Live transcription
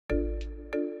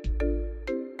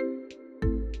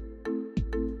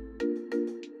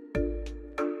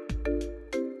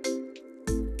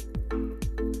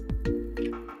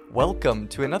Welcome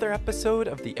to another episode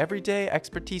of the Everyday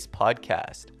Expertise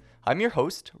Podcast. I'm your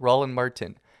host, Chet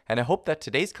Martin, and I hope that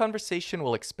today's conversation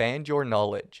will expand your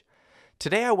knowledge.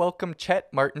 Today I welcome Chet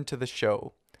Martin to the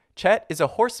show. Chet is a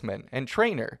horseman and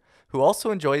trainer who also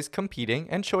enjoys competing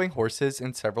and showing horses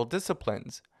in several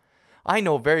disciplines. I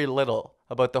know very little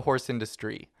about the horse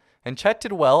industry, and Chet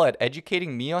did well at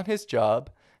educating me on his job,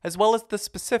 as well as the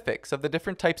specifics of the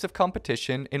different types of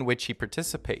competition in which he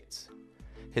participates.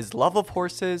 His love of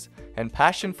horses and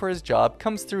passion for his job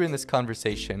comes through in this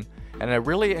conversation, and I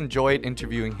really enjoyed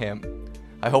interviewing him.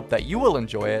 I hope that you will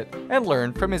enjoy it and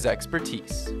learn from his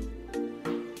expertise.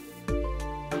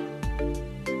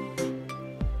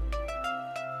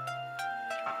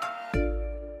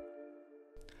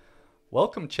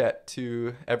 Welcome, Chet,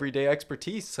 to Everyday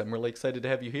Expertise. I'm really excited to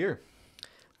have you here.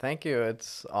 Thank you.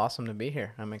 It's awesome to be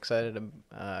here. I'm excited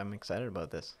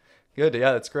about this. Good.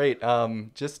 Yeah, that's great.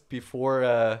 Just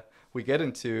before we get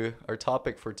into our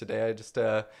topic for today, I just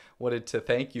wanted to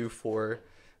thank you for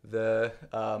the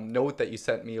note that you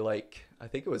sent me, I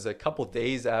think it was a couple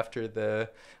days after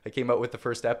I came out with the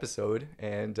first episode,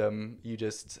 and you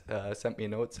just sent me a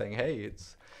note saying, hey,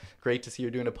 it's great to see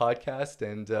you're doing a podcast,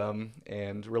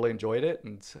 and really enjoyed it.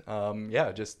 And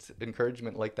just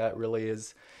encouragement like that really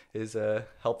is a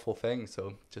helpful thing.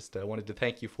 So just wanted to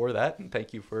thank you for that, and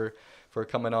thank you for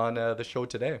coming on the show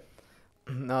today.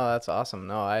 No, that's awesome.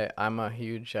 No, I'm a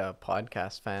huge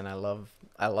podcast fan. I love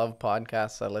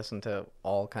podcasts. I listen to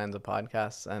all kinds of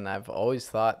podcasts, and I've always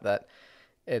thought that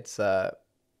it's a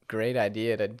great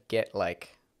idea to get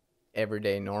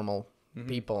everyday normal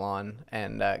people on,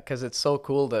 and because it's so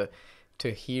cool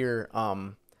to hear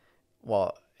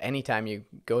anytime you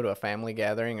go to a family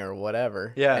gathering or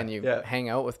whatever, and you hang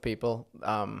out with people,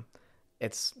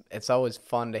 it's always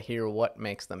fun to hear what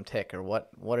makes them tick, or what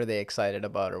are they excited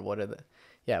about, or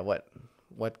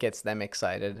what gets them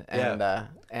excited,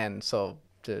 and so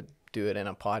to do it in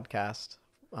a podcast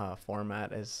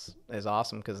format is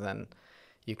awesome, because then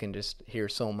you can just hear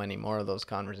so many more of those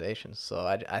conversations. So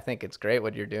I think it's great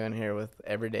what you're doing here with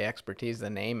Everyday Expertise.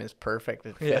 The name is perfect.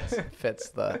 It fits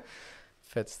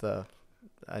the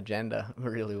agenda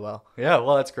really well. Yeah,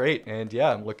 well, that's great. And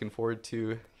I'm looking forward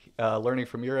to learning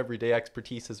from your everyday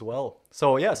expertise as well.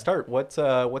 So start. What's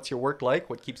your work like?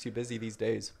 What keeps you busy these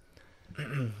days?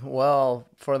 Well,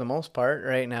 for the most part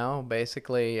right now,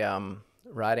 basically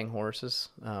riding horses,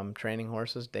 training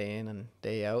horses day in and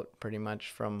day out, pretty much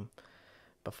from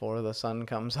before the sun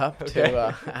comes up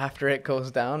to after it goes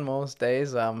down most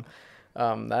days.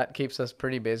 That keeps us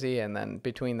pretty busy, and then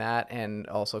between that and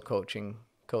also coaching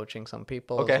some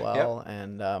people as well,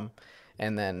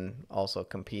 and then also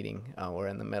competing. We're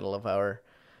in the middle of our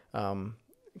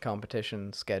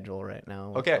competition schedule right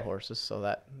now with the horses, so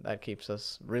that keeps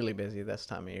us really busy this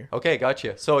time of year. Okay,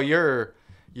 gotcha. So your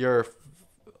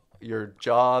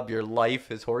job, your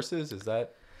life is horses, is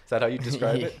that how you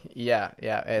describe it? Yeah.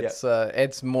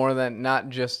 It's more than not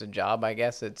just a job, I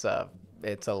guess. It's a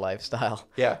lifestyle.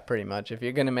 Yeah. Pretty much. If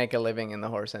you're going to make a living in the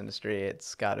horse industry,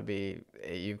 you've got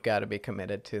to be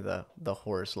committed to the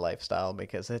horse lifestyle,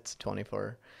 because it's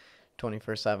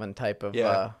 24/7 type of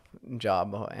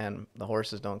job, and the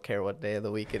horses don't care what day of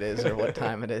the week it is or what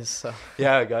time it is. So.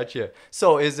 Yeah, gotcha.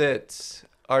 So do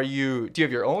you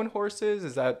have your own horses?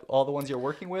 Is that all the ones you're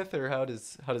working with, or how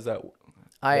does that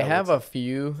I have a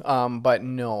few, but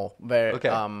no,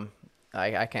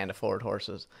 I can't afford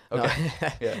horses.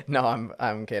 Okay. No,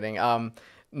 I'm kidding.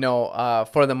 No,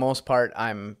 for the most part,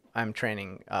 I'm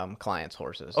training clients'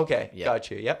 horses. Okay,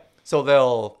 gotcha. Yep. So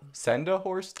they'll send a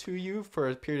horse to you for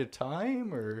a period of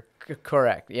time, or?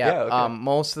 Correct. Yeah. Okay.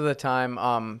 Most of the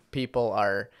time, people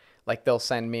are they'll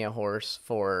send me a horse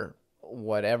for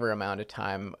whatever amount of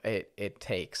time it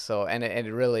takes. So, and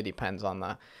it really depends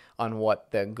on what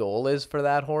the goal is for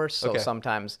that horse. So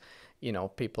sometimes,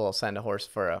 people will send a horse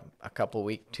for a couple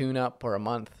week tune-up or a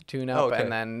month tune-up,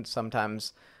 and then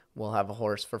sometimes we'll have a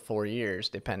horse for 4 years,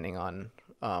 depending on,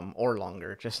 or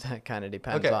longer. Just kind of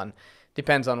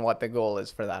depends on what the goal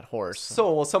is for that horse.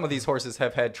 So, some of these horses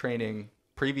have had training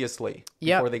previously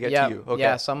before they get to you. Okay.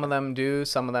 Yeah, some of them do.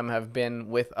 Some of them have been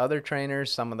with other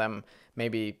trainers. Some of them,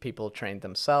 maybe people trained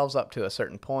themselves up to a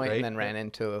certain point, and then ran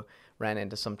into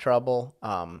some trouble.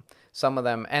 Some of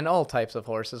them, and all types of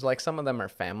horses, some of them are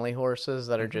family horses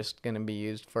that are just going to be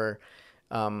used for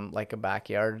a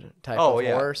backyard type of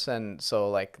horse, and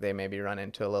so they maybe run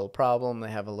into a little problem,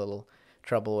 they have a little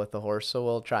trouble with the horse, so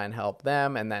we'll try and help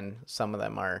them. And then some of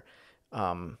them are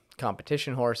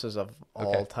competition horses of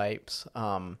all types,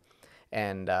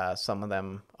 and some of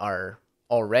them are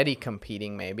already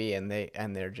competing maybe, and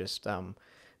they're just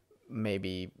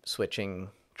maybe switching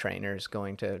trainers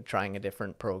trying a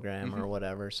different program or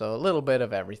whatever. So a little bit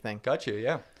of everything. Gotcha.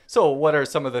 Yeah. So what are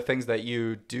some of the things that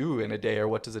you do in a day, or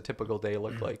what does a typical day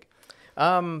look like?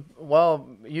 Well,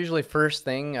 usually first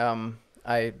thing,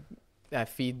 I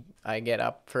get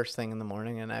up first thing in the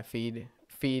morning and I feed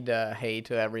hay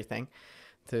to everything,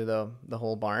 to the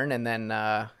whole barn. And then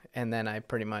I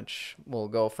pretty much will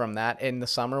go from that. In the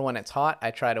summer when it's hot,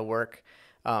 I try to work,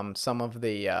 some of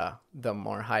the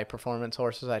more high performance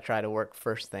horses. I try to work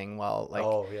first thing while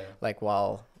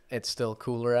while it's still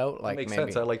cooler out. Like, makes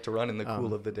sense. I like to run in the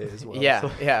cool of the day as well. Yeah.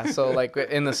 So. Yeah. So like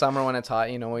in the summer when it's hot,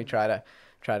 we try to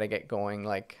get going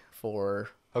like 4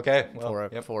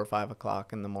 or 5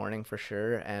 o'clock in the morning for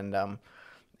sure. And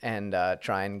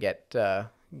try and get to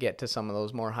some of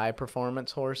those more high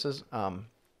performance horses.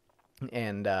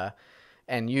 And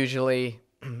usually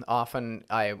often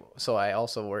I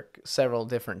also work several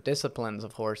different disciplines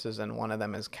of horses, and one of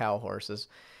them is cow horses.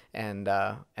 And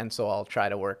so I'll try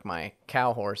to work my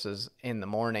cow horses in the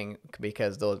morning,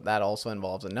 because that also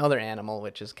involves another animal,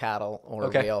 which is cattle, or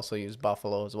we also use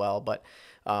buffalo as well. But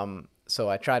so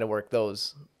I try to work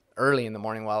those early in the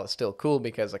morning while it's still cool,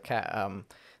 because the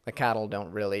cattle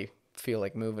don't really feel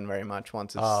like moving very much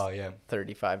once it's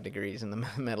 35 degrees in the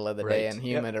middle of the day and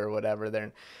humid or whatever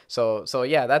there. So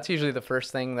yeah, that's usually the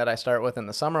first thing that I start with in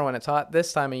the summer when it's hot.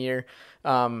 This time of year,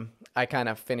 I kind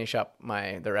of finish up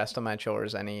the rest of my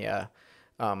chores, any other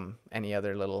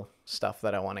little stuff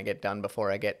that I want to get done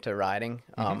before I get to riding.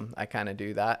 I kind of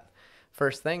do that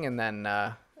first thing, and then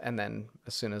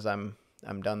as soon as I'm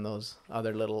done those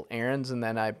other little errands, and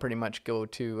then I pretty much go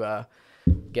to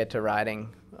get to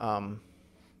riding.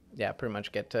 Pretty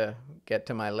much get to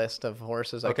my list of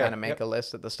horses. I kind of make a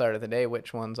list at the start of the day,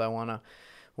 which ones I want to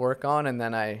work on, and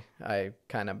then I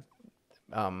kind of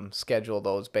schedule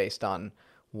those based on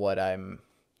what I'm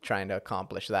trying to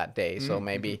accomplish that day. So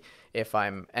maybe if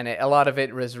a lot of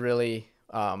it was really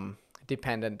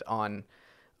dependent on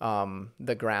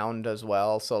the ground as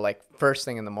well. So like first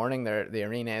thing in the morning, the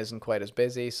arena isn't quite as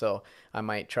busy, so I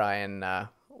might try and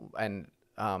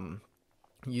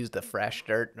use the fresh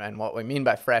dirt. And what we mean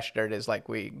by fresh dirt is like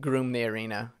we groom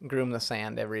the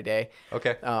sand every day.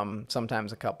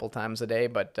 Sometimes a couple times a day,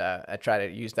 but I try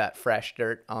to use that fresh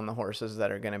dirt on the horses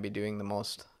that are going to be doing the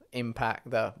most high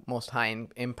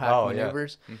impact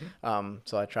maneuvers.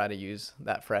 So I try to use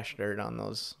that fresh dirt on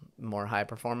those more high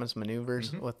performance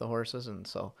maneuvers with the horses. And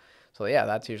so yeah,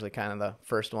 that's usually kind of the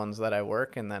first ones that I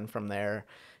work. And then from there,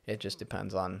 it just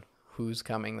depends on who's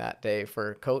coming that day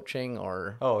for coaching,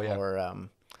 or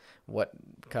what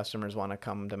customers want to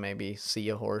come to maybe see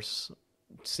a horse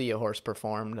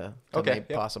perform to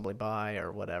possibly buy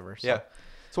or whatever. So. Yeah.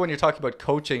 So when you're talking about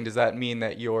coaching, does that mean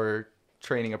that you're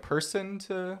training a person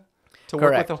to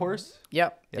work with a horse?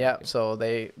 Yep. Yeah. So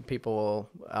people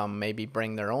will maybe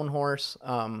bring their own horse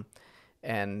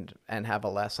and have a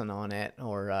lesson on it,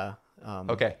 or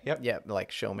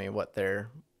like show me what they're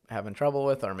having trouble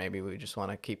with, or maybe we just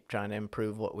want to keep trying to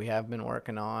improve what we have been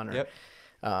working on. Or,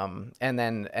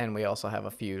 and we also have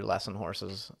a few lesson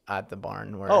horses at the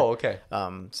barn where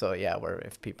where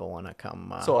if people want to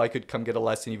come, so I could come get a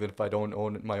lesson even if I don't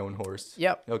own my own horse.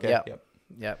 Yeah,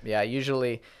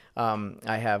 usually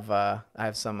I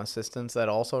have some assistants that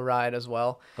also ride as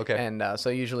well. And so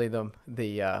usually the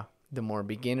more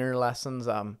beginner lessons,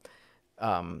 one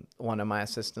of my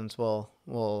assistants will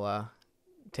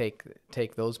take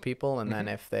those people, and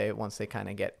then once they kind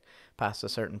of get past a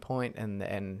certain point and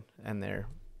they're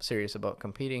serious about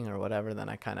competing or whatever, then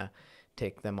I kind of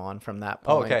take them on from that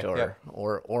point.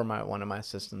 Or one of my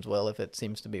assistants will, if it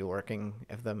seems to be working,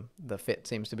 if the fit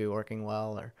seems to be working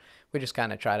well, or we just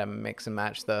kind of try to mix and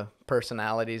match the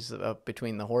personalities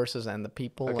between the horses and the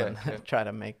people, and try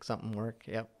to make something work.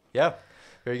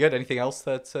 Very good. Anything else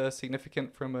that's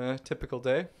significant from a typical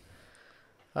day?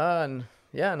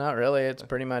 Yeah, not really. It's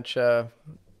pretty much every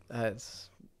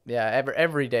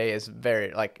day is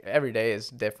every day is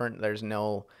different. There's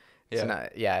no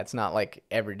it's not like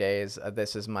every day is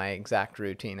this is my exact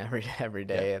routine every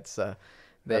day. It's the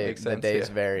days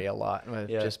vary a lot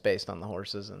just based on the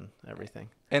horses and everything.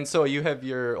 And so you have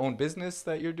your own business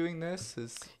that you're doing this?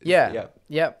 It's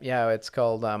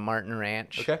called Martin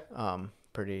Ranch.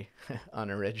 Pretty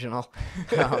unoriginal.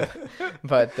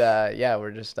 But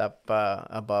we're just up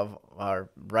above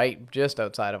just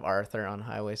outside of Arthur on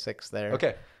Highway 6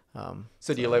 there.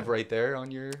 So do you live right there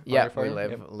on your farm? We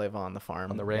live on the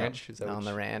farm. On the ranch? Is that on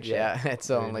the ranch, It's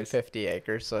only 50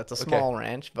 acres, so it's a small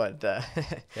ranch, but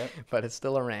but it's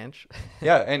still a ranch.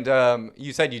 And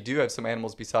you said you do have some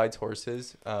animals besides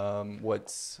horses.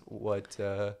 What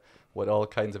all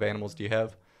kinds of animals do you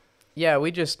have? Yeah,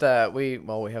 we just we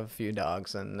have a few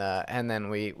dogs, and then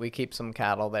we keep some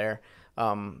cattle there,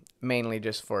 mainly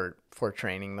just for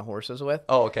training the horses with.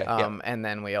 Oh, okay. Yeah. And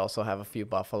then we also have a few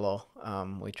buffalo.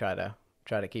 We try to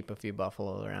keep a few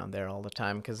buffalo around there all the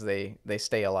time because they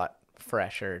stay a lot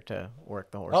fresher to work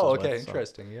the horses Oh, okay. with.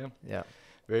 Interesting. Yeah. Yeah.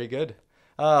 Very good.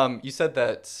 You said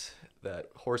that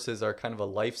horses are kind of a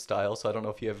lifestyle, so I don't know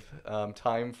if you have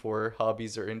time for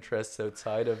hobbies or interests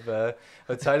outside of that.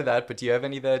 But do you have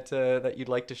any that you'd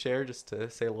like to share, just to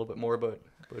say a little bit more about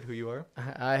who you are?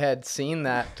 I had seen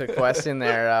that question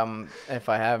there, if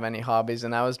I have any hobbies,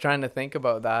 and I was trying to think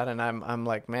about that, and I'm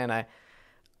like, man,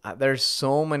 there's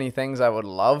so many things I would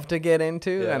love to get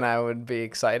into, and I would be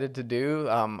excited to do.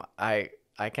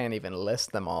 I can't even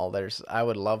list them all. I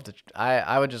would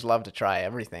just love to try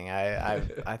everything.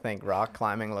 I think rock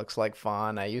climbing looks like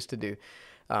fun. I used to do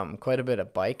quite a bit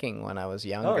of biking when I was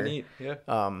younger. Oh, neat. Yeah.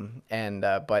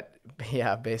 But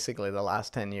yeah, basically the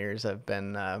last 10 years have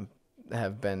been I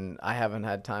haven't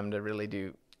had time to really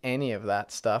do any of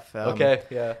that stuff. Okay.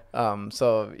 Yeah.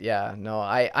 So yeah, no,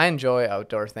 I enjoy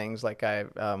outdoor things. Like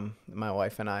my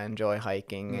wife and I enjoy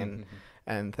hiking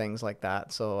and things like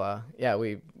that. So yeah,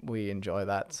 we enjoy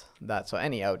that. So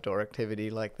any outdoor activity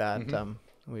like that,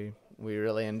 we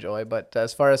really enjoy. But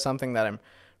as far as something that I'm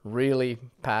really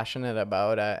passionate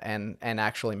about and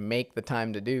actually make the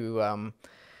time to do,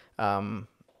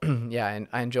 yeah, and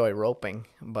I enjoy roping,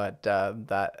 but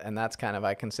that's kind of,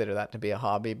 I consider that to be a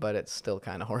hobby, but it's still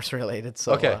kind of horse related.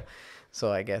 So okay. So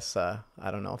I guess I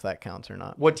don't know if that counts or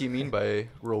not. What do you mean by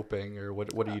roping, or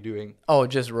what are you doing? Oh,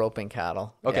 just roping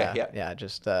cattle. Okay. Yeah.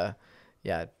 Just whether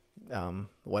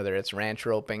it's ranch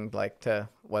roping,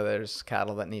 whether there's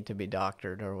cattle that need to be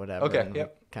doctored or whatever. Okay. And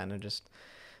kind of just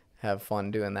have fun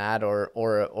doing that,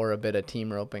 or a bit of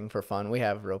team roping for fun. We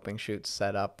have roping chutes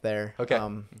set up there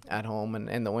at home, and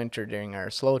in the winter during our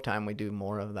slow time we do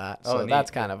more of that. So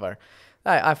that's kind of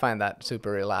I find that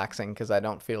super relaxing because I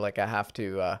don't feel like I have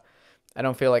to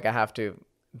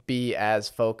be as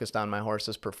focused on my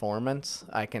horse's performance.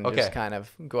 I can just kind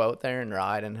of go out there and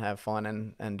ride and have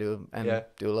fun and do a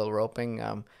little roping,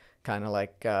 kind of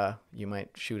like you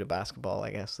might shoot a basketball, I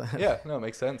guess. Yeah, no, it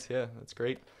makes sense. Yeah, that's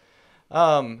great.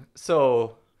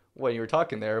 So when you were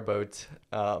talking there about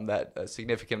that a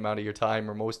significant amount of your time,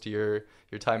 or most of your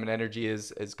time and energy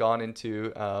is gone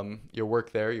into your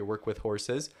work there, your work with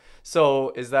horses.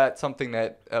 So is that something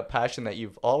a passion that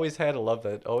you've always had, a love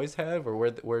that always have, or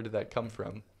where did that come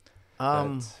from?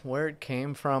 Where it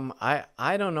came from,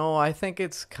 I don't know. I think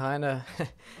it's kind of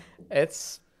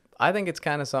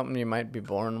something you might be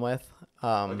born with.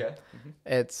 Okay.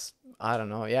 It's, I don't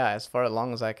know. Yeah, as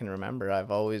long as I can remember, I've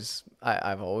always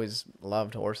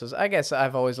loved horses. I guess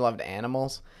I've always loved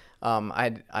animals.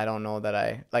 I don't know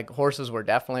that horses were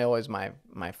definitely always my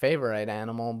favorite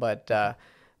animal, but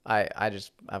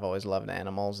I've always loved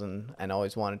animals and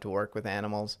always wanted to work with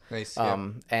animals. Nice. Yeah.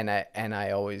 And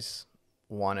I always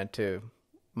wanted to.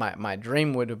 My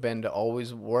dream would have been to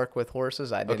always work with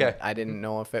horses. I didn't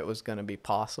know if it was going to be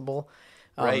possible.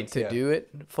 To do it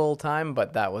full time,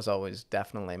 but that was always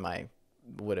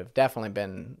would have definitely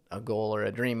been a goal or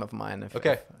a dream of mine.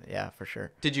 Yeah, for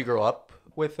sure. Did you grow up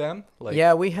with them?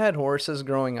 Yeah, we had horses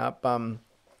growing up. I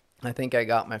think I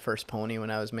got my first pony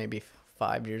when I was maybe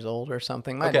 5 years old or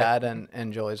something. My dad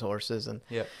enjoys horses and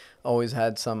always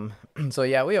had some. So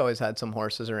yeah, we always had some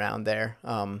horses around there.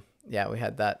 Yeah, we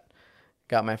had that.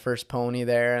 Got my first pony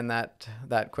there, and that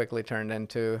quickly turned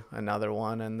into another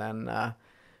one, and then.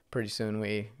 Pretty soon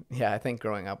I think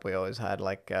growing up we always had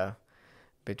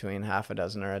between half a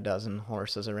dozen or a dozen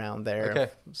horses around there of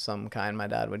some kind. My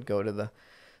dad would go to the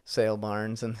sale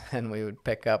barns and we would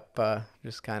pick up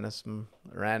just kind of some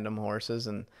random horses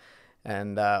and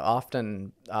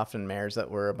often mares that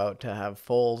were about to have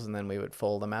foals, and then we would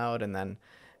foal them out, and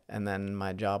then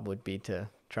my job would be to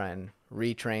try and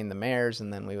retrain the mares,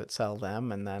 and then we would sell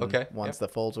them, and then once the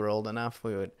foals were old enough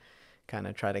we would kind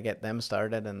of try to get them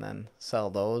started and then sell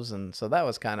those. And so that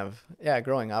was kind of,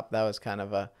 growing up, that was kind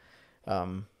of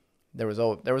there was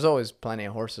always plenty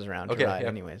of horses around to ride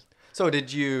anyways. So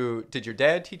did your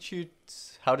dad teach you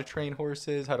how to train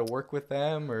horses, how to work with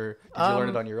them, or did you learn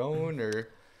it on your own, or?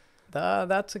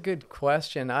 That's a good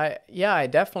question. I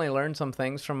definitely learned some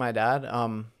things from my dad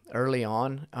early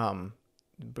on.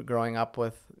 Growing up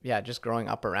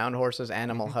around horses,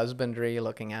 animal husbandry,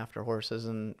 looking after horses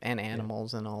and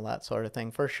animals and all that sort of thing,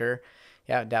 for sure.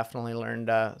 Yeah, definitely learned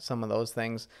some of those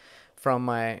things from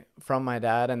my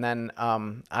dad. And then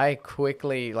I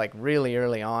quickly, really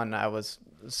early on, I was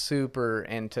super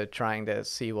into trying to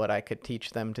see what I could teach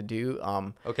them to do.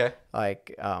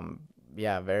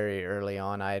 Very early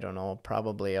on, I don't know,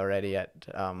 probably already at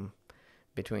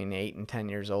between 8 and 10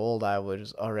 years old, I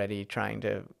was already trying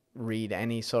to read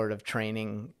any sort of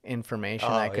training information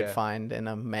I could find in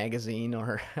a magazine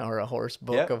or a horse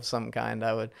book of some kind.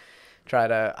 I would try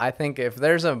to, I think if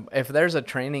there's a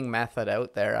training method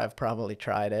out there, I've probably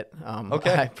tried it.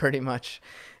 I pretty much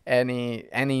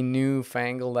any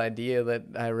newfangled idea that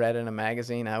I read in a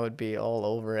magazine, I would be all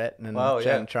over it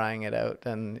and trying it out.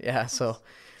 And so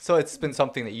it's been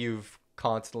something that you've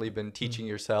constantly been teaching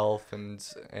yourself and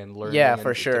learning. Yeah,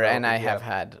 for sure. And I have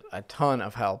had a ton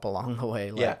of help along the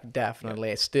way.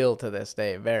 Definitely still to this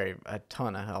day, a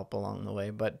ton of help along the way,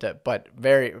 but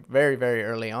very, very, very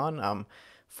early on,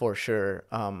 for sure.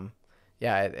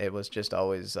 It was just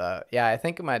always, I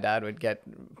think my dad would get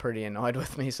pretty annoyed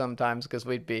with me sometimes because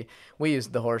we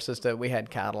used the horses we had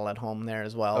cattle at home there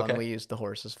as well. And we used the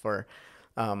horses for,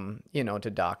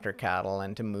 to doctor cattle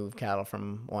and to move cattle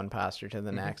from one pasture to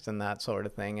the next and that sort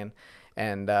of thing.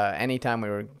 And anytime we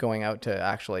were going out to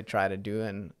actually try to do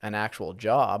an actual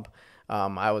job,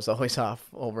 I was always off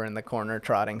over in the corner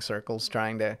trotting circles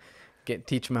trying to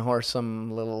teach my horse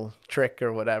some little trick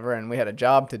or whatever. And we had a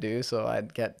job to do, so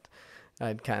I'd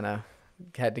kind of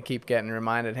had to keep getting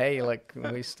reminded, hey, like,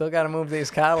 we still got to move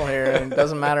these cattle here, and it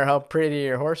doesn't matter how pretty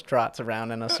your horse trots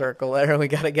around in a circle there, we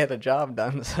got to get a job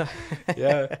done. So.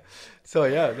 That's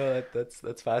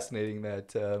fascinating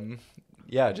that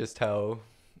just how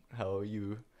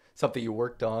you, something you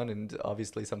worked on, and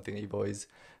obviously something that you've always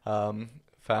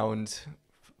found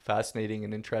fascinating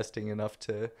and interesting enough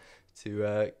to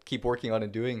keep working on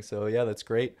and doing. So that's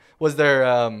great. Was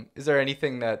there is there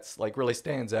anything that's like really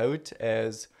stands out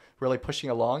as really pushing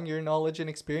along your knowledge and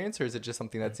experience, or is it just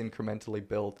something that's incrementally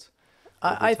built?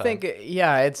 I think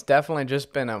it's definitely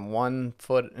just been a one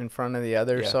foot in front of the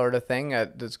other sort of thing.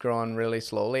 It's growing really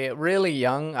slowly. Really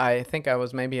young, I think I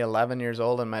was maybe 11 years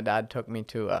old, and my dad took me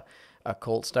to a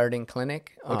colt starting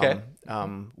clinic.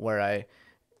 Where I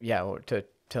to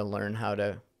learn how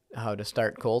to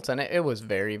start colts, and it was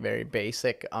very, very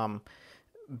basic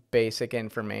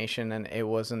information, and it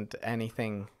wasn't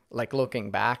anything like,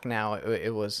 looking back now,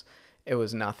 it was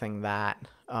nothing that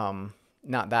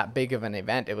not that big of an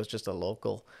event. It was just a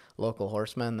local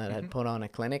horseman that had put on a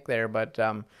clinic there, but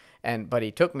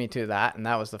he took me to that, and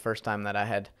that was the first time that I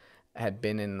had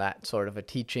been in that sort of a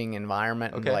teaching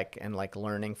environment and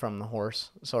learning from the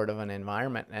horse sort of an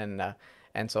environment, and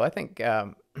so I think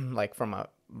when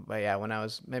I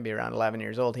was maybe around 11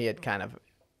 years old, he had kind of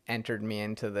entered me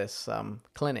into this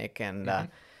clinic, and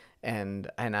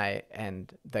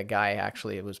the guy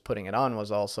actually who was putting it on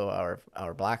was also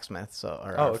our blacksmith,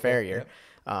 our farrier.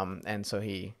 And so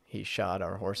he shod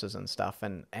our horses and stuff,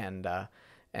 and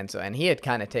he had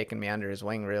kind of taken me under his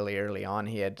wing really early on.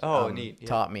 He had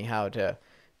taught me how to,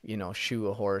 shoe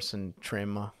a horse and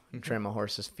trim a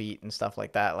horse's feet and stuff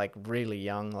like that, like really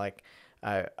young. Like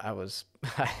I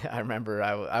remember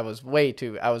I was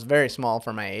very small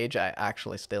for my age. I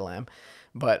actually still am,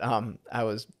 but I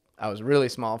was really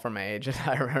small for my age, and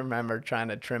I remember trying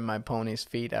to trim my pony's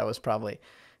feet. I was probably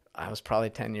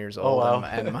 10 years old. Oh, wow.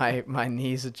 and my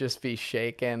knees would just be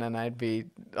shaking, and I'd be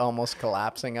almost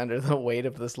collapsing under the weight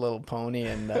of this little pony.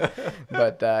 And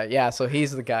so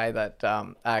he's the guy that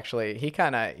actually he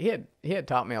had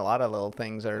taught me a lot of little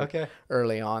things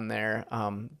early on there,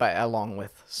 but along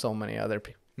with so many other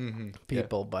people.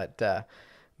 That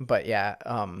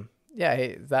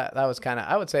was kind of,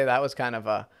 I would say that was kind of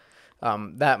a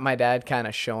that my dad kind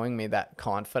of showing me that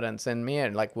confidence in me,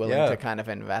 and like willing to kind of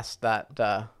invest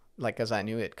that, because I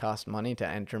knew it cost money to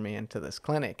enter me into this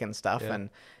clinic and stuff,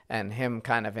 and him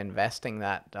kind of investing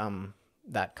that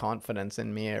confidence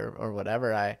in me or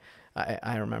whatever. I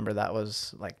remember that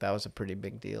was a pretty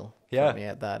big deal for me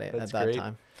at that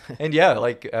time. And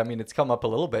it's come up a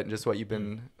little bit in just what you've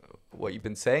been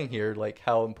saying here, like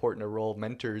how important a role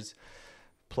mentors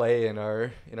play in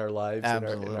our lives,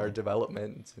 in our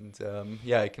development, and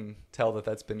I can tell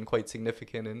that's been quite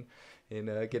significant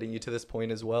in getting you to this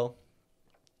point as well.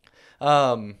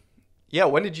 When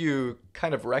did you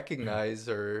kind of recognize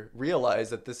or realize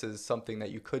that this is something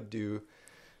that you could do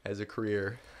as a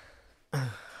career?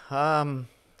 I'm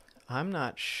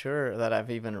not sure that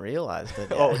I've even realized it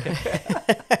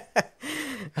yet.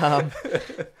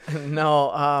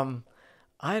 No,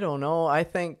 I don't know. I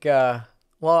think I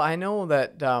know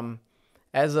that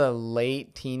as a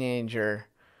late teenager,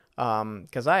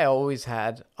 because I always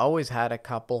had a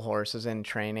couple horses in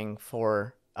training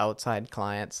for outside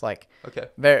clients,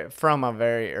 from a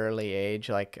very early age.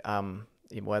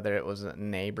 whether it was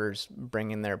neighbors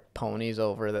bringing their ponies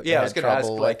over that yeah, I was going to ask,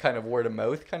 like kind of word of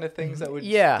mouth kind of things that would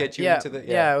get you into the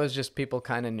it was just people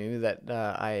kind of knew that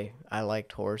I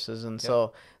liked horses, and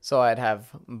so I'd have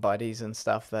buddies and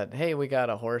stuff that, hey, we got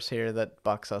a horse here that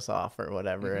bucks us off or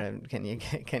whatever, and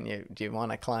do you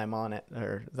want to climb on it,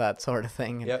 or that sort of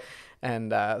thing.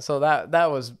 And so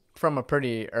that was from a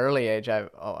pretty early age.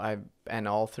 And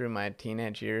all through my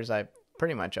teenage years, I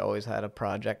pretty much always had a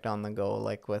project on the go,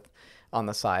 like on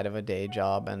the side of a day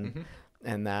job and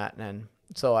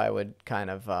so I would kind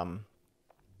of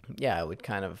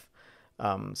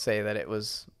say that it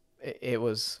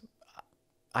was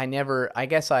I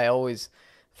guess I always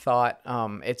thought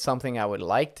it's something I would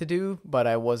like to do, but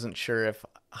I wasn't sure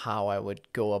how I would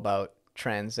go about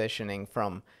transitioning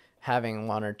from having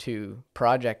one or two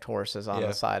project horses on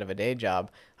the side of a day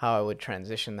job, how I would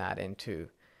transition that into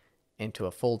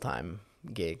a full-time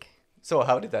gig. So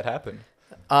how did that happen?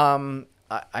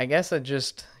 I guess it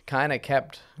just kind of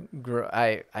kept.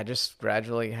 I just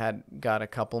gradually got a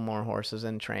couple more horses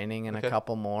in training and a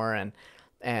couple more, and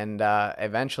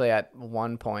eventually at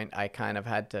one point I kind of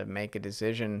had to make a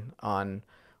decision on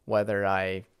whether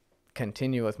I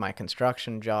continue with my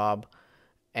construction job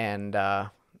and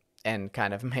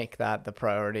kind of make that the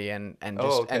priority and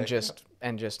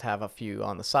just have a few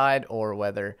on the side, or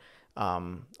whether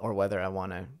I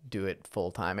want to do it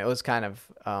full time. It was kind of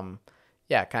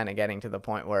kind of getting to the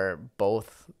point where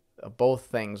both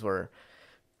things were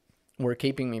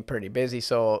keeping me pretty busy.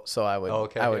 So I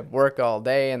would work all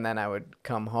day, and then I would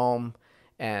come home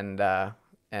and I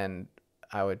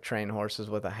would train horses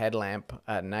with a headlamp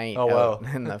at night out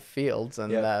in the fields,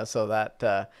 and so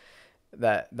that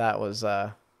was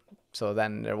so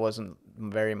then there wasn't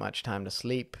very much time to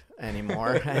sleep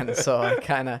anymore. And so I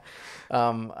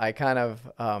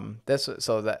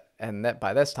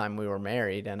by this time we were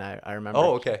married, and I remember.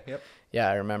 Oh, okay. Yep. Yeah,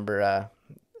 I remember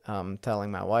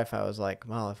telling my wife, I was like,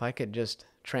 well, if I could just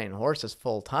train horses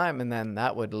full time, and then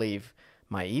that would leave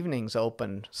my evenings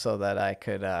open so that I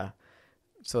could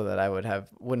so that I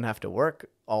wouldn't have to work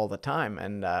all the time.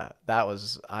 And that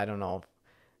was, I don't know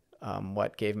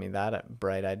what gave me that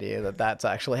bright idea that's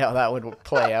actually how that would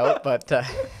play out, but that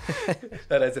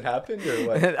hasn't happened, or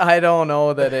what? I don't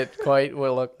know that it quite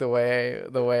will look the way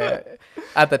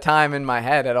at the time in my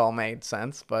head it all made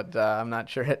sense, but I'm not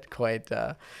sure it quite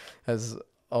has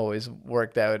always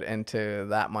worked out into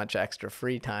that much extra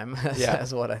free time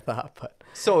as what I thought. But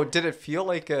so did it feel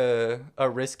like a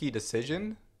risky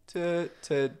decision to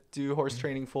do horse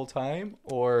training full time,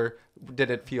 or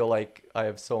did it feel like I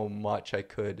have so much I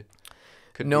could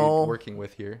be working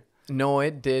with here? No,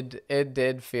 it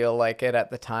did feel like it at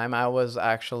the time. I was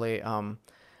actually I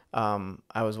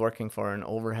was working for an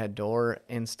overhead door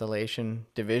installation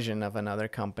division of another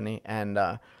company, and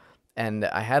I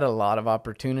had a lot of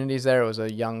opportunities there. It was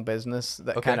a young business,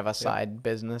 kind of a side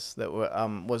business that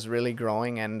was really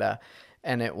growing, and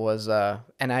it was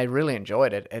and I really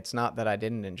enjoyed it. It's not that I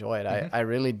didn't enjoy it. I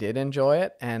really did enjoy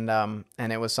it, and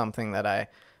it was something that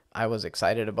I was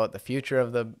excited about the future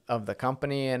of the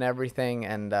company and everything,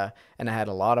 and I had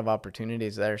a lot of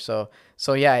opportunities there. So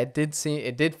yeah, it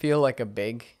did feel like a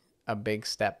big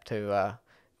step to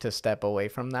step away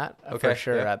from that for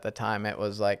sure. At the time, it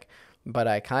was like, but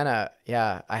I kind of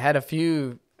I had a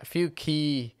few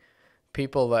key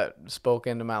people that spoke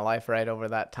into my life right over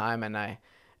that time, and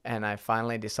I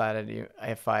finally decided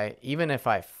if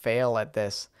I fail at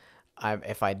this,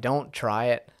 if I don't try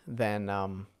it, then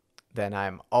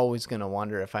I'm always gonna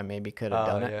wonder if I maybe could have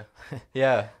done it.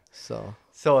 Yeah. So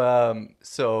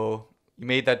you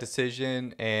made that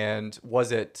decision, and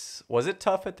was it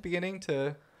tough at the beginning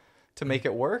to make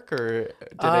it work, or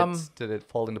did it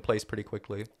fall into place pretty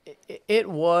quickly? It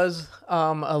was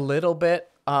a little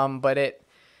bit, but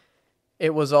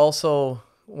it was also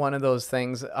one of those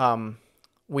things.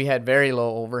 We had very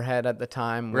low overhead at the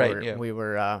time. We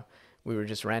were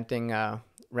just renting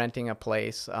a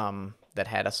place that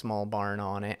had a small barn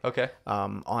on it. Okay.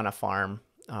 On a farm,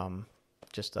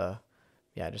 just a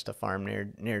farm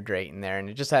near Drayton there, and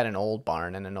it just had an old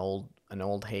barn and an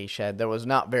old hay shed. There was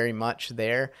not very much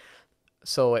there,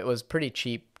 so it was pretty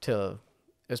cheap to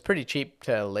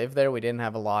live there. We didn't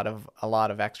have a lot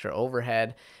of extra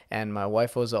overhead, and my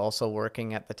wife was also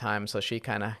working at the time, so she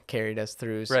kind of carried us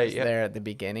through there at the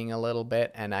beginning a little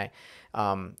bit. And I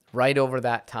right over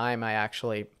that time, I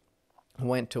actually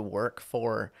went to work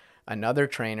for another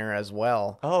trainer as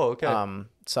well. Oh, okay.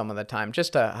 Some of the time,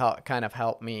 just to kind of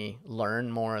help me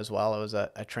learn more as well. It was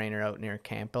a trainer out near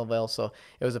Campbellville, so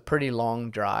it was a pretty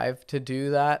long drive to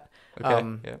do that.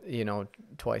 Okay.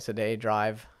 Twice a day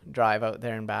drive out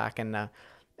there and back,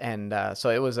 so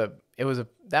it was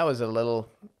that was a little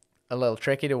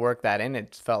tricky to work that in.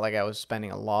 It felt like I was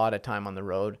spending a lot of time on the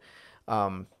road.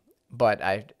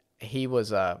 But he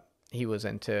was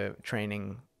into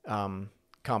training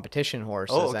competition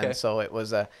horses. Oh, okay. And so it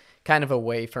was a kind of a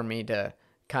way for me to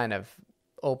kind of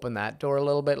open that door a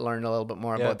little bit, learn a little bit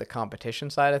more about the competition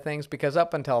side of things, because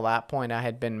up until that point I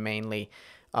had been mainly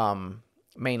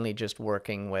just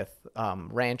working with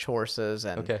ranch horses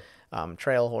and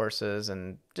trail horses,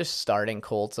 and just starting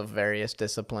colts of various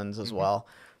disciplines as well.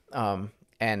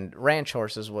 And ranch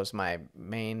horses was my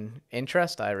main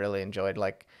interest. I really enjoyed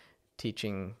like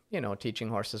teaching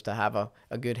horses to have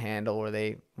a good handle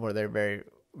where they're very,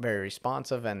 very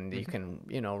responsive, and you can,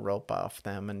 rope off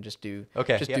them and just do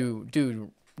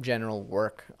do general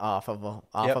work off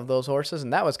of those horses.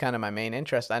 And that was kind of my main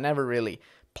interest. I never really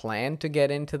planned to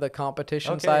get into the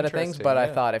competition side of things, but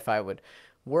I thought if I would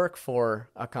work for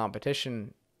a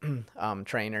competition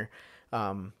trainer,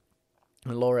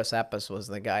 Loris Epis was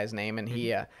the guy's name, and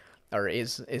he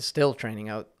is still training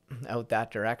out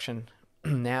that direction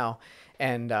now,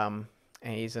 and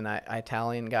he's an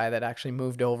Italian guy that actually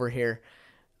moved over here.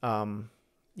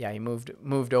 He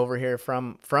moved over here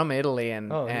from Italy,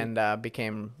 and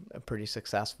became a pretty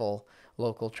successful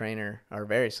local trainer, or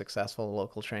very successful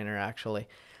local trainer actually,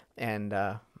 and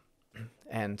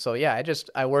so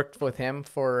I worked with him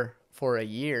for a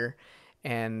year,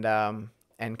 and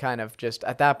kind of just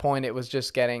at that point it was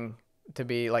just getting to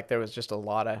be like there was just a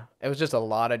lot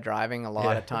of driving, a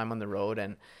lot of time on the road,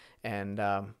 and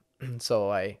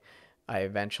so I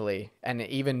eventually, and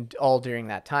even all during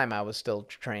that time, I was still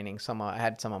training I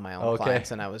had some of my own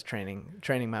clients, and I was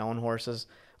training my own horses,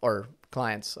 or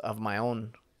clients of my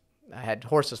own. I had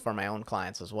horses for my own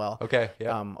clients as well.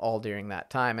 All during that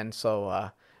time. And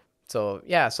so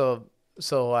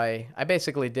I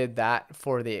basically did that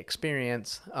for the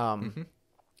experience,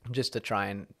 just to try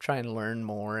and learn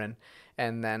more.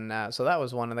 And then, so that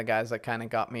was one of the guys that kind of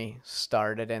got me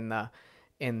started in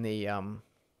the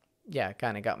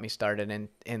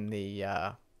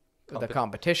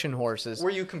competition horses. Were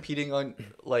you competing on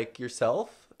like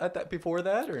yourself at that before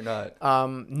that, or not?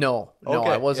 No,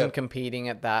 I wasn't competing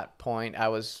at that point. I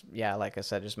was, like I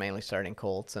said, just mainly starting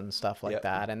colts and stuff like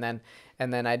that. And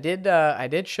then I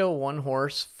did show one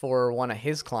horse for one of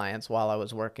his clients while I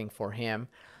was working for him.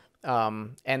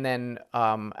 And then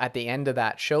at the end of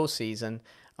that show season,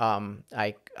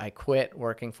 I quit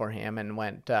working for him and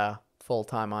went full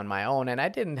time on my own. And I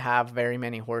didn't have very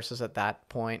many horses at that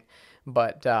point,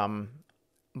 but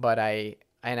I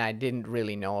didn't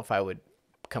really know if I would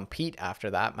compete after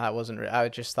that. I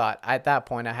just thought at that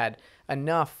point I had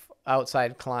enough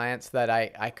outside clients that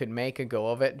I could make a go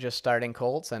of it just starting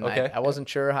colts, and I wasn't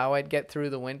sure how I'd get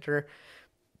through the winter,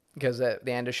 because at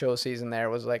the end of show season there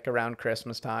was like around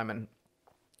Christmas time, and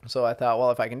so I thought,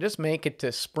 well, if I can just make it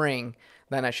to spring,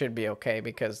 then I should be okay,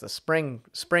 because the spring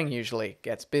usually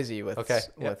gets busy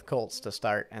with colts to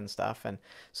start and stuff. And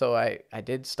so I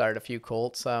did start a few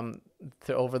colts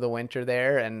over the winter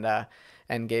there,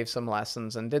 and gave some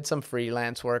lessons and did some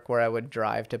freelance work where I would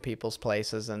drive to people's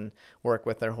places and work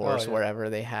with their horse wherever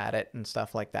they had it and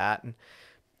stuff like that. And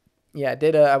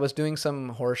I was doing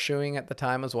some horseshoeing at the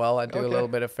time as well. I'd do a little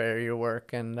bit of farrier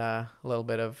work and a little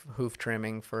bit of hoof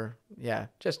trimming for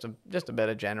just a bit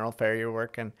of general farrier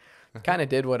work, and kind of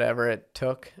did whatever it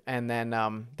took. And then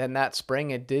that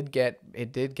spring it did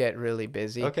get really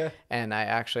busy. And I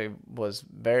actually was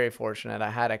very fortunate.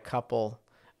 I had a couple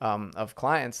of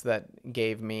clients that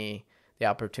gave me the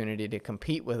opportunity to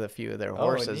compete with a few of their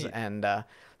horses,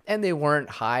 and they weren't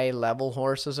high level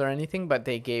horses or anything, but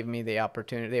they gave me the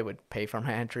opportunity. They would pay for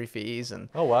my entry fees and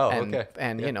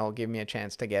give me a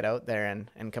chance to get out there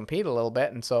and compete a little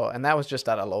bit. And so, and that was just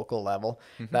at a local level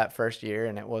that first year,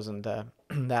 and it wasn't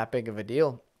that big of a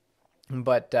deal.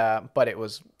 But it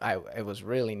was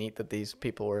really neat that these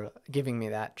people were giving me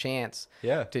that chance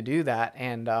to do that.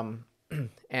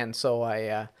 And so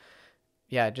I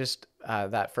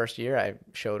that first year I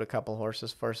showed a couple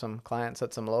horses for some clients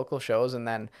at some local shows, and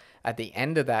then at the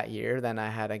end of that year, then I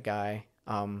had a guy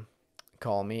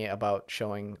call me about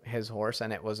showing his horse,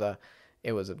 and it was a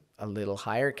little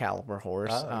higher caliber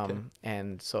horse.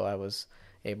 And so I was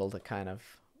able to kind of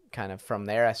from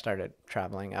there I started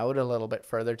traveling out a little bit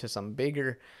further to some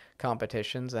bigger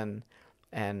competitions, and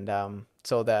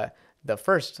so the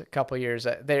first couple years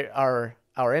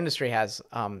our industry has,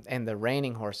 in the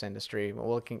reining horse industry,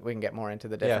 we can get more into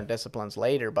the different disciplines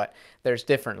later, but there's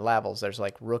different levels. There's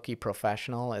like rookie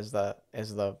professional is the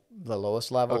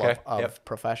lowest level of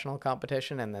professional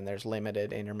competition, and then there's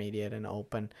limited, intermediate, and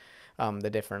open. the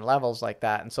different levels like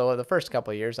that. And so the first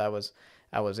couple of years I was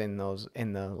in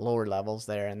the lower levels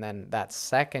there, and then that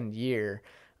second year,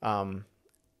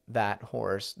 that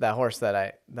horse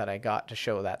that I got to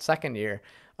show that second year,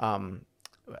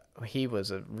 he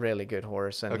was a really good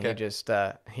horse, and he just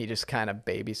kind of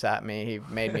babysat me. He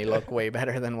made me look way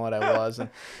better than what I was,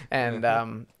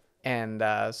 and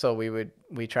so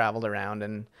we traveled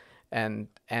around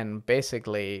and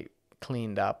basically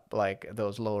cleaned up like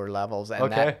those lower levels,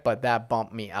 and that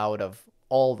bumped me out of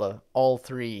all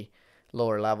three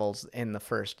lower levels in the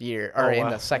first year, or in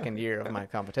the second year of my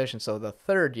competition. So the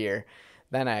third year,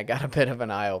 then I got a bit of an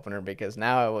eye opener, because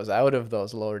now I was out of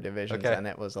those lower divisions, and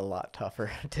it was a lot tougher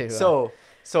to. So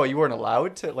you weren't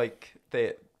allowed to, like,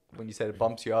 when you said it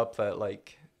bumps you up, that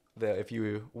like if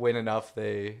you win enough,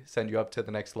 they send you up to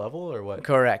the next level, or what?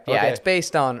 Correct. Yeah, it's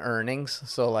based on earnings.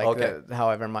 So like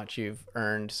however much you've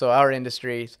earned. So our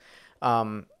industry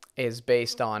is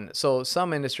based on, so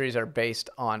some industries are based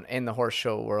on, in the horse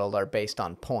show world, are based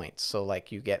on points. So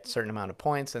like you get a certain amount of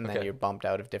points, and then you're bumped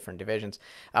out of different divisions.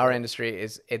 Our industry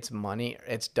it's money,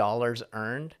 it's dollars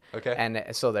earned. And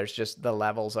so there's just, the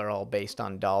levels are all based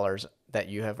on dollars that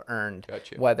you have earned.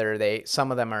 Gotcha. Whether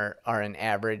some of them are an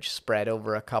average spread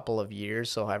over a couple of years.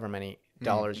 So however many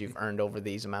dollars you've earned over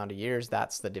these amount of years,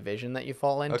 that's the division that you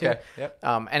fall into.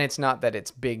 And it's not that it's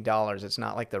big dollars. It's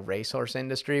not like the racehorse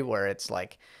industry where it's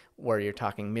like, where you're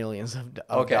talking millions of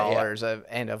dollars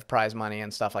of prize money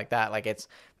and stuff like that. Like it's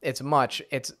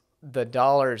the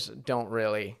dollars don't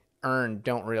really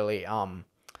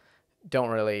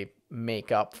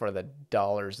make up for the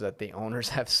dollars that the owners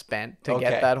have spent to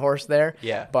get that horse there.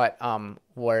 But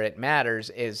where it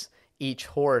matters is each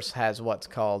horse has what's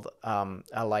called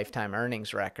a lifetime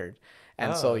earnings record.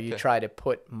 And so you try to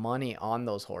put money on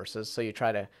those horses. So you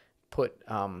try to put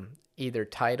either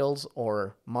titles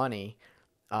or money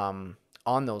on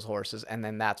those horses, and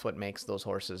then that's what makes those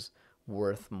horses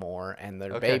worth more, and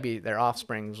their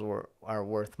offsprings are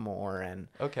worth more, and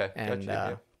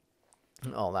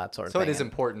all that sort of thing. So it is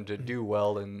important to do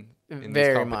well in these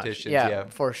very competitions. Much,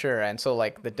 for sure. And so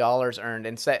like the dollars earned,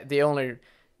 and the only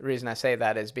reason I say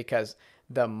that is because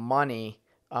the money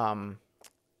earned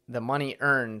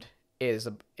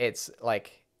it's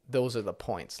like, those are the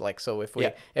points. Like, so if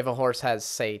a horse has,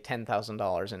 say,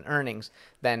 $10,000 in earnings,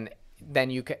 then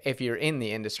if you're in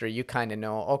the industry, you kind of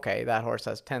know, okay, that horse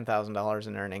has $10,000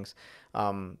 in earnings.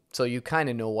 So you kind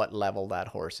of know what level that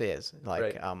horse is.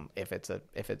 Like, if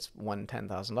it's won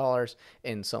 $10,000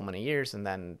 in so many years, and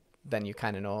then you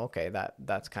kind of know, okay,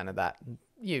 that's kind of that.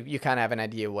 You kind of have an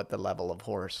idea what the level of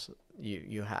horse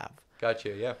you have. Gotcha.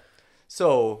 Yeah.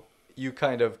 So you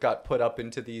kind of got put up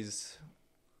into these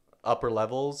upper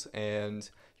levels, and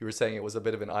you were saying it was a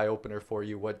bit of an eye opener for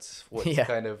you. What's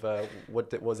kind of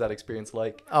what was that experience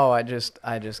like? Oh, I just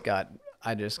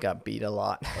got beat a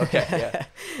lot. Okay, yeah.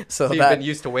 so you've been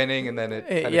used to winning, and then it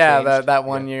kind of that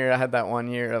one year, I had that 1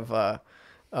 year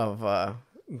of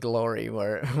glory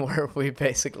where we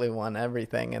basically won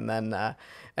everything, and then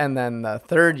the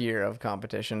third year of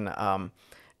competition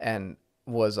and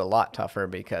was a lot tougher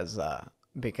because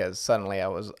suddenly I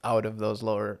was out of those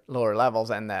lower levels,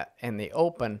 and that in the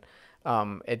open.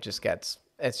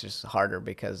 It's just harder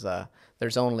because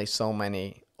there's only so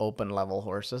many open level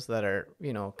horses that are,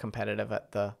 competitive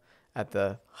at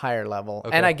the higher level.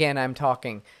 And again, I'm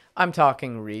talking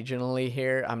regionally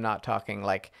here. I'm not talking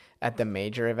like at the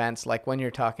major events. Like when you're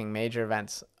talking major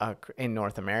events in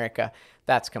North America,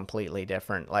 that's completely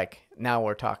different. Like now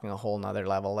we're talking a whole nother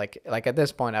level. Like at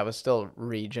this point I was still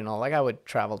regional. Like I would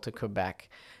travel to Quebec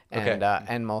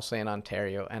and mostly in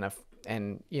Ontario,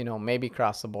 and maybe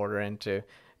cross the border into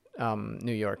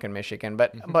New York and Michigan,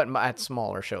 but at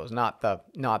smaller shows, not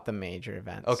the major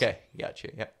events. Okay, gotcha.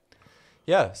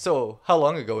 Yeah. So how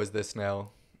long ago is this now?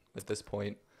 At this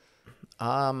point,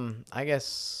 I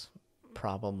guess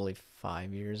probably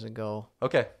 5 years ago.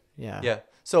 Okay. Yeah.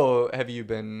 So have you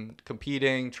been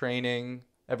competing, training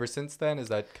ever since then? Is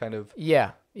that kind of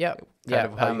kind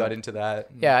of how you got into that?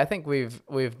 Yeah, I think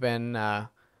we've been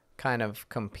kind of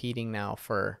competing now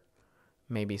for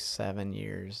maybe 7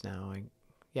 years now.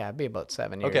 It'd be about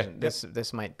 7 years. Okay.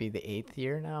 This might be the 8th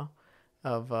year now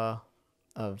of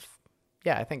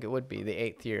I think it would be the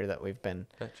 8th year that we've been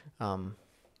on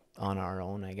our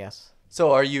own, I guess.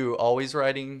 So are you always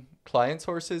riding clients'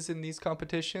 horses in these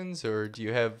competitions, or do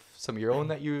you have some of your own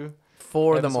that you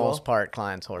For the most part,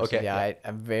 clients' horses. Okay, I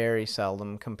very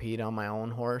seldom compete on my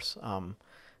own horse.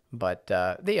 But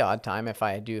the odd time, if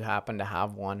I do happen to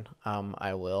have one,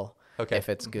 I will. Okay. If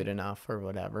it's good enough or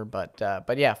whatever. But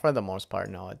yeah, for the most part,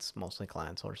 no, it's mostly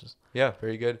clients' horses. Yeah,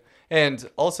 very good. And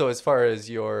also, as far as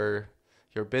your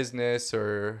your business,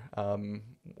 or I'm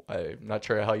not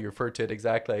sure how you refer to it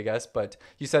exactly, I guess, but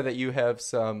you said that you have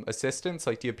some assistants.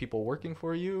 Like, do you have people working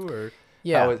for you, or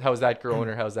how has that grown,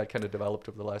 or how has that kind of developed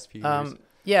over the last few years?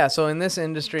 Yeah, so in this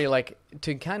industry, like,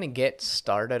 to kind of get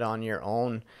started on your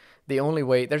own, the only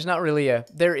way,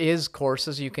 there is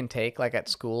courses you can take, like at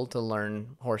school, to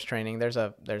learn horse training. There's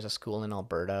a school in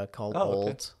Alberta called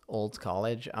Olds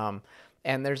College.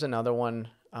 And there's another one,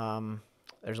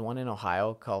 there's one in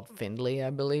Ohio called Findlay,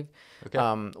 I believe,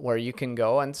 where you can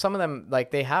go. And some of them,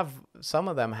 like, some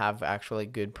of them have actually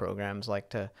good programs,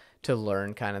 like, to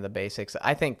learn kind of the basics.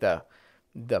 I think the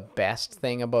best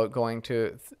thing about going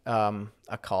to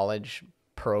a college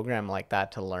program like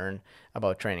that to learn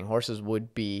about training horses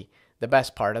would be, the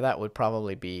best part of that would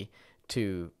probably be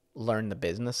to learn the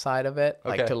business side of it,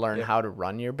 like to learn how to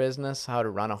run your business, how to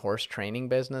run a horse training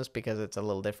business, because it's a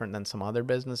little different than some other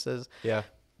businesses. Yeah.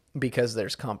 Because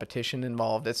there's competition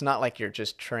involved. It's not like you're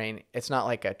just it's not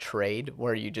like a trade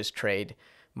where you just trade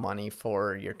money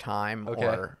for your time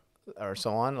or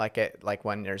so on. Like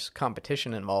when there's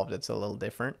competition involved, it's a little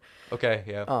different. Okay.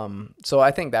 Yeah. So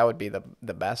I think that would be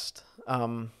the best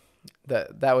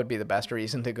that would be the best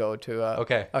reason to go to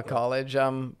a college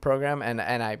program. And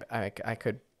I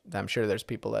could, I'm sure there's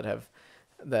people that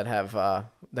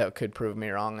could prove me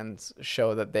wrong and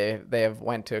show that they have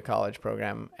went to a college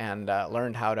program and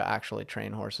learned how to actually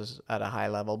train horses at a high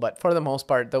level. But for the most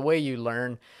part, the way you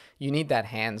learn, you need that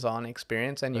hands-on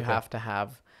experience, and you have to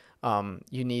have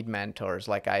you need mentors.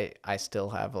 Like I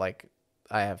still have, like,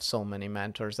 I have so many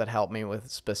mentors that help me with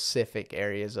specific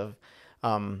areas of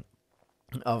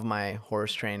my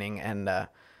horse training. And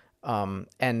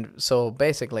so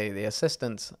basically the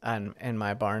assistants in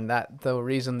my barn, that the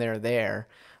reason they're there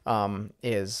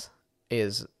is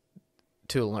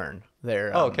to learn.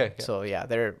 They're so yeah,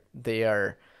 they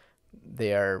are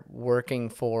working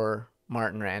for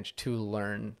Martin Ranch to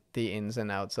learn the ins and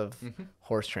outs of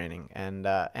horse training, and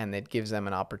it gives them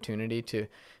an opportunity to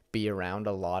be around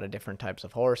a lot of different types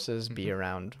of horses, be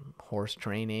around horse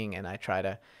training, and I try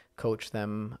to coach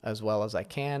them as well as I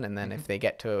can. And then if they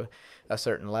get to a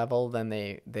certain level, then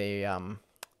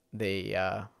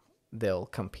they'll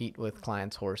compete with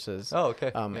clients' horses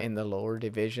in the lower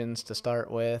divisions to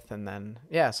start with. And then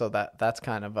so that's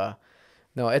kind of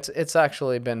it's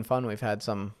actually been fun. We've had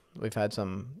some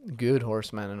good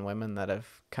horsemen and women that have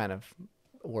kind of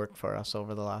worked for us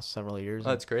over the last several years.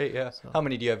 That's great. Yeah. So, how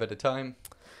many do you have at a time?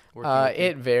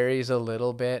 It varies a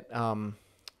little bit.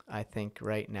 I think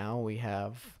right now we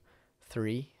have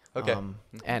 3. Okay.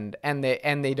 And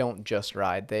they don't just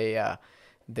ride. They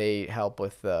help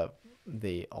with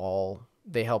they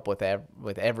help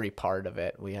with every part of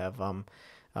it. We have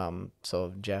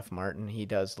so Jeff Martin, he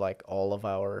does like all of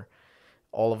our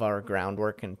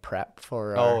groundwork and prep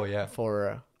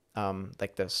for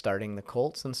like the starting the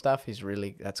colts and stuff.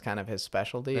 That's kind of his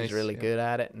specialty. Nice. He's really good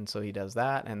at it, and so he does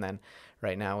that. And then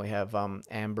right now we have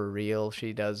Amber Reel.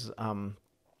 She does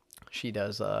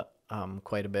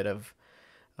quite a bit of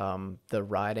the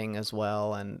riding as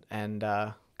well, and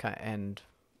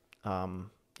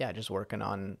just working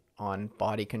on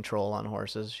body control on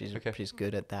horses. She's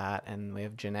good at that. And we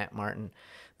have Jeanette Martin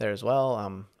there as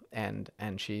well. And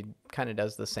she kind of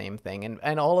does the same thing,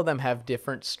 and all of them have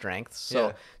different strengths.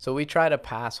 So we try to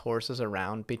pass horses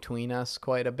around between us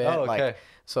quite a bit. Like,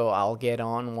 so I'll get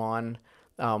on one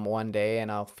day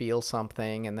and I'll feel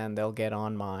something, and then they'll get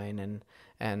on mine,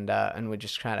 and we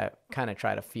just kind of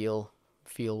try to feel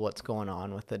what's going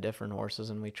on with the different horses,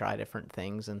 and we try different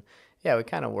things, and we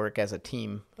kind of work as a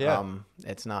team.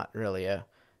 It's not really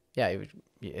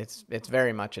it's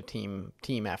very much a team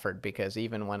effort, because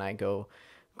even when I go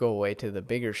away to the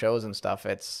bigger shows and stuff,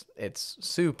 it's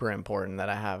super important that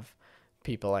I have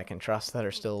people I can trust that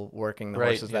are still working the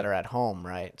horses that are at home,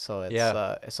 right? So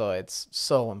it's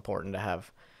so important to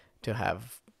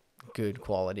have good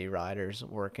quality riders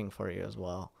working for you as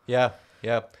well. Yeah.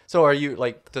 So are you,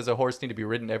 like, does a horse need to be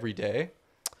ridden every day?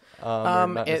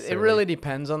 It really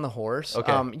depends on the horse.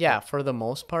 Okay. For the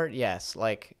most part, yes.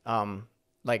 Like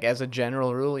as a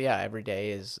general rule, every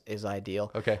day is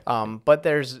ideal. Okay. But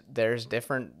there's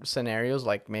different scenarios.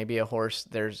 Like maybe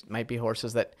might be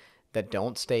horses that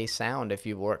don't stay sound if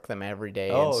you work them every day.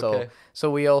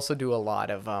 So we also do a lot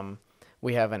of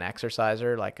we have an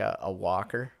exerciser, like a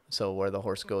walker. So where the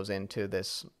horse goes into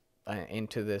this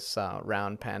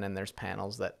round pen, and there's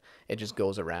panels that it just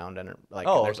goes around, and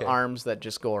there's arms that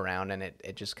just go around, and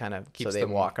it just kind of keeps, so they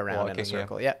walk around in a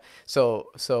circle.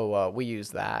 So we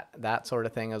use that sort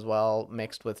of thing as well,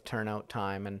 mixed with turnout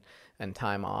time and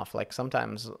time off. Like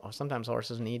sometimes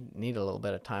horses need a little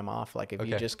bit of time off, like if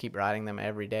you just keep riding them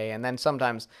every day. And then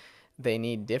sometimes they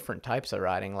need different types of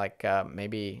riding. Like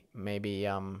maybe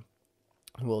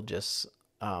we'll just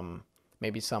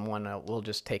maybe someone will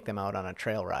just take them out on a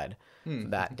trail ride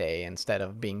that day instead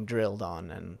of being drilled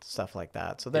on and stuff like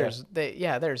that. So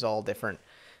there's all different,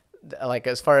 like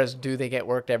as far as do they get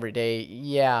worked every day?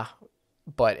 Yeah,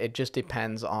 but it just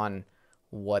depends on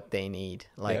what they need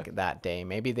that day.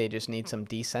 Maybe they just need some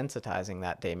desensitizing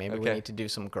that day. Maybe we need to do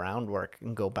some groundwork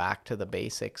and go back to the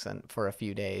basics and for a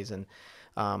few days. And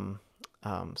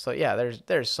so yeah,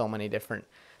 there's so many different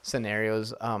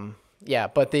scenarios. Yeah,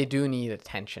 but they do need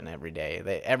attention every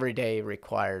day. Every day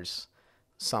requires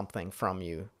something from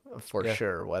you for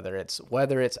sure, whether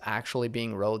it's actually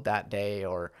being rode that day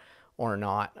or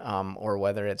not, or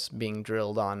whether it's being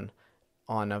drilled on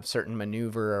a certain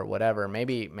maneuver or whatever.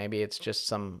 Maybe it's just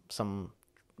some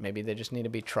maybe they just need to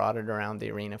be trotted around the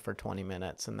arena for 20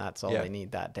 minutes and that's all they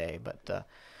need that day. But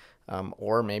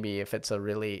or maybe if it's a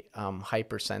really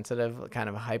hypersensitive, kind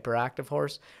of a hyperactive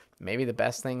horse, maybe the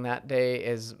best thing that day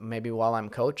is maybe while I'm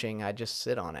coaching, I just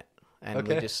sit on it and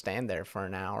we just stand there for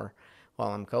an hour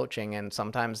while I'm coaching. And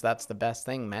sometimes that's the best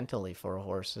thing mentally for a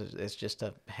horse is just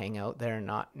to hang out there and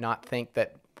not think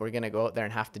that we're going to go out there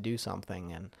and have to do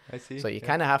something. And I see. So you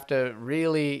kind of have to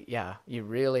really, you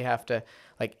really have to,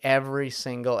 like every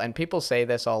single, and people say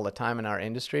this all the time in our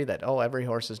industry that, oh, every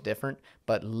horse is different,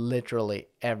 but literally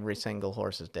every single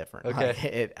horse is different. Okay. Like,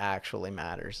 it actually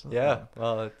matters. Yeah.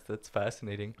 Well, that's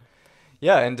fascinating.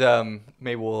 Yeah. And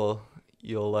maybe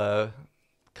you'll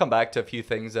come back to a few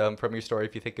things from your story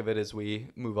if you think of it as we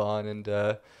move on and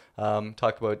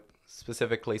talk about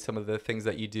specifically some of the things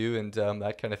that you do and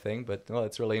that kind of thing. But no,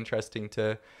 it's really interesting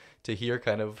to hear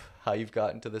kind of how you've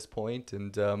gotten to this point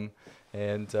and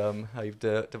how you've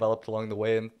developed along the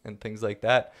way and things like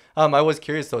that. I was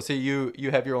curious though. So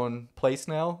you have your own place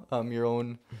now, your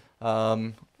own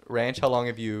ranch. How long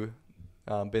have you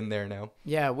been there now?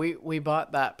 Yeah, we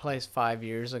bought that place 5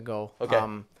 years ago.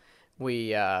 Okay.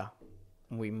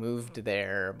 We moved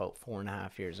there about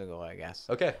 4.5 years ago, I guess.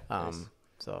 Okay. Nice.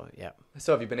 So yeah.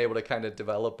 So have you been able to kind of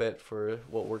develop it for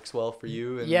what works well for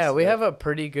you? And yeah, we have a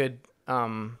pretty good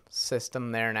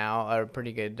system there now, a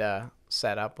pretty good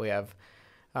setup. We have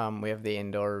the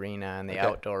indoor arena and the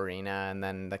outdoor arena, and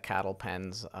then the cattle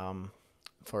pens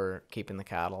for keeping the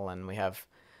cattle. And we have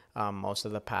most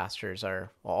of the pastures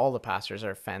all the pastures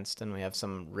are fenced, and we have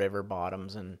some river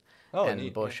bottoms and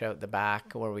neat, bush out the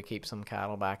back where we keep some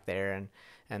cattle back there,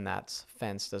 and that's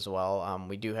fenced as well.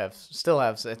 We still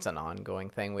have it's an ongoing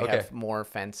thing. We have more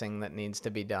fencing that needs to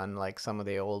be done. Like some of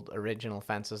the old original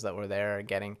fences that were there are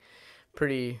getting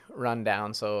pretty run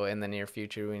down. So in the near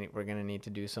future, we're going to need to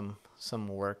do some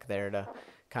work there to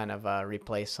kind of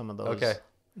replace some of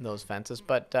those fences.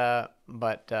 But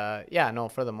yeah, no,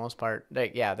 for the most part,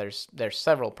 there's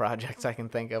several projects I can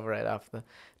think of right off the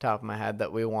top of my head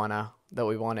that we wanna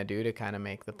do to kind of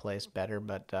make the place better.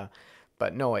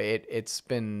 But no, it's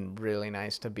been really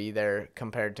nice to be there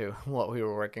compared to what we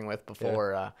were working with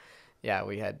before.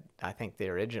 We had, I think the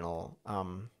original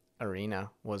arena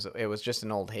was just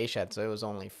an old hay shed, so it was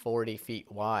only 40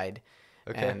 feet wide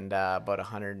and about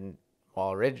 100.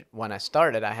 When I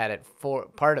started, I had it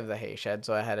part of the hay shed,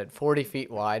 so I had it 40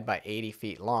 feet wide by 80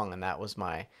 feet long, and that was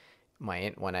my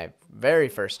when I very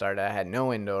first started, I had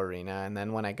no indoor arena, and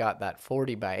then when I got that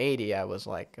 40 by 80, I was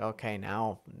like, okay,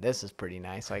 now this is pretty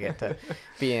nice. I get to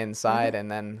be inside, and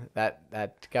then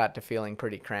that got to feeling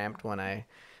pretty cramped when I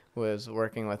was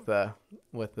working with the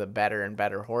better and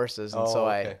better horses, and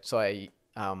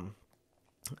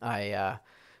I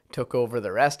took over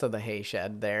the rest of the hay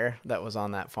shed there that was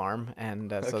on that farm,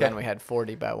 and so then we had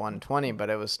 40 by 120, but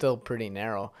it was still pretty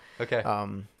narrow.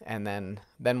 And then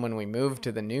when we moved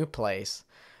to the new place,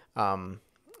 I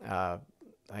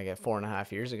guess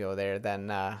 4.5 years ago there,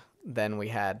 then we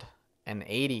had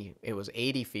it was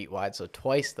 80 feet wide, so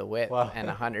twice the width, and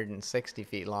 160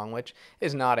 feet long, which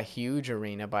is not a huge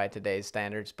arena by today's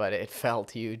standards, but it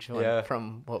felt huge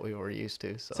from what we were used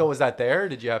to. So was that there, or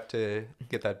did you have to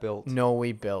get that built? No,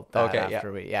 we built that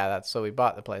after we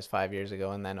bought the place 5 years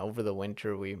ago, and then over the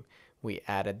winter we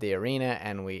added the arena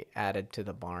and we added to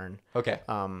the barn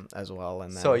as well.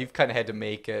 And then, so you've kind of had to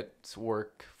make it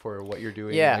work for what you're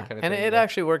doing. And it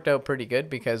actually worked out pretty good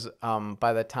because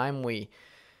by the time we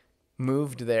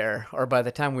moved there, or by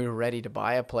the time we were ready to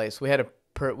buy a place, we had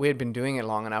been doing it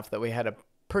long enough that we had a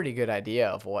pretty good idea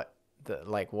of what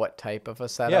type of a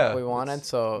setup we wanted.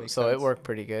 So it worked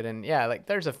pretty good. And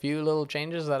there's a few little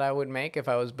changes that I would make if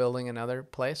I was building another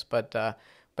place, but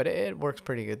but it works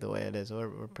pretty good the way it is.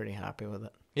 We're pretty happy with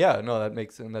it. Yeah, no,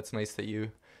 and that's nice that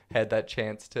you had that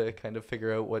chance to kind of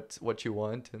figure out what you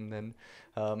want, and then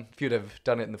if you'd have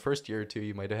done it in the first year or two,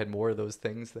 you might have had more of those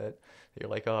things that you're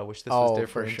like, oh, I wish this was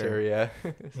different. For sure. Or, yeah.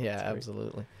 Yeah,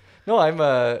 absolutely. No,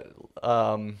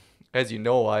 I'm as you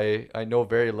know, I know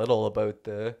very little about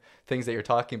the things that you're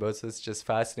talking about, so it's just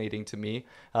fascinating to me.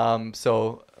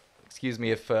 So excuse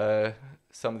me if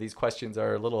some of these questions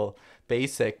are a little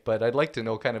basic, but I'd like to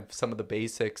know kind of some of the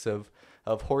basics of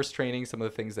horse training, some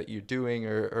of the things that you're doing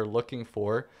or looking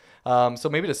for. So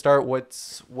maybe to start,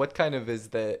 what kind of is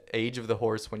the age of the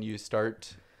horse when you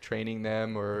start training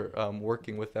them or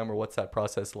working with them, or what's that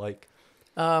process like?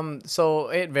 So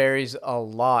it varies a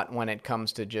lot when it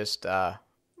comes to just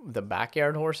the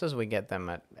backyard horses. We get them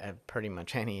at pretty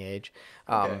much any age.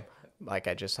 Okay. Like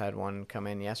I just had one come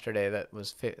in yesterday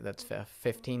that's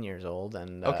 15 years old,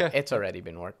 and Okay. it's already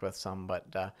been worked with some,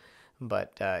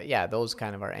 but yeah, those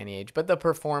kind of are any age. But the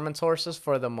performance horses,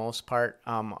 for the most part,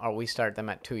 we start them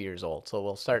at 2 years old. So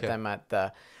we'll start them at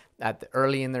the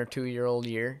early in their 2-year-old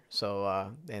year.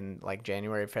 So in like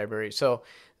January, February. So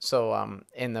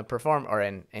in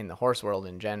the in the horse world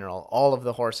in general, all of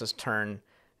the horses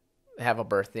have a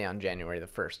birthday on January the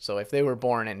 1st. So if they were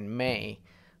born in May,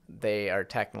 they are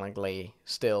technically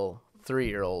still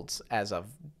 3-year-olds as of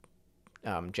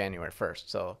January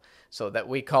 1st. So that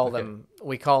we call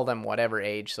them whatever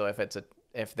age. So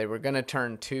if they were going to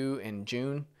turn 2 in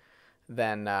June,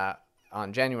 then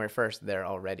on January 1st they're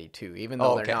already 2. Even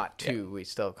though they're not 2, we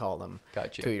still call them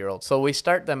 2-year-olds. So we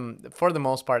start them, for the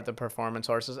most part, the performance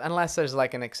horses, unless there's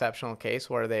like an exceptional case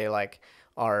where they like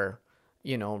are,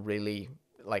 really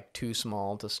like too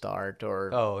small to start,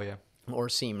 or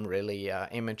seem really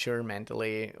immature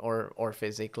mentally or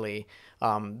physically.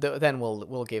 Then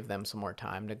we'll give them some more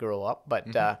time to grow up.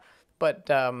 But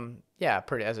yeah,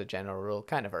 pretty as a general rule,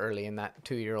 kind of early in that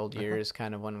 2-year-old year is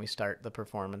kind of when we start the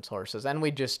performance horses, and we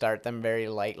just start them very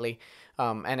lightly.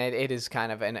 And it is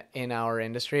kind of in our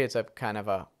industry, it's a kind of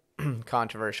a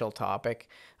controversial topic,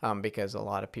 because a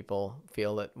lot of people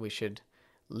feel that we should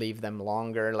leave them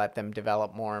longer, let them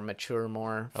develop more, mature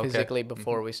more physically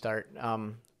before we start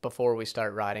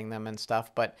riding them and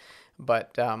stuff. But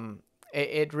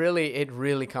it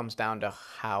really comes down to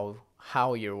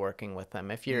how you're working with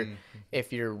them. If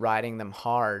you're riding them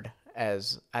hard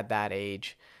at that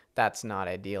age, that's not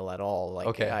ideal at all.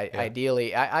 Like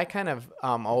ideally, I kind of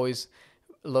always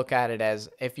look at it as,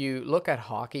 if you look at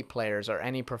hockey players or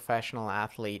any professional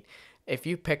athlete, if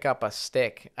you pick up a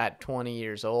stick at 20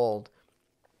 years old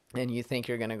and you think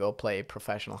you're going to go play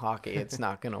professional hockey, it's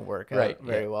not going to work out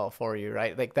very well for you,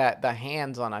 right? Like that, the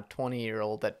hands on a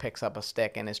 20-year-old that picks up a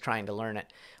stick and is trying to learn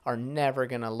it are never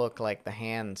going to look like the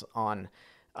hands on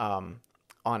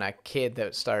a kid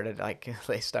that started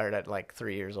at like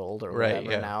 3 years old or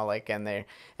whatever now, like, and they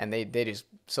just,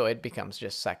 so it becomes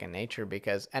just second nature,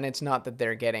 and it's not that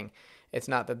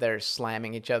they're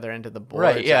slamming each other into the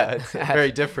boards. Right, yeah, it's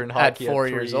very different hockey at 4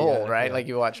 years old, right? Yeah. Like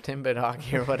you watch Timbit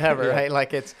hockey or whatever, right?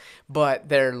 Like but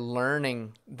they're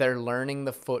learning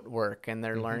the footwork, and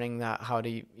they're learning how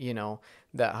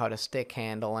to stick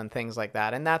handle and things like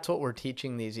that. And that's what we're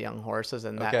teaching these young horses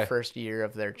in that first year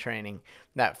of their training.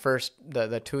 That first,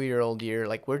 the 2-year-old year,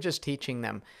 like we're just teaching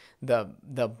them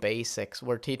the basics.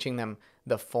 We're teaching them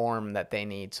the form that they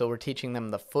need. So we're teaching them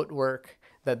the footwork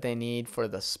that they need for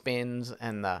the spins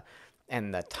and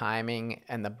the timing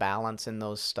and the balance in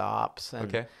those stops,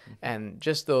 and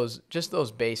just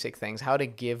those basic things, how to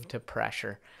give to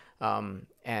pressure,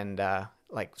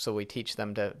 so we teach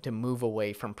them to move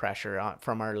away from pressure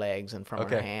from our legs and from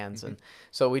our hands, and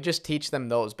so we just teach them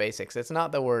those basics. It's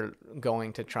not that we're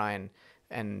going to try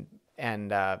and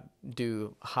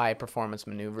do high performance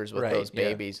maneuvers with those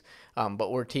babies,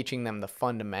 but we're teaching them the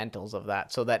fundamentals of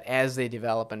that, so that as they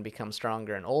develop and become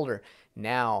stronger and older,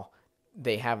 now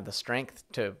they have the strength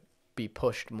to be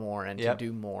pushed more and to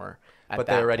do more. But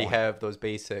they already have those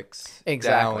basics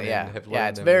exactly down and have learned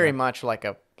it's them, very much like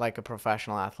a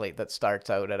professional athlete that starts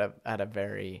out at a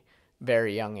very,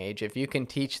 very young age. If you can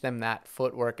teach them that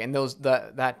footwork, and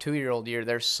that 2-year-old year,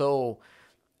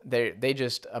 they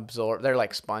just absorb. They're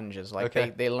like sponges.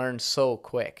 Like they learn so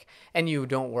quick, and you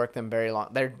don't work them very long.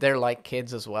 They're like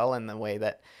kids as well, in the way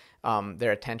that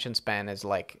their attention span is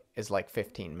like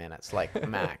 15 minutes, like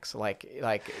max. like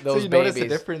those so you babies. Notice the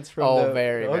difference from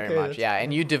very much. Yeah,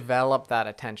 and you develop that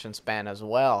attention span as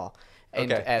well,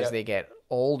 as they get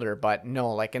older. But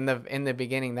no, like in the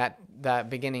beginning, that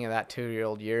beginning of that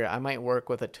 2-year-old year, I might work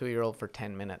with a 2-year-old for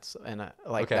 10 minutes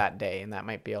that day, and that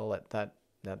might be all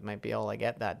that might be all I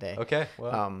get that day. Okay.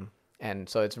 Wow. And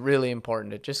so it's really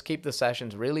important to just keep the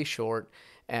sessions really short,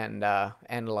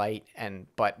 and light,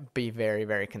 but be very,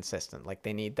 very consistent. Like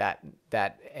they need that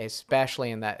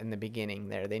especially in the beginning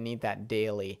there, they need that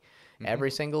daily,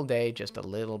 every single day, just a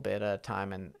little bit at a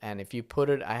time. And if you put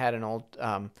it, I had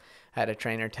had a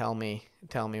trainer tell me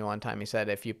one time, he said,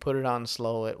 if you put it on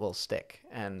slow, it will stick.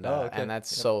 And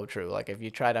that's so true. Like if you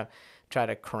try to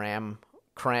cram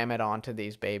it onto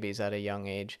these babies at a young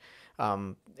age,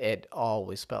 it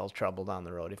always spells trouble down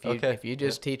the road. If you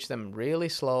just teach them really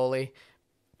slowly,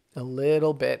 a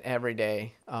little bit every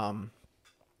day, that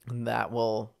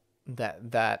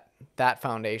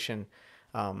foundation,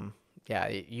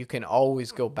 you can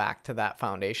always go back to that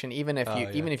foundation, even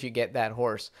if you get that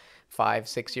horse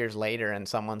 5-6 years later and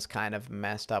someone's kind of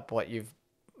messed up what you've,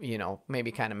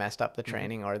 maybe kind of messed up the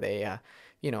training, or they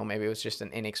maybe it was just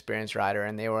an inexperienced rider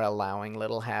and they were allowing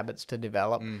little habits to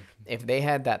develop. If they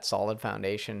had that solid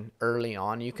foundation early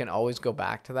on, you can always go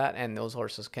back to that, and those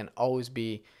horses can always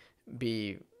be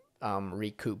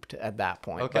recouped at that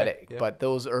point. But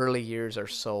those early years are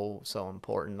so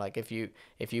important. Like if you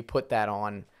put that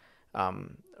on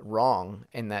wrong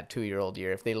in that 2-year-old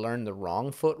year, if they learn the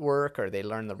wrong footwork or they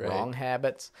learn the wrong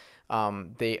habits,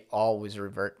 they always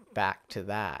revert back to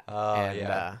that.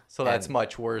 So that's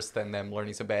much worse than them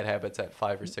learning some bad habits at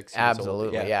 5 or 6 years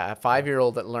absolutely old. A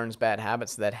 5-year-old that learns bad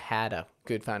habits that had a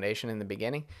good foundation in the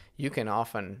beginning, you can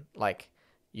often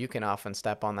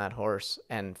step on that horse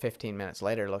and 15 minutes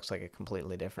later it looks like a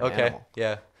completely different animal.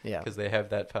 Because they have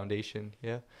that foundation.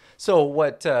 So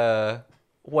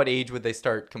what age would they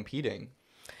start competing?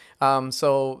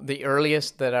 So the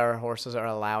earliest that our horses are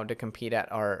allowed to compete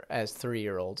at are as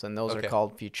 3-year-olds, and those are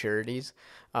called futurities.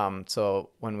 So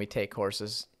when we take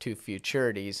horses to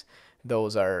futurities,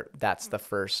 that's the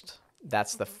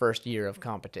first year of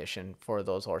competition for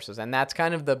those horses. And that's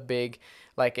kind of the big,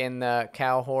 like in the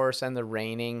cow horse and the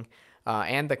reining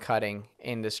and the cutting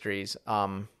industries,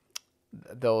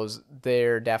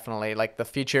 they're definitely, like the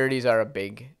futurities are a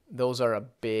big, there's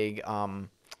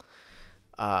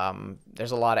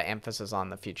a lot of emphasis on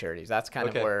the futurities. That's kind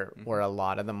of where a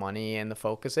lot of the money and the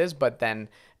focus is. But then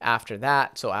after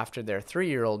that, so after their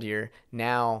 3-year-old year,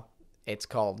 now it's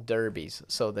called derbies.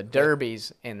 So the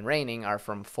derbies in reining are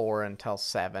from 4 until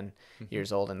 7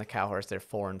 years old. In the cow horse, they're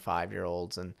 4 and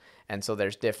 5-year-olds, and so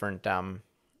there's different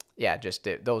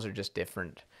those are just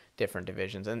different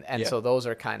divisions, and so those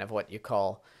are kind of what you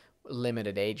call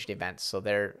limited aged events. So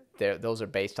those are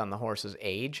based on the horse's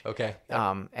age.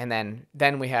 And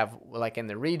then we have, like at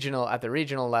the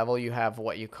regional level, you have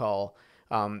what you call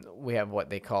we have what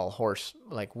they call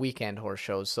weekend horse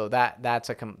shows. So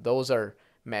those are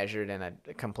measured in a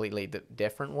completely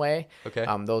different way.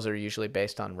 Those are usually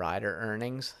based on rider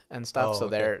earnings and stuff.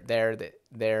 The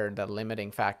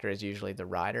limiting factor is usually the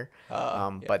rider.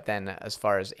 But then as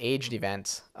far as aged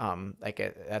events,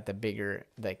 at the bigger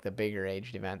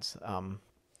aged events,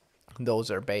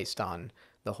 those are based on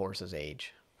the horse's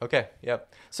age.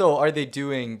 So are they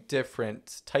doing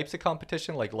different types of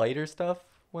competition, like lighter stuff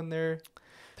when they're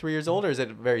 3 years old, or is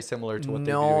it very similar to what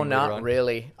they're doing later on? No, not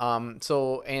really.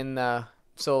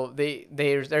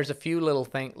 There's a few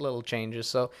little changes.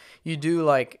 So you do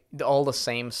like all the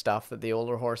same stuff that the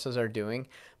older horses are doing,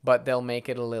 but they'll make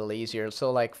it a little easier.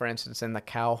 So like, for instance, in the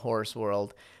cow horse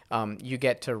world, you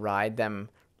get to ride them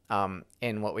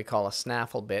in what we call a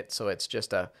snaffle bit. So it's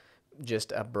just a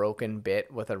broken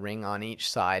bit with a ring on each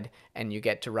side, and you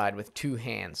get to ride with 2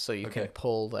 hands. So you can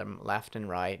pull them left and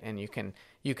right, and you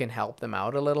can help them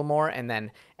out a little more. And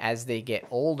then as they get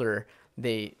older,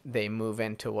 they move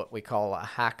into what we call a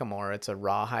hackamore. It's a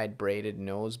rawhide braided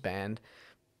nose band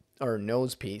or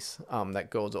nose piece that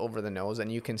goes over the nose,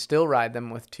 and you can still ride them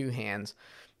with 2 hands.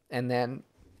 And then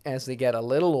as they get a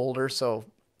little older, so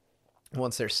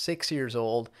once they're 6 years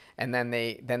old, and then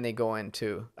they go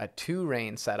into a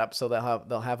 2-rein setup, so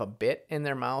they'll have a bit in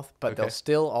their mouth, but they'll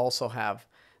still also have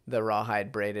the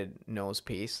rawhide braided nose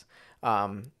piece.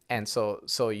 And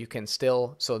so you can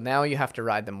still, so now you have to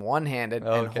ride them one-handed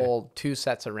and hold 2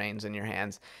 sets of reins in your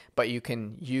hands, but you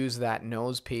can use that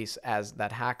nose piece as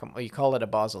that hackamore. You call it a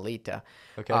basilita.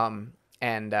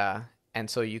 And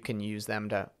so you can use them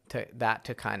to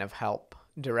kind of help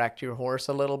direct your horse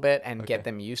a little bit and get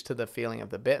them used to the feeling of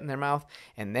the bit in their mouth.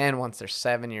 And then once they're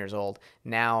 7 years old,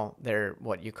 now they're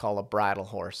what you call a bridle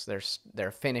horse. They're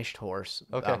a finished horse,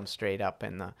 straight up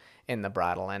in the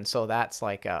bridle. And so that's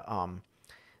like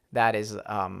that is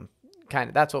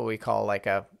that's what we call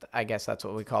that's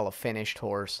what we call a finished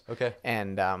horse.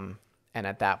 And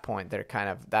at that point they're kind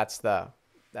of, that's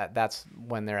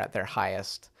when they're at their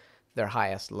highest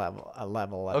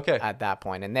level at that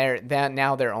point. And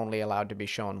now they're only allowed to be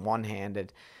shown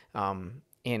one-handed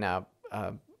in a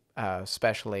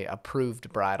especially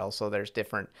approved bridle. So there's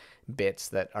different bits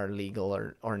that are legal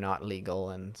or not legal,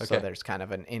 and so there's kind of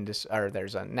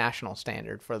there's a national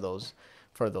standard for those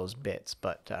bits.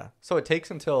 But so it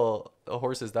takes until a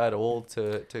horse is that old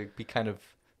to be kind of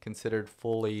considered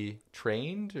fully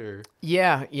trained, or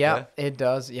yeah, it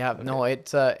does. Yeah, okay. No,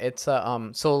 it's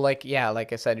so like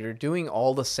I said, you're doing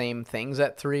all the same things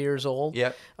at 3 years old.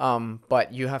 Yeah.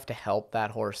 But you have to help that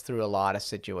horse through a lot of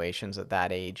situations at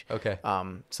that age. Okay.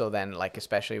 So then, like,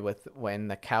 especially when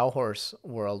the cow horse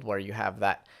world, where you have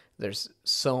that, there's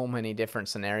so many different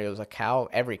scenarios.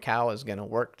 Every cow is going to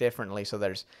work differently. So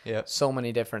there's so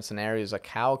many different scenarios a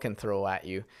cow can throw at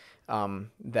you,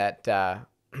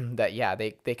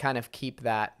 they kind of keep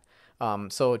that.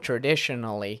 So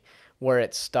traditionally, where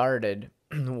it started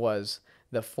was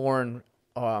the 4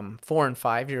 and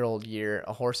 5 year old year.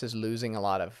 A horse is losing a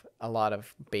lot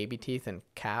of baby teeth, and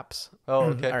caps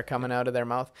are coming out of their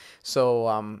mouth.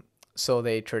 So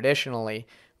they traditionally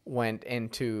went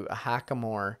into a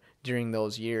hackamore during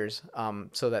those years,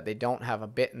 so that they don't have a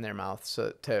bit in their mouth.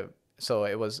 So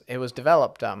it was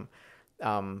developed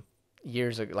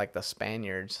years ago, like the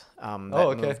Spaniards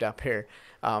moved up here,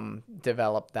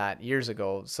 developed that years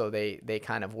ago. So they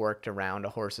kind of worked around a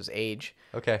horse's age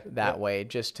that way,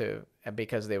 just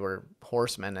because they were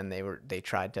horsemen, and they were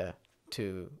trying to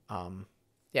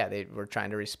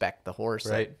respect the horse,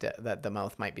 right? that the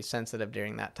mouth might be sensitive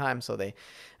during that time. So they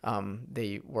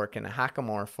work in a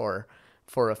hackamore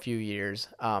for a few years,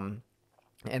 and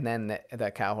then the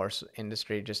cow horse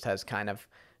industry just has kind of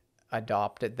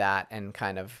adopted that and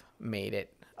kind of made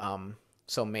it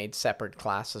made separate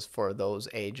classes for those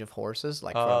age of horses,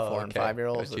 like for 4 and 5 year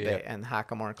olds, and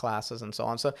hackamore classes and so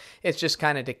on. So it's just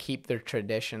kind of to keep their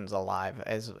traditions alive,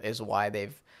 is why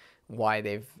they've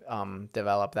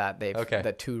developed that.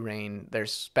 The 2-rein,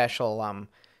 there's special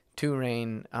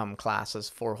 2-rein classes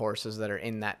for horses that are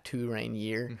in that 2-rein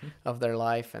year of their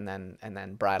life, and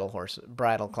then bridle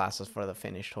classes for the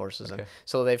finished horses. And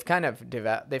so they've kind of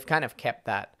kept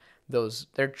that.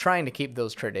 They're trying to keep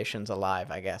those traditions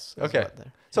alive, I guess.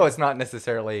 So it's not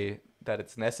necessarily that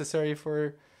it's necessary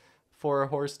for a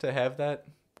horse to have that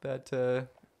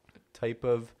type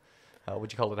of,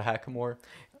 would you call it, a hackamore?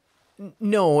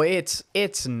 No, it's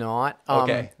not.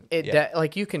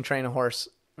 Like, you can train a horse.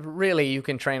 Really, you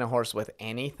can train a horse with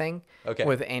anything,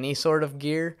 with any sort of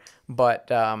gear,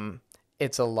 but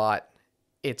it's a lot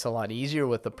easier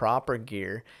with the proper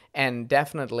gear. And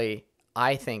definitely,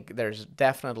 I think there's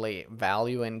definitely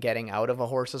value in getting out of a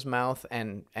horse's mouth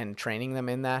and training them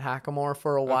in that hackamore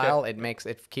for a while.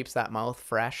 It keeps that mouth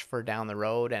fresh for down the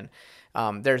road, and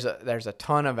there's a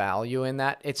ton of value in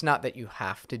that. It's not that you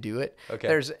have to do it.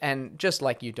 And just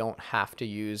like you don't have to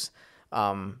use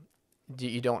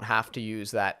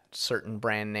that certain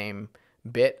brand name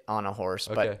bit on a horse,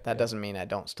 but that doesn't mean I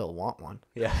don't still want one.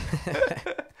 Yeah.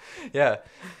 Yeah.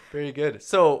 Very good.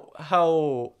 So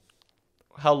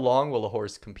how long will a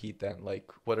horse compete then? Like,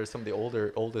 what are some of the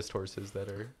oldest horses that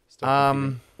are still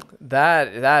competing?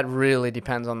 That really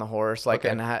depends on the horse, like,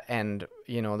 and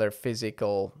their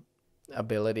physical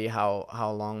ability,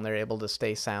 how long they're able to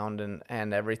stay sound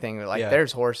and everything. Like,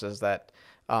 there's horses that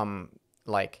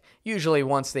like, usually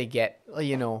once they get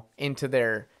into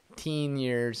their teen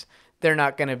years, they're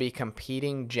not going to be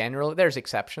competing generally. There's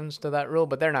exceptions to that rule,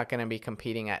 but they're not going to be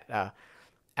competing at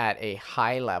a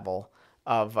high level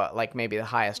of like maybe the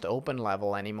highest open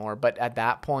level anymore. But at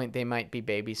that point, they might be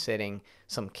babysitting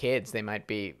some kids. They might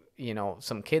be,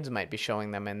 some kids might be showing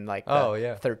them in like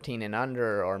 13 and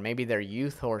under, or maybe they're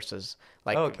youth horses,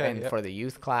 like for the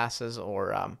youth classes,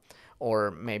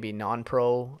 or maybe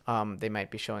non-pro. They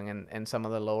might be showing in some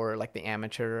of the lower, like the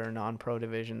amateur or non-pro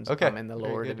divisions, in the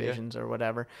lower divisions or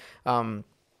whatever.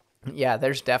 Yeah,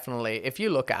 there's definitely, if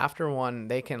you look after one,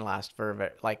 they can last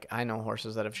for, like, I know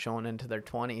horses that have shown into their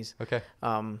 20s.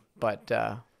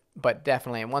 But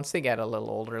definitely, once they get a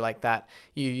little older like that,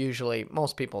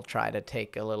 most people try to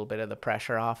take a little bit of the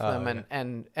pressure off them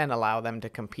and allow them to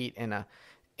compete in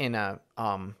a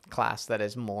class that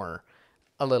is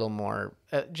a little more,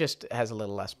 just has a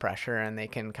little less pressure, and they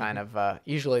can kind of,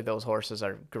 usually those horses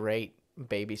are great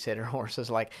babysitter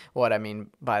horses. Like, what I mean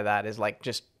by that is, like,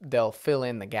 just they'll fill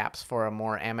in the gaps for a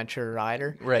more amateur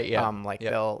rider, right?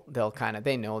 They'll kind of,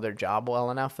 they know their job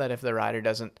well enough that if the rider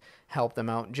doesn't help them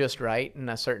out just right in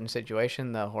a certain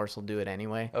situation, the horse will do it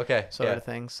anyway, sort of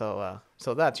thing. So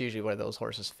that's usually where those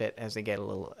horses fit as they get a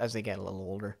little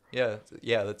older.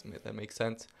 That makes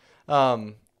sense.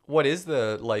 What is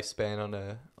the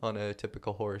lifespan on a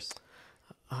typical horse?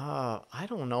 I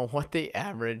don't know what the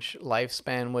average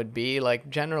lifespan would be. Like,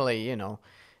 generally,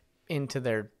 into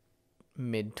their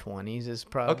mid-20s is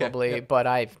probably, but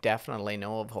I definitely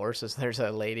know of horses. There's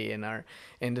a lady in our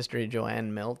industry,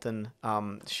 Joanne Milton.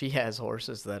 She has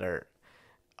horses that are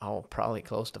probably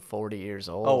close to 40 years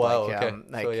old. Oh wow, okay.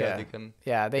 So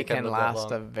they can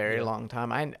last a very Yeah. long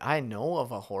time. I know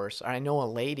of a horse. I know a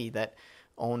lady that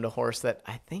owned a horse that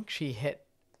I think she hit,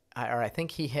 or I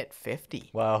think he hit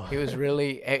 50. Wow. It was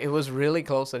really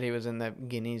close that he was in the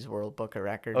Guinness World Book of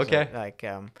Records. Okay.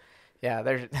 Yeah,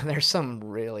 there's some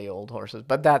really old horses,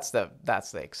 but that's the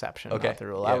exception, Okay. not the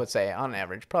rule. Yeah. I would say on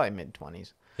average, probably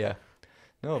mid-20s. Yeah.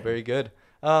 No, very good.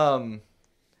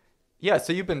 Yeah,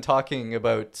 so you've been talking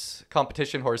about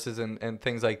competition horses and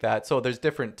things like that. So there's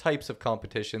different types of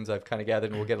competitions I've kind of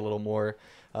gathered, and we'll get a little more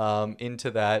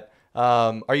into that.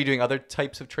 Are you doing other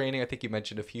types of training? I think you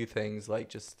mentioned a few things, like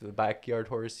just the backyard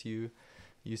horse you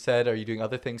said. Are you doing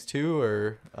other things too,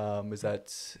 or is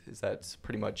that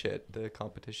pretty much it, the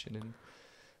competition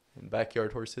in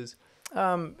backyard horses?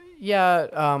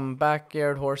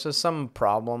 Backyard horses, some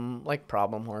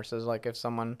problem horses, like if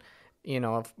someone,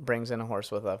 brings in a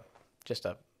horse with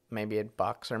maybe it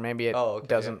bucks, or maybe it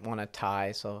doesn't want to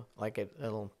tie, so like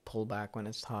it'll pull back when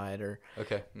it's tied, or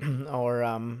okay.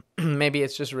 or maybe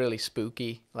it's just really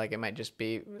spooky, like it might just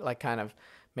be like kind of,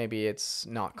 maybe it's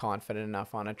not confident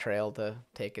enough on a trail to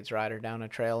take its rider down a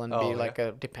trail and be like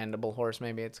a dependable horse.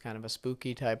 Maybe it's kind of a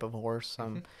spooky type of horse.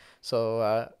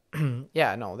 So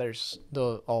there's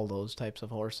all those types of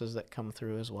horses that come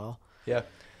through as well. Yeah,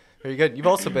 very good. You've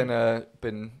also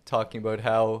been talking about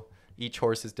how each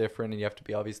horse is different, and you have to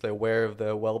be obviously aware of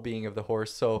the well-being of the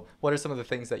horse. So what are some of the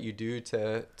things that you do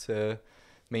to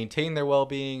maintain their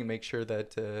well-being and make sure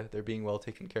that they're being well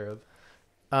taken care of?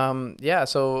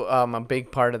 So a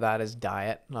big part of that is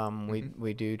diet.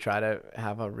 We do try to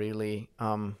have a really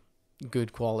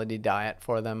good quality diet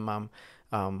for them.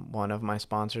 One of my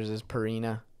sponsors is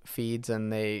Purina Feeds,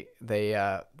 and they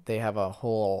have a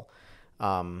whole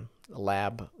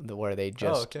lab where they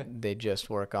just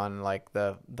work on like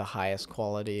the highest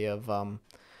quality of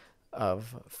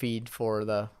feed for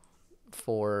the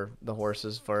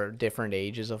horses, for different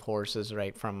ages of horses,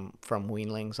 right from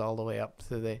weanlings all the way up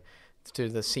to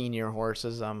the senior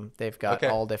horses. They've got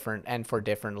all different, and for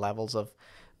different levels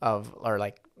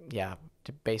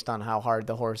based on how hard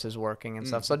the horse is working and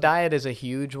stuff. So diet is a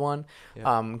huge one.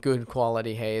 Good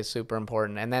quality hay is super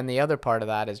important. And then the other part of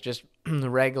that is just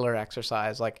regular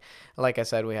exercise. Like I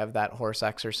said, we have that horse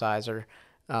exerciser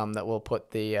that will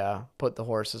put the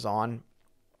horses on.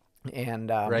 And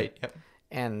right. Yep.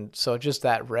 And so just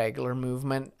that regular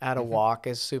movement at a walk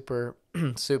is super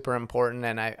important.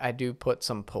 And I do put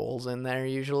some poles in there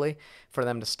usually for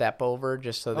them to step over,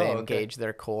 just so they engage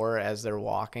their core as they're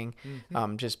walking.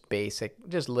 Just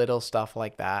little stuff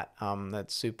like that.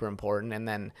 That's super important. And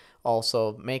then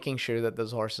also making sure that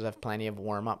those horses have plenty of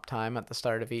warm-up time at the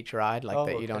start of each ride,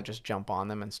 you don't just jump on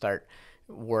them and start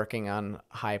working on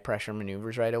high pressure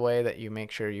maneuvers right away, that you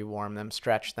make sure you warm them,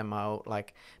 stretch them out,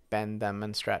 like bend them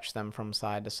and stretch them from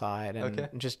side to side, and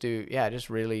just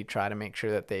really try to make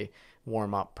sure that they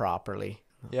warm up properly.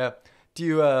 Yeah.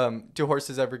 Do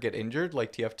horses ever get injured?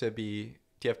 Like, do you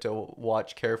have to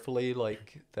watch carefully,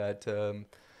 like that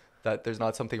there's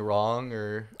not something wrong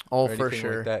or for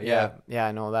sure. Like that?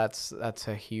 Yeah. No, that's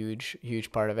a huge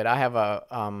part of it. I have a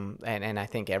and I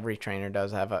think every trainer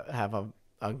does have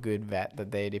a good vet that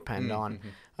they depend on.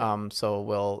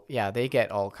 They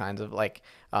get all kinds of, like,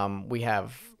 we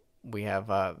have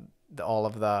all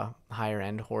of the higher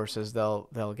end horses,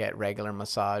 they'll get regular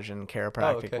massage and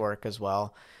chiropractic work as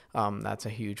well. That's a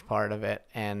huge part of it.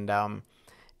 And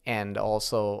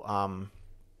also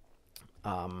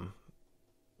along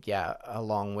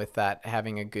with that,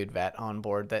 having a good vet on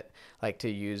board that like to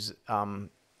use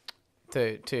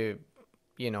there's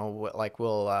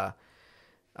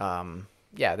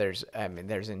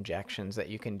injections that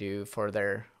you can do for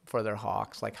their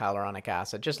hocks, like hyaluronic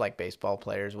acid, just like baseball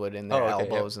players would in their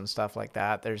elbows and stuff like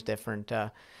that. There's different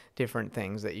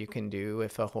things that you can do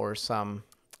if a horse in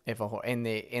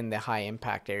the high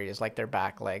impact areas, like their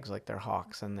back legs, like their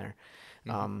hocks and their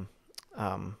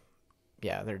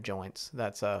their joints.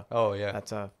 That's a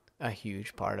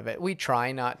huge part of it. We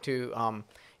try not to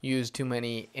use too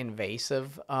many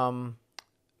invasive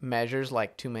measures,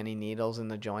 like too many needles in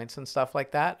the joints and stuff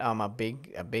like that. A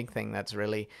big thing that's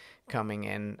really coming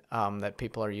in that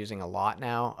people are using a lot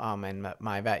now, and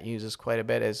my vet uses quite a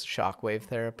bit, is shockwave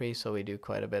therapy. So we do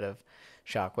quite a bit of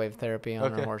shockwave therapy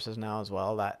on our horses now as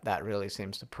well. That really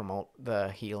seems to promote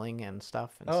the healing and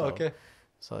stuff. And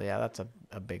So yeah, that's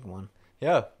a big one.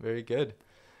 Yeah, very good.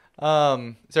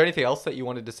 Is there anything else that you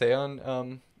wanted to say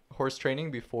on horse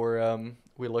training before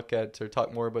we look at or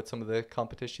talk more about some of the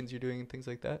competitions you're doing and things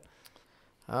like that?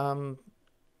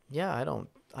 Yeah, I don't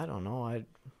know.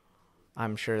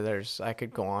 I'm sure I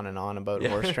could go on and on about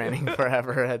horse training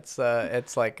forever. It's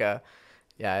like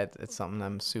it's something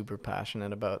I'm super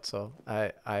passionate about. So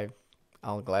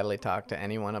I'll gladly talk to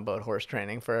anyone about horse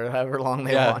training for however long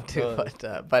they want to.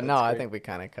 But no, I think we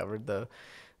kind of covered the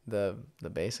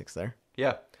basics there.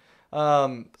 Yeah.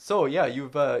 So yeah,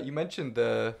 you mentioned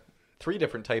the three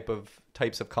different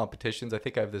types of competitions. I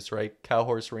think I have this right: cow,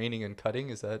 horse, reining, and cutting.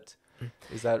 Is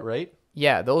that right?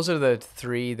 Yeah, those are the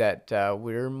three that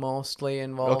we're mostly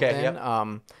involved in.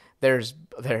 Yeah. There's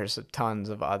tons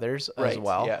of others as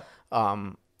well.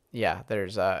 Yeah.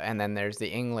 There's and then there's the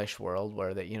English world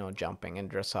where jumping and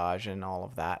dressage and all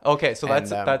of that. Okay, so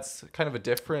that's kind of a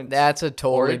different. That's a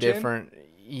totally origin? Different.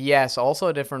 Yes, also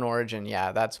a different origin.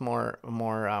 Yeah, that's more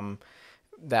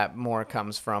that more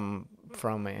comes from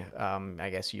I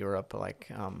guess Europe,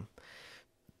 like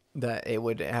that it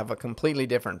would have a completely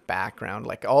different background.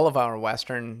 Like all of our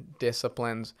Western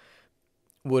disciplines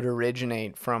would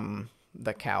originate from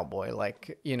the cowboy,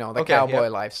 cowboy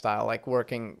lifestyle,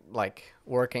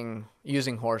 working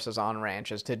using horses on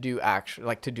ranches to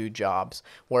do jobs.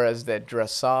 Whereas the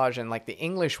dressage and like the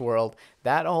English world,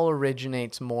 that all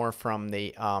originates more from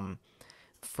the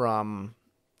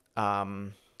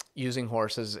using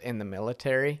horses in the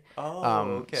military.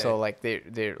 Okay. So like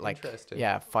they're like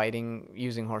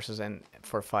using horses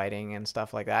for fighting and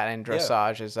stuff like that. And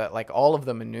dressage is that like all of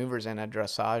the maneuvers in a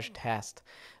dressage test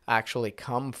actually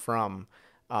come from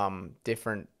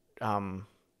different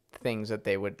things that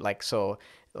they would like. So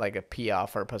like a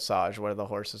piaffe or passage where the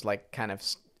horses like kind of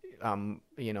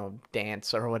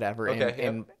dance or whatever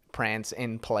in prance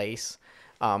in place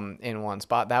in one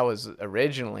spot. That was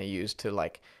originally used to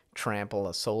like trample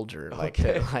a soldier,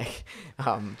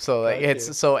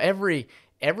 so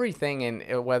everything in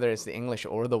whether it's the English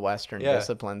or the Western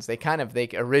disciplines, they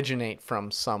originate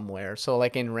from somewhere. So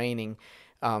like in reining,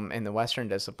 in the Western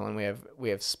discipline, we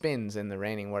have spins in the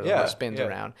reining where the horse spins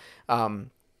around.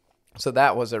 So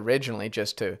that was originally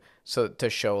just to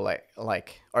show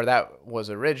that was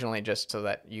originally just so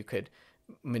that you could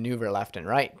maneuver left and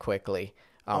right quickly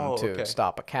to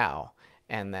stop a cow.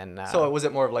 And then so was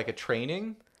it more of like a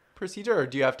training procedure, or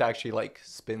do you have to actually like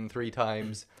spin 3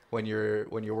 times when you're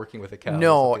working with a cow?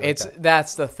 No,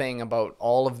 that's the thing about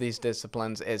all of these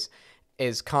disciplines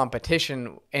is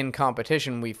competition. In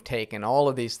competition, we've taken all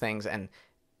of these things and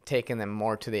taken them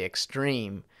more to the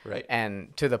extreme, right?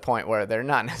 And to the point where they're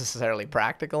not necessarily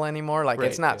practical anymore. Like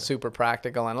it's not super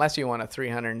practical unless you want a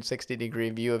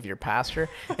 360-degree view of your pasture.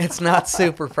 It's not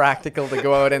super practical to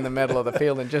go out in the middle of the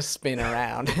field and just spin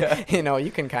around.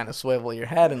 You can kind of swivel your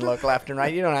head and look left and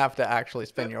right. You don't have to actually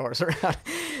spin your horse around.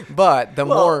 But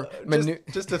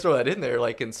just to throw that in there,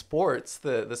 like in sports,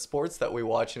 the sports that we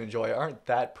watch and enjoy aren't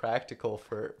that practical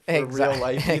for real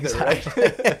life either, right?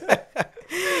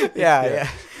 Yeah.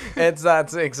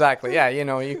 That's exactly. Yeah,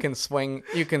 you can swing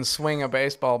a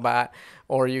baseball bat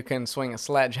or you can swing a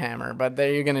sledgehammer, but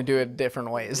you're going to do it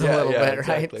different ways a little bit,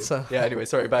 exactly. Right? So anyway,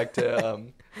 sorry, back to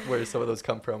where some of those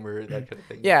come from or that kind of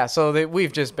thing. Yeah, so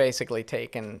we've just basically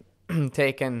taken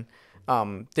different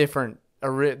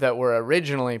that were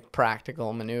originally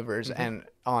practical maneuvers and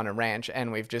on a ranch,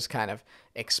 and we've just kind of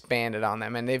expanded on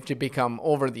them, and they've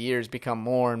over the years become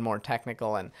more and more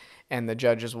technical, and the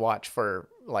judges watch for,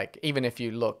 like, even if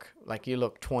you look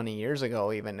 20 years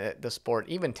ago, even the sport,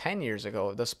 even 10 years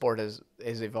ago, the sport is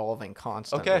evolving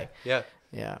constantly. Okay.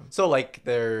 Yeah. So like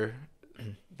they're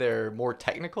more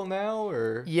technical now,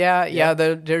 or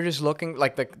they're just looking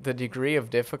like the degree of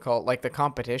difficult, like the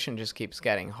competition just keeps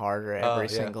getting harder every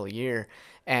single year,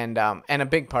 and a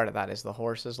big part of that is the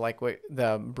horses. Like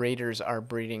the breeders are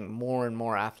breeding more and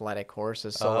more athletic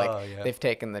horses, so they've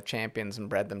taken the champions and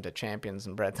bred them to champions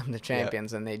and bred them to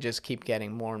champions, and they just keep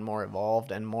getting more and more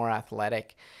evolved and more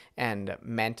athletic, and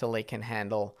mentally can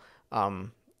handle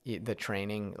the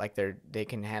training, like they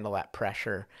can handle that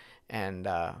pressure. And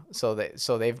so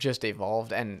they've just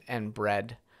evolved and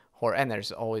bred and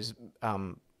there's always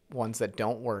ones that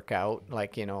don't work out,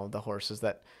 like the horses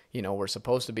that were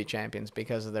supposed to be champions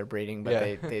because of their breeding, but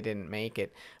they didn't make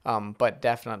it. But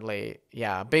definitely,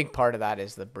 a big part of that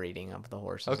is the breeding of the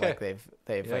horses. Okay. Like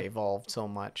they've evolved so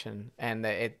much, and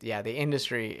the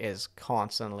industry is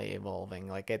constantly evolving.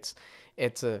 Like it's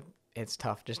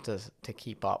tough just to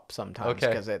keep up sometimes,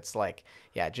 because it's like,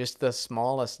 just the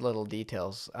smallest little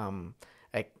details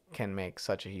it can make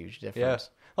such a huge difference.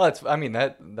 Well, I mean,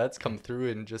 that's come through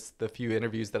in just the few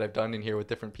interviews that I've done in here with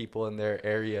different people in their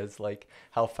areas, like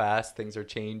how fast things are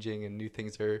changing and new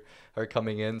things are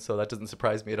coming in. So that doesn't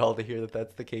surprise me at all to hear that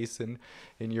that's the case in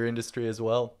your industry as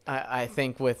well. I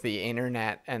think with the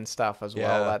internet and stuff as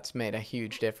well, that's made a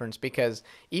huge difference, because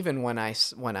even when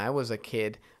I was a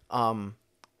kid,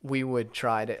 we would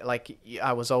try to, like,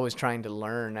 I was always trying to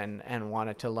learn and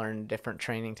wanted to learn different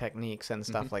training techniques and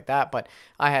stuff like that. But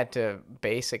I had to,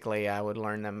 basically, I would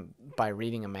learn them by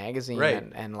reading a magazine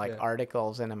and like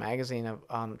articles in a magazine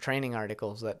of training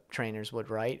articles that trainers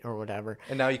would write or whatever.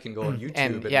 And now you can go on YouTube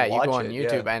and you watch go on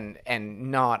YouTube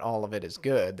and not all of it is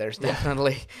good. There's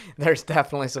definitely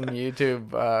some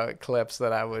YouTube clips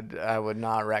that I would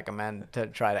not recommend to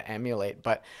try to emulate.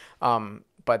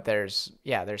 But there's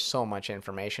so much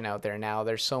information out there now.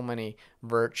 There's so many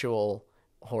virtual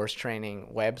horse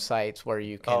training websites where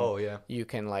you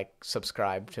can like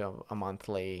subscribe to a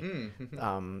monthly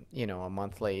a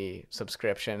monthly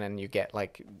subscription, and you get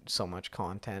like so much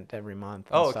content every month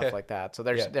and stuff like that. So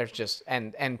there's just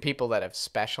and people that have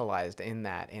specialized in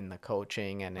that, in the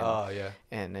coaching and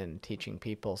in teaching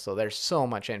people. So there's so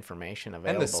much information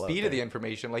available. And the speed of the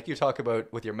information, like you talk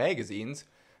about with your magazines,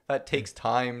 that takes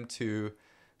time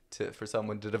for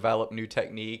someone to develop new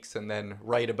techniques and then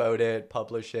write about it,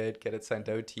 publish it, get it sent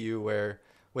out to you, where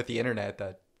with the internet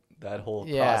that whole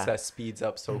process speeds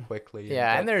up so quickly.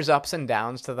 And there's ups and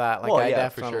downs to that. Like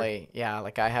definitely,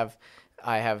 like I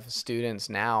have students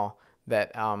now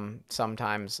that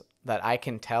sometimes that I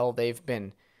can tell they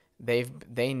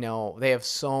have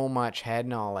so much head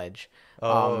knowledge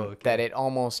that it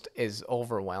almost is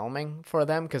overwhelming for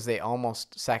them, because they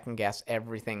almost second guess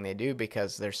everything they do,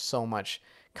 because there's so much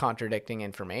contradicting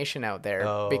information out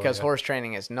there. Because horse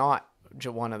training is not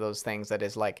one of those things that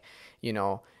is like,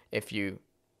 if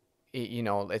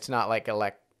it's not like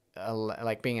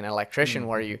like being an electrician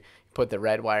where you put the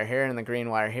red wire here and the green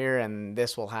wire here and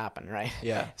this will happen, right?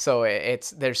 Yeah. So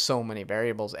there's so many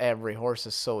variables. Every horse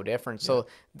is so different.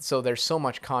 So there's so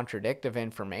much contradictive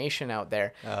information out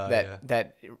there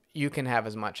that you can have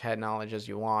as much head knowledge as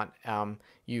you want.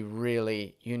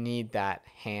 You need that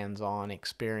hands-on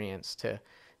experience to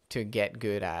get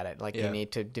good at it. Like you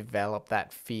need to develop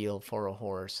that feel for a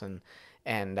horse.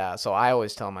 And so I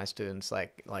always tell my students,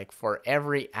 like for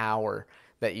every hour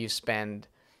that you spend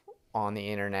on the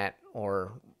internet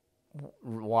or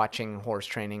watching horse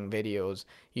training videos,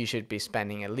 you should be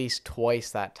spending at least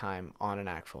twice that time on an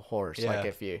actual horse.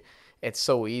 Like it's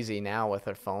so easy now with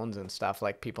their phones and stuff,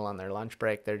 like people on their lunch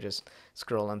break, they're just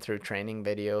scrolling through training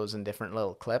videos and different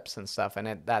little clips and stuff.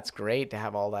 And that's great to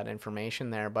have all that information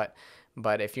there.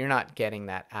 But if you're not getting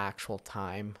that actual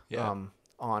time,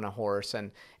 on a horse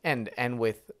and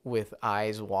with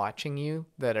eyes watching you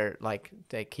that are like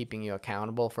keeping you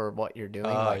accountable for what you're doing.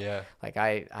 Like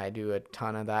I do a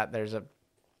ton of that. There's a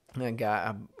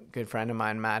good friend of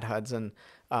mine, Matt Hudson,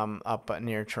 up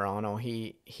near Toronto.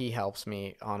 He helps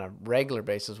me on a regular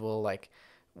basis.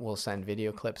 We'll send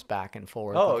video clips back and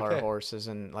forth of our horses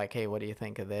and like, hey, what do you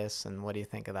think of this and what do you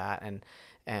think of that?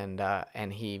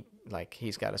 And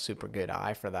he's got a super good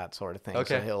eye for that sort of thing.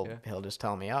 So he'll just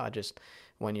tell me, just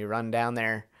when you run down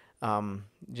there,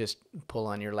 just pull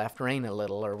on your left rein a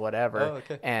little or whatever.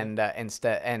 And I'll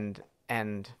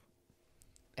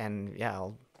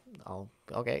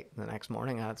the next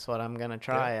morning that's what I'm gonna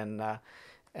try.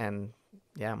 And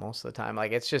most of the time,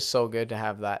 like, it's just so good to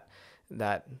have that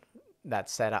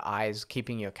set of eyes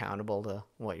keeping you accountable to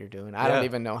what you're doing. I don't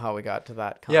even know how we got to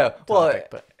that topic,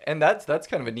 but and that's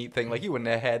kind of a neat thing. Like, you wouldn't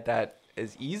have had that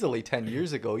as easily 10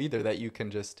 years ago either, that you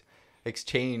can just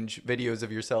exchange videos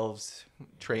of yourselves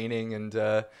training and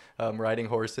riding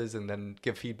horses and then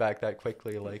give feedback that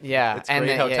quickly. Like, it's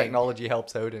great how technology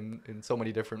helps out in so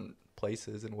many different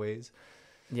places and ways.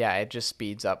 Yeah, it just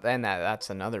speeds up, and that's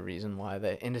another reason why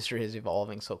the industry is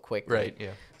evolving so quickly. Right.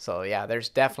 Yeah. So there's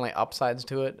definitely upsides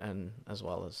to it, and as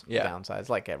well as downsides,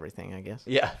 like everything, I guess.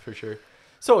 Yeah, for sure.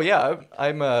 So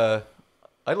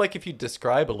I'd like if you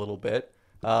describe a little bit.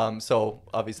 So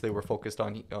obviously we're focused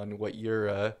on what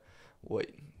you're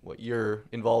what you're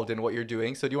involved in, what you're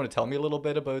doing. So do you want to tell me a little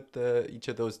bit about each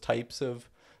of those types of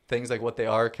things, like what they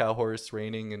are, cow horse,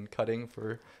 reining, and cutting,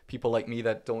 for people like me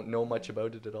that don't know much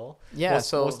about it at all?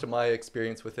 Most of my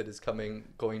experience with it is going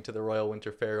to the Royal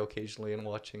Winter Fair occasionally and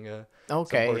watching some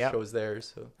horse shows there.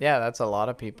 So that's a lot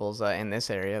of people's in this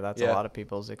area. That's a lot of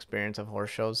people's experience of horse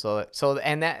shows. So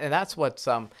that's what's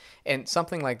and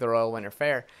something like the Royal Winter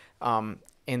Fair.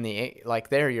 in the, like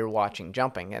there you're watching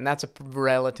jumping, and that's a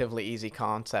relatively easy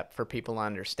concept for people to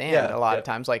understand. A lot of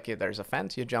times, like there's a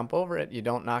fence, you jump over it, you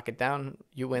don't knock it down,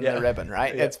 you win the ribbon,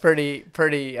 right? It's pretty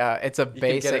it's a basic,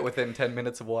 you can get it within 10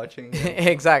 minutes of watching.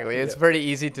 Exactly. It's pretty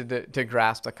easy to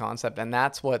grasp the concept, and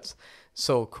that's what's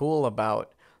so cool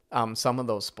about some of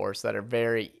those sports that are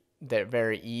they're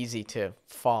very easy to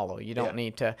follow. You don't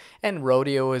need to, and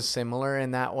rodeo is similar in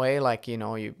that way. Like,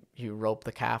 you rope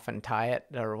the calf and tie it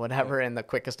or whatever in the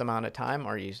quickest amount of time,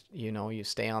 or you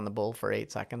stay on the bull for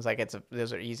 8 seconds. Like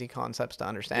those are easy concepts to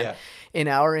understand. Yeah. In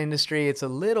our industry, it's a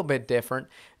little bit different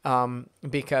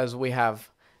because we have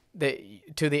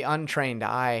to the untrained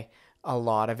eye, a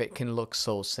lot of it can look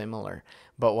so similar.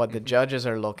 But what the judges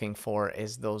are looking for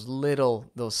is those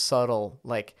subtle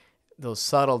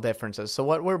differences. So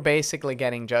what we're basically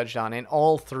getting judged on in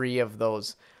all three of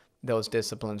those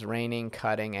disciplines, reining,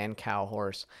 cutting, and cow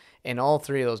horse, in all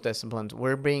three of those disciplines,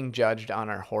 we're being judged on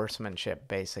our horsemanship,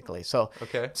 basically. So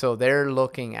they're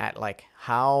looking at like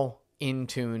how in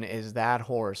tune is that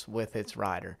horse with its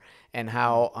rider, and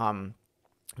how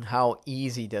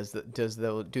easy do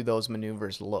those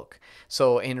maneuvers look.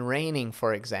 So in reining,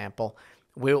 for example,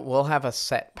 we'll have a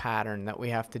set pattern that we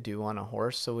have to do on a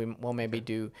horse. So we'll maybe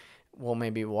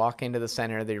walk into the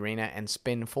center of the arena and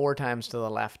spin 4 times to the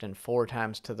left and 4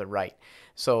 times to the right.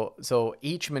 So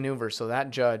each maneuver, so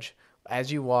that judge,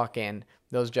 as you walk in,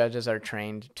 those judges are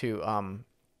trained to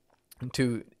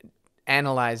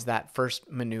analyze that first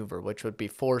maneuver, which would be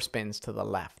 4 spins to the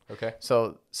left. Okay.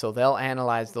 So they'll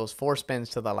analyze those 4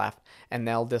 spins to the left, and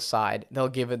they'll give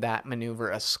that maneuver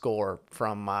a score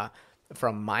from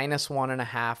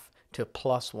 -1.5 to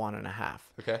 +1.5.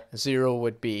 Okay. 0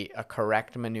 would be a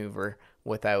correct maneuver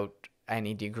without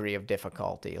any degree of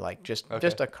difficulty, like just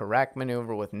a correct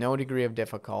maneuver with no degree of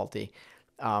difficulty.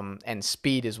 And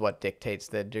speed is what dictates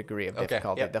the degree of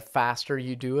difficulty. The faster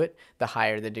you do it, the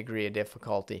higher the degree of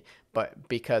difficulty. But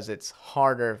because it's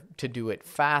harder to do it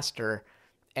faster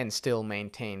and still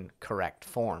maintain correct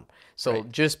form. So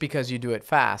just because you do it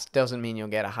fast doesn't mean you'll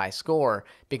get a high score,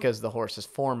 because the horse's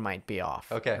form might be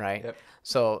off. Okay. Right. Yep.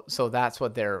 So that's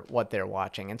what they're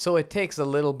watching. And so it takes a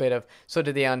little bit of, so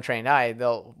to the untrained eye,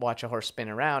 they'll watch a horse spin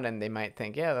around and they might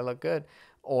think, yeah, they look good.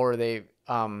 Or they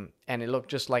and it looked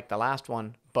just like the last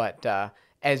one, but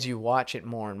as you watch it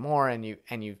more and more, and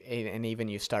even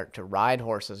you start to ride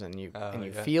horses, and you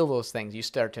feel those things, you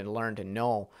start to learn to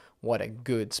know what a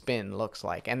good spin looks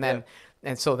like. And then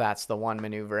and so that's the one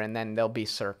maneuver. And then there'll be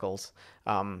circles,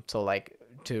 so like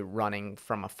to running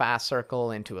from a fast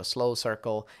circle into a slow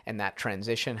circle, and that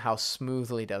transition, how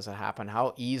smoothly does it happen?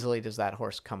 How easily does that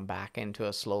horse come back into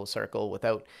a slow circle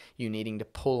without you needing to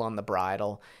pull on the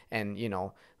bridle and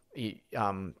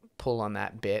pull on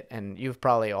that bit? And you've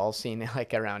probably all seen,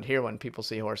 like around here, when people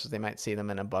see horses, they might see them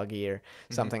in a buggy or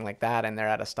something like that, and they're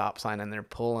at a stop sign and they're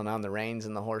pulling on the reins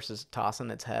and the horse is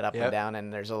tossing its head up and down,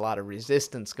 and there's a lot of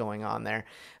resistance going on there.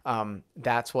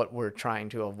 That's what we're trying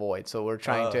to avoid. So we're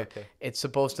trying it's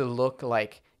supposed to look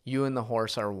like you and the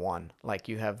horse are one, like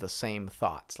you have the same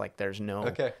thoughts, like there's no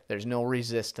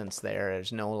resistance there.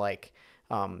 There's no like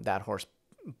that horse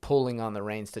pulling on the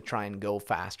reins to try and go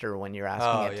faster when you're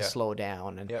asking it to slow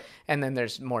down. And then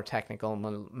there's more technical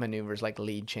maneuvers like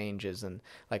lead changes, and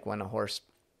like when a horse,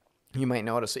 you might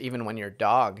notice even when your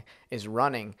dog is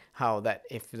running, how that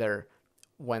if they're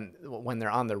when they're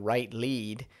on the right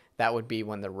lead, that would be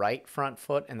when the right front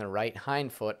foot and the right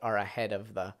hind foot are ahead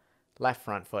of the left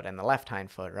front foot and the left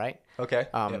hind foot, right? Okay.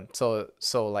 So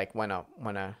like when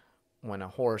a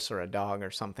horse or a dog or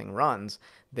something runs,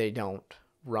 they don't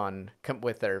run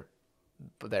with their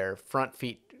front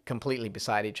feet completely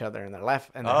beside each other and their left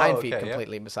and their hind feet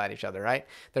completely beside each other, right?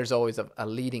 There's always a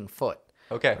leading foot.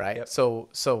 Okay. Right. Yep.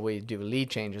 So we do lead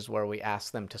changes where we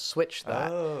ask them to switch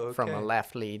that from a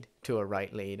left lead to a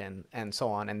right lead, and so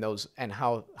on. And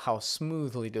how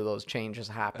smoothly do those changes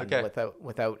happen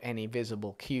without any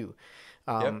visible cue.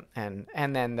 And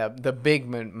then the big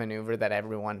maneuver that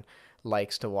everyone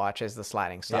likes to watch is the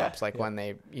sliding stops. When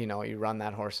they, you run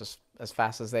that horse as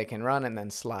fast as they can run, and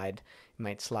then you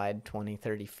might slide 20,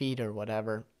 30 feet or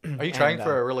whatever. Are you trying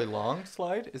for a really long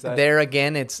slide? Is that there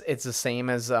again? It's the same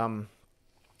as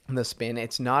the spin.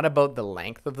 It's not about the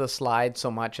length of the slide so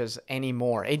much as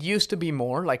anymore. It used to be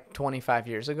more, like 25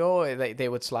 years ago. They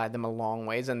would slide them a long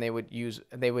ways, and they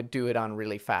would do it on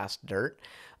really fast dirt.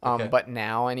 But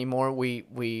now anymore,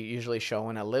 we usually show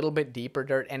in a little bit deeper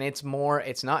dirt, and it's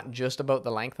not just about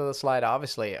the length of the slide.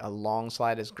 Obviously, a long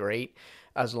slide is great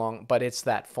but it's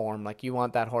that form. Like you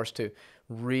want that horse to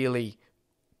really,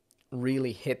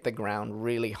 really hit the ground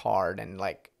really hard, and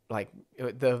like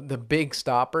the big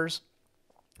stoppers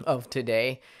of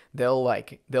today,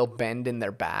 they'll bend in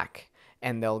their back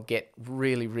and they'll get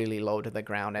really, really low to the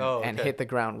ground and hit the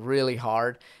ground really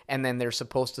hard. And then they're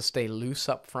supposed to stay loose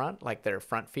up front, like their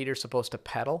front feet are supposed to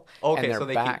pedal. Okay, and their so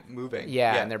they keep moving.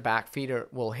 Yeah, and their back feet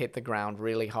will hit the ground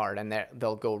really hard, and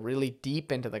they'll go really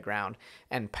deep into the ground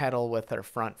and pedal with their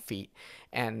front feet.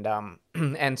 And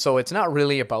and so it's not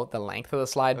really about the length of the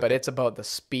slide, but it's about the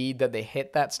speed that they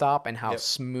hit that stop and how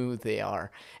smooth they are.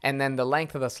 And then the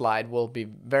length of the slide will be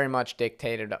very much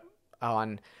dictated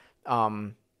on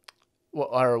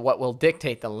or what will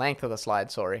dictate the length of the slide,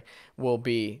 will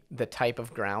be the type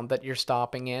of ground that you're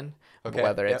stopping in,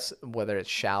 whether it's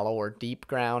shallow or deep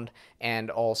ground,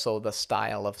 and also the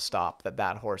style of stop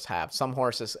that horse have. Some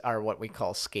horses are what we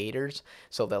call skaters,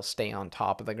 so they'll stay on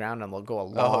top of the ground and they'll go a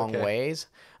long ways.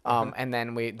 And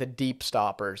then the deep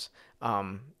stoppers,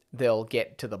 they'll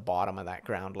get to the bottom of that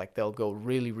ground. Like they'll go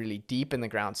really, really deep in the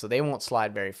ground, so they won't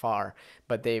slide very far,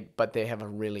 but they have a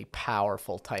really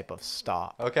powerful type of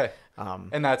stop. Okay.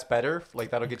 And that's better? Like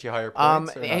that'll get you higher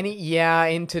points?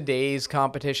 In today's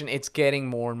competition, it's getting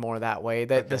more and more that way.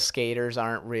 The skaters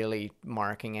aren't really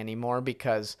marking anymore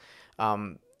because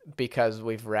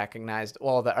we've recognized,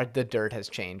 the dirt has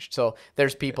changed. So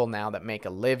there's people now that make a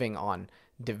living on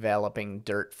developing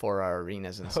dirt for our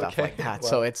arenas and stuff like that. Wow.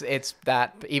 So it's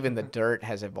that even the dirt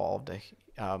has evolved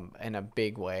in a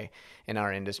big way in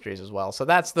our industries as well. So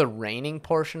that's the reining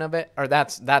portion of it, or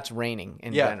that's reining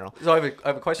in general. So I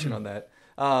have a question on that.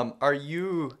 Are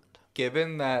you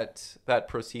given that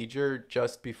procedure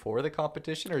just before the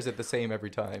competition, or is it the same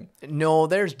every time? No,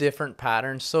 there's different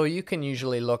patterns. So you can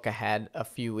usually look ahead a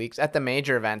few weeks. At the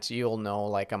major events, you'll know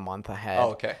like a month ahead.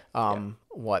 Oh, okay.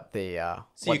 What the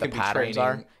so what the patterns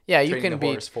are. Yeah, you can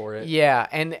be for it. Yeah,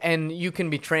 and you can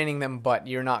be training them, but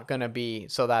you're not going to be.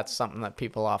 So that's something that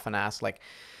people often ask. Like,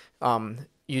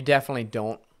 you definitely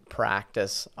don't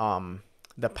practice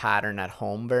the pattern at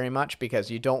home very much because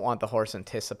you don't want the horse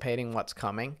anticipating what's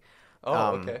coming.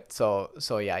 Oh, okay. So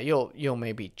yeah, you'll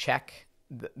maybe check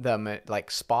the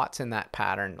like spots in that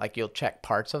pattern. Like you'll check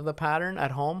parts of the pattern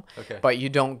at home, but you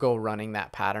don't go running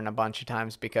that pattern a bunch of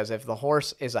times, because if the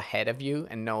horse is ahead of you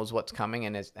and knows what's coming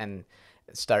and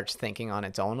starts thinking on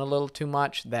its own a little too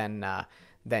much, then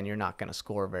you're not going to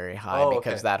score very high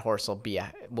because that horse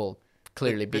will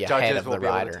clearly be ahead of the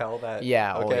rider. Able to tell that.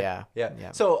 Yeah. Okay. Oh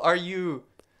yeah. So are you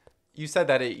said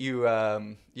that you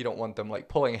don't want them like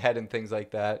pulling ahead and things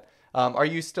like that. Are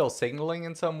you still signaling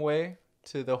in some way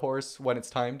to the horse when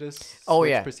it's time to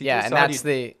switch procedures? Yeah, and that's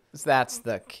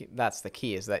the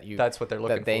key is that that's what they're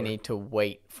looking that they for. need to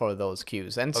wait for those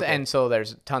cues, and so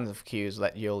there's tons of cues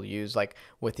that you'll use, like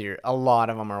a lot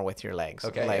of them are with your legs.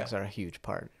 Legs are a huge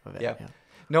part of it. Yeah.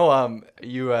 No,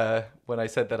 you when I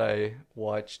said that I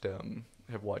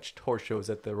have watched horse shows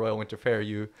at the Royal Winter Fair,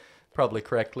 you probably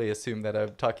correctly assumed that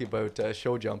I'm talking about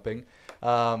show jumping.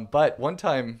 But one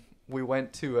time we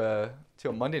went to a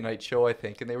Monday night show, I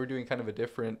think, and they were doing kind of it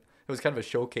was kind of a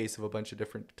showcase of a bunch of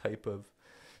different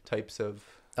types of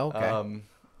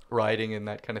riding and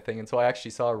that kind of thing. And so I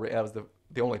actually saw, that was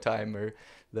the only time, or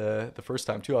the first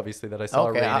time too, obviously, that I saw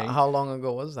reining. How long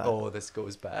ago was that? Oh, this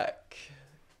goes back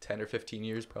 10 or 15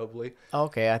 years probably.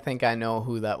 Okay, I think I know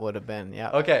who that would have been.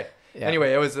 Yeah. Okay. Yeah.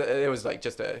 Anyway, it was like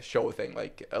just a show thing,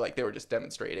 like they were just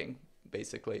demonstrating.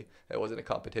 Basically, it wasn't a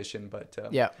competition, but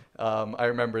I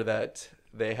remember that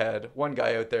they had one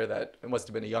guy out there that it must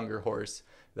have been a younger horse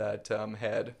that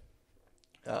had.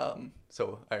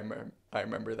 So I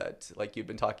remember that, like you'd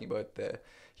been talking about,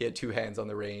 he had two hands on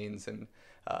the reins and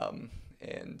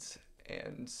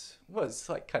was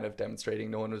like kind of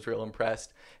demonstrating. No one was real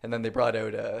impressed, and then they brought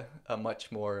out a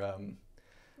much more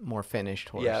finished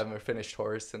horse. Yeah, more finished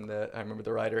horse, and I remember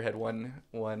the rider had one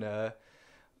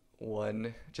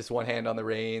hand on the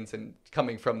reins, and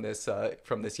coming from this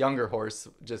younger horse,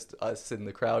 just us in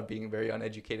the crowd being very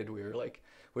uneducated, we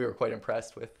were quite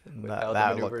impressed with how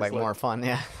that the looked like more fun.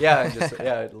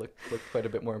 It looked quite a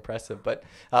bit more impressive. But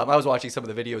I was watching some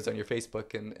of the videos on your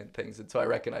Facebook and things, and so I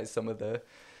recognized some of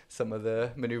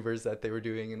the maneuvers that they were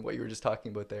doing and what you were just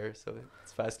talking about there. So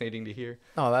it's fascinating to hear.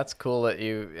 Oh, that's cool that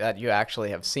you actually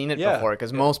have seen it before,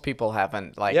 because most people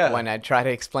haven't. When I try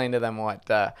to explain to them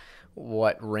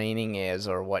what reining is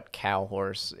or what cow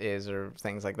horse is or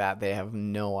things like that, they have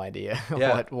no idea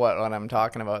what I'm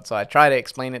talking about. So I try to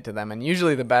explain it to them, and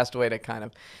usually the best way to kind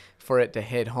of for it to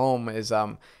hit home is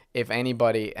if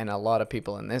anybody, and a lot of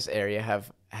people in this area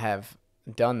have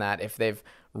done that, if they've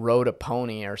rode a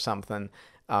pony or something,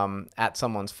 at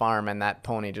someone's farm and that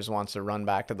pony just wants to run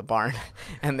back to the barn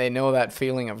and they know that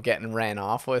feeling of getting ran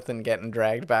off with and getting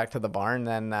dragged back to the barn,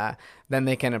 then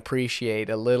they can appreciate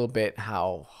a little bit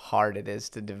how hard it is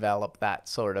to develop that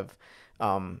sort of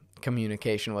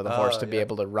communication with a horse to be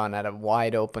able to run at a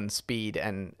wide open speed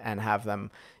and have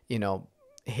them, you know,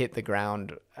 hit the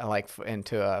ground like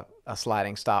into a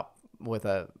sliding stop with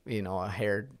a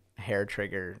hair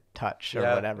trigger touch or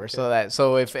whatever. Okay.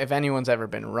 So if anyone's ever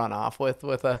been run off with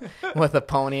a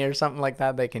pony or something like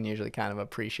that, they can usually kind of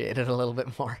appreciate it a little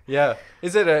bit more. Yeah.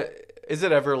 Is it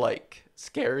ever like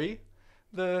scary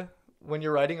when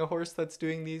you're riding a horse that's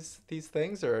doing these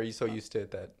things, or are you so used to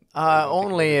it that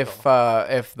only if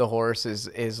the horse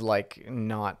is like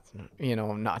not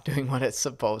doing what it's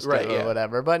supposed to or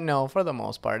whatever. But no, for the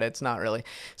most part it's not really.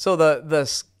 So the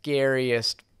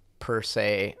scariest per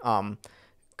se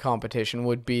competition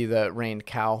would be the reined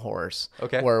cow horse,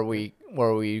 where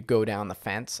we go down the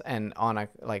fence and on a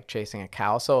like chasing a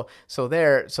cow. So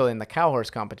in the cow horse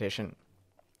competition,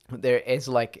 there is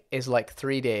like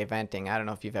 3-day eventing. I don't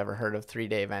know if you've ever heard of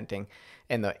 3-day eventing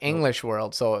in the English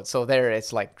world. So there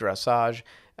it's like dressage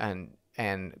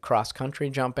and cross country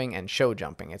jumping and show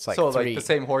jumping. It's like like the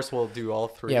same horse will do all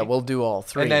three. Yeah, we'll do all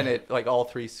three. And then it like all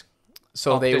three.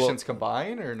 So competitions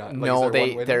combine or not? Like, no,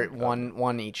 they're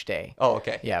one each day. Oh,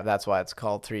 okay. Yeah, that's why it's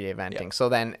called 3-day eventing. Yeah. So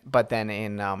then, but then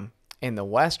in the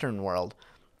Western world,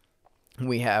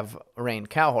 we have reined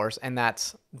cow horse, and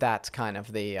that's kind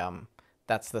of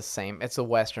that's the same. It's a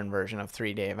Western version of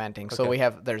 3-day eventing. Okay. So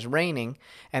there's reining,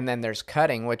 and then there's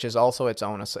cutting, which is also its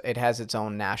own. It has its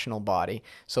own national body.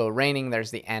 So reining,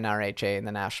 there's the NRHA,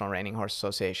 the National Reining Horse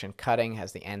Association. Cutting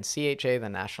has the NCHA, the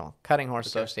National Cutting Horse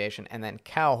Association, and then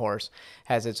cow horse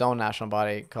has its own national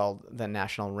body called the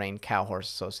National Reined Cow Horse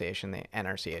Association, the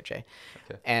NRCHA.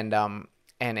 Okay. And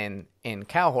in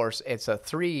cow horse, it's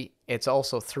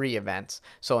also 3 events.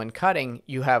 So in cutting,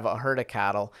 you have a herd of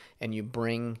cattle, and you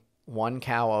bring one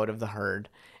cow out of the herd,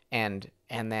 and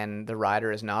then the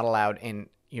rider is not allowed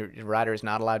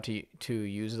to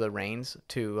use the reins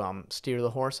to steer the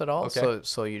horse at all. Okay.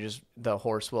 So the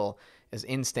horse is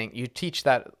instinct. You teach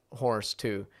that horse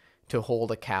to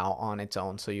hold a cow on its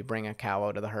own. So you bring a cow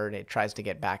out of the herd, it tries to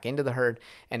get back into the herd,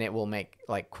 and it will make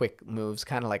like quick moves,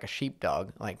 kind of like a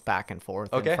sheepdog, like back and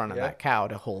forth in front of that cow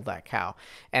to hold that cow.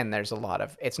 And there's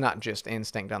it's not just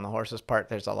instinct on the horse's part.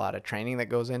 There's a lot of training that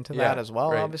goes into that as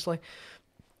well, right. Obviously.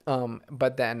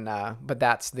 But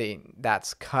that's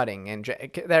cutting. And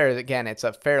there again,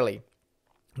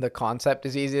 the concept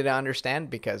is easy to understand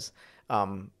because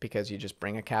you just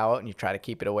bring a cow out and you try to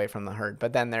keep it away from the herd.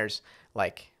 But then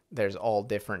there's all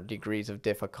different degrees of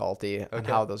difficulty and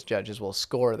how those judges will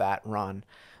score that run,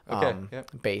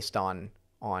 based on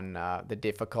the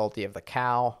difficulty of the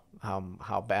cow,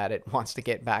 how bad it wants to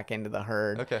get back into the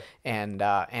herd, and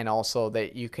also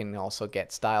that you can also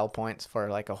get style points for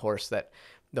like the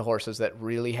horses that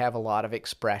really have a lot of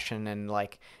expression and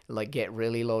like get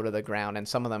really low to the ground, and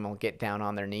some of them will get down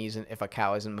on their knees and if a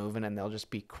cow isn't moving, and they'll just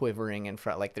be quivering in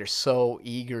front, like they're so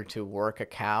eager to work a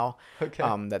cow,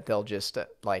 that they'll just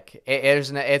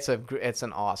it's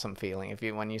an awesome feeling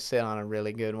when you sit on a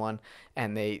really good one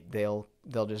and they'll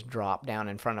just drop down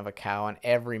in front of a cow and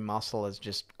every muscle is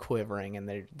just quivering,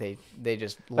 and they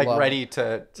just like ready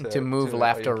to move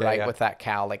left or right with that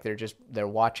cow. Like they're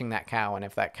watching that cow, and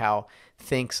if that cow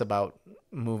thinks about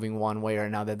moving one way or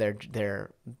another,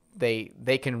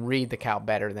 they can read the cow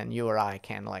better than you or I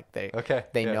can. Like they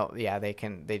know,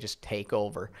 they just take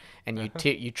over, and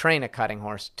you train a cutting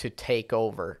horse to take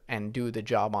over and do the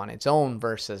job on its own,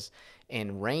 versus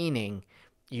in reining,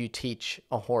 you teach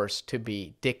a horse to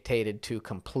be dictated to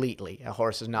completely. A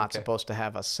horse is not supposed to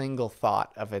have a single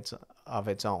thought of its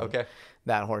own. Okay.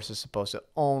 That horse is supposed to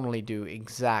only do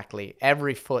exactly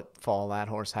every footfall that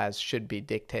horse has should be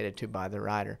dictated to by the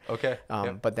rider. Okay.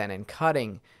 But then in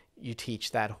cutting, you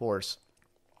teach that horse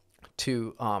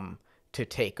to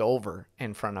take over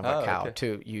in front of a cow.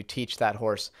 You teach that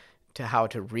horse to how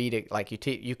to read it. Like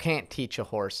you can't teach a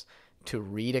horse to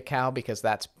read a cow because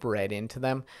that's bred into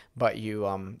them, but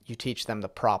you teach them the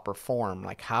proper form,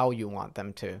 like how you want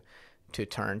them to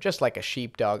turn, just like a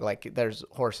sheepdog. Like there's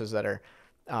horses that are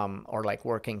or like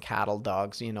working cattle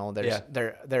dogs,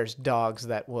 there's dogs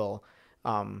that will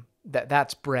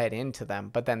that's bred into them,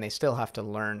 but then they still have to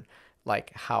learn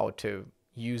like how to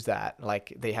use that.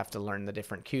 Like they have to learn the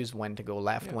different cues, when to go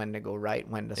left, when to go right,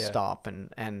 when to stop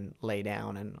and lay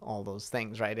down and all those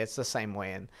things, right? It's the same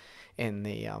way in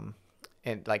the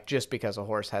and like just because a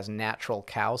horse has natural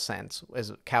cow sense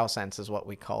is what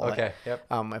we call it. Okay. Yep.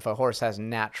 If a horse has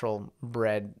natural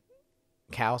bred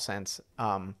cow sense,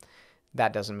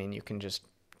 that doesn't mean you can just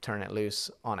turn it loose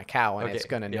on a cow, and it's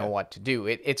going to know what to do.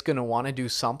 It's going to want to do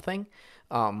something,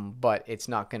 but it's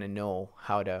not going to know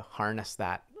how to harness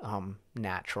that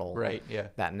natural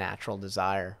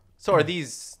desire. So are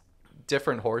these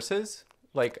different horses?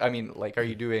 Like, I mean, like,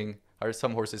 are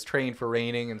some horses trained for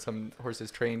reining and some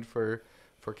horses trained for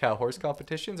cow horse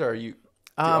competitions, or do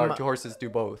horses do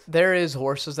both? There is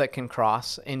horses that can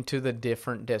cross into the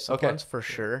different disciplines for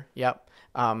sure. Yep.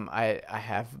 I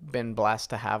have been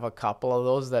blessed to have a couple of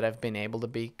those that have been able to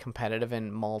be competitive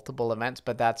in multiple events,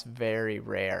 but that's very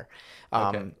rare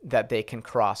that they can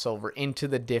cross over into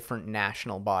the different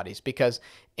national bodies, because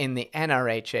in the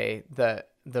NRHA,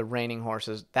 the reining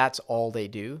horses, that's all they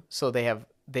do. So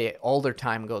all their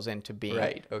time goes into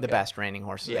being the best reining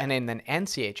horses. Yeah. And in the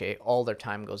NCHA, all their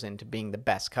time goes into being the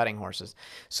best cutting horses.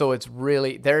 So it's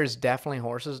really, there's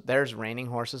reining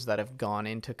horses that have gone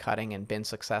into cutting and been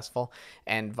successful,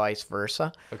 and vice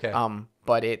versa. Okay.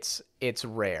 But it's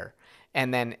rare.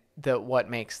 And then what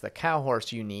makes the cow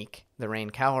horse unique, the Rein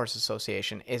Cow Horse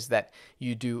Association, is that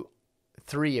you do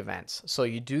 3 events. So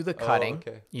you do the cutting.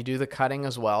 You do the cutting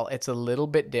as well. It's a little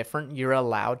bit different. You're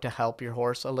allowed to help your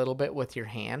horse a little bit with your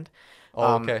hand.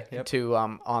 On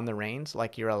the reins,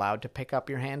 like you're allowed to pick up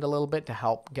your hand a little bit to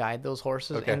help guide those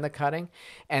horses in the cutting.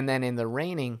 And then in the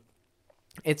reining,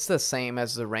 it's the same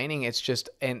as the reining. It's just,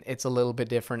 and it's a little bit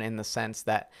different in the sense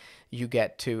that you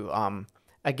get to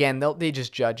again, they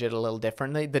just judge it a little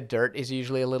differently. The dirt is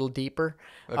usually a little deeper,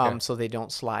 so they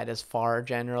don't slide as far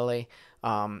generally.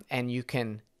 And you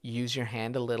can use your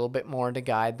hand a little bit more to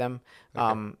guide them.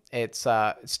 It's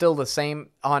still the same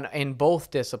in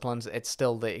both disciplines. It's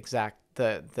still the exact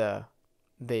the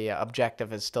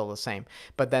objective is still the same.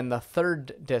 But then the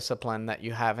third discipline that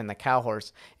you have in the cow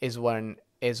horse is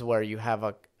where you have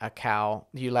a cow.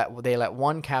 They let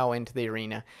one cow into the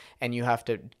arena, and you have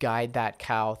to guide that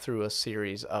cow through a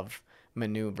series of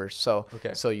maneuvers. So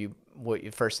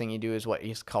first thing you do is what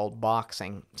is called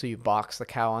boxing. So you box the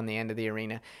cow on the end of the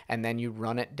arena, and then you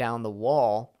run it down the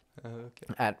wall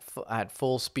at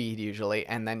full speed usually,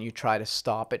 and then you try to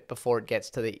stop it before it gets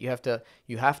to you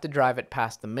have to drive it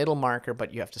past the middle marker,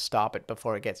 but you have to stop it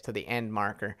before it gets to the end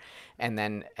marker, and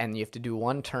you have to do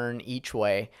one turn each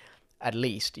way. At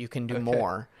least you can do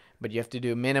more, but you have to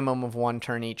do a minimum of one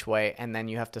turn each way, and then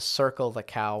you have to circle the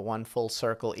cow one full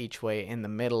circle each way in the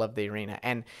middle of the arena,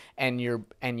 and you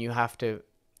have to,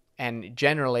 and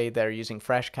generally they're using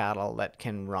fresh cattle that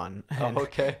can run.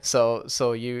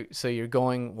 So you're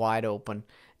going wide open,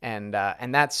 and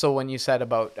that's, so when you said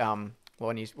about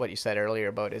what you said earlier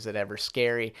about, is it ever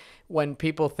scary? When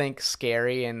people think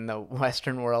scary in the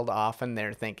Western world, often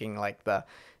they're thinking like the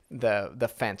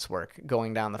fence work,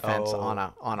 going down the fence on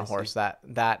a horse.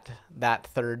 That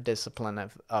third discipline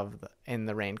in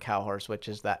the Rein Cow Horse, which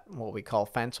is that what we call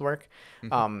fence work.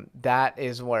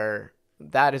 That's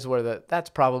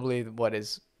probably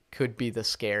could be the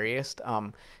scariest,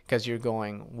 because you're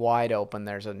going wide open.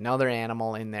 There's another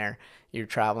animal in there you're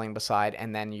traveling beside,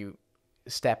 and then you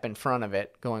step in front of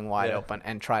it going wide open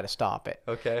and try to stop it.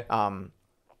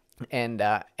 And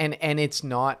it's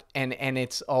not, and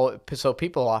it's all, so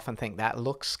people often think that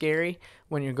looks scary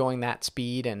when you're going that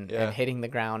speed and hitting the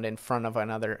ground in front of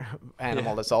another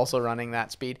animal that's also running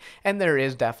that speed. And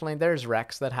there's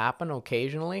wrecks that happen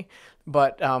occasionally,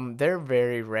 but they're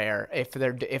very rare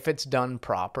if it's done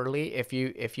properly. If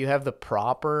you have the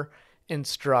proper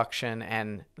instruction,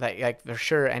 and like for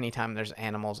sure, anytime there's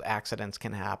animals, accidents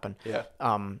can happen.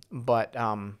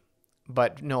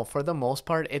 But no, for the most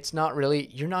part, it's not really,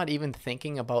 you're not even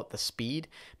thinking about the speed,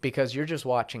 because you're just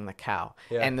watching the cow.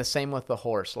 And the same with the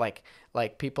horse. Like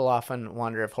people often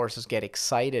wonder if horses get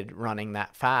excited running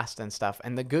that fast and stuff.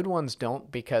 And the good ones don't,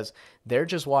 because they're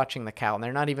just watching the cow, and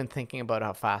they're not even thinking about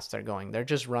how fast they're going. They're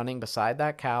just running beside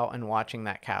that cow and watching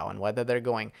that cow. And whether they're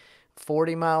going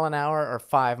 40 mile an hour or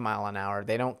 5 mile an hour,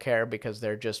 they don't care, because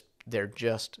they're just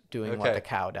doing what the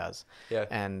cow does.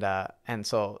 And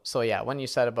so when you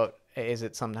said about, is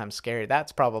it sometimes scary,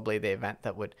 that's probably the event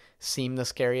that would seem the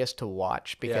scariest to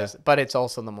watch, because but it's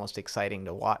also the most exciting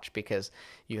to watch, because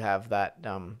you have that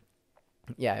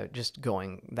just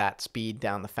going that speed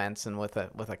down the fence and with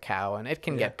a cow, and it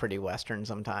can get pretty Western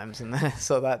sometimes, and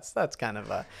so that's kind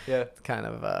of kind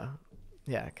of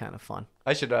fun.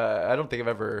 I don't think I've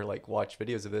ever like watched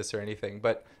videos of this or anything,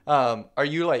 but are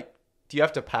you like, do you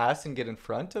have to pass and get in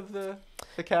front of the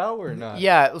cow or not?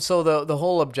 Yeah, so the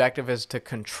whole objective is to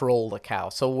control the cow.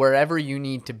 So wherever you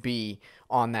need to be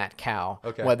on that cow,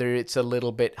 whether it's a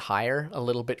little bit higher, a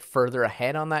little bit further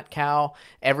ahead on that cow,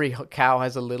 every cow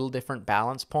has a little different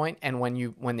balance point. And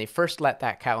when they first let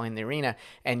that cow in the arena,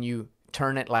 and you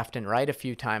turn it left and right a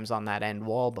few times on that end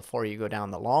wall before you go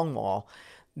down the long wall,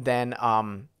 then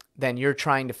you're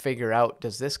trying to figure out,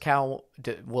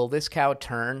 will this cow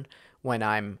turn when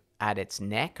I'm at its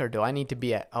neck, or do I need to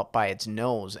be up by its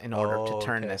nose in order to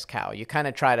turn this cow? You kind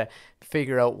of try to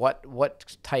figure out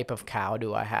what type of cow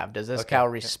do I have? Does this cow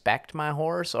respect my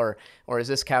horse, or is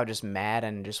this cow just mad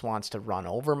and just wants to run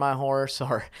over my horse,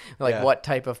 or like what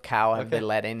type of cow have they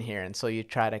let in here? And so you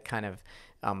try to kind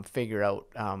of figure out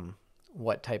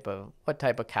what type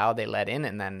of cow they let in,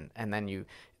 and then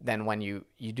when you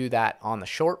do that on the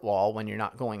short wall when you're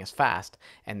not going as fast,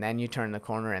 and then you turn the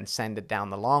corner and send it down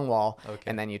the long wall,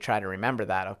 and then you try to remember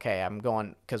that, okay, I'm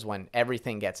going, because when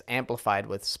everything gets amplified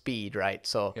with speed, right?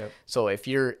 So if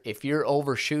you're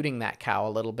overshooting that cow a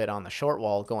little bit on the short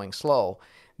wall going slow,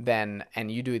 then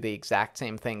and you do the exact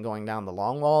same thing going down the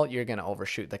long wall, you're going to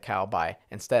overshoot the cow by,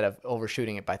 instead of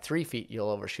overshooting it by 3 feet, you'll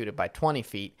overshoot it by 20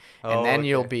 feet, and then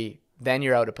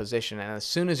you're out of position. And as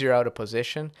soon as you're out of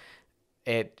position,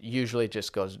 it usually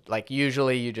just goes, like,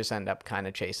 usually you just end up kind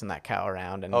of chasing that cow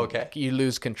around, and you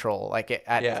lose control. Like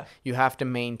you have to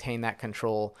maintain that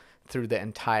control through the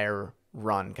entire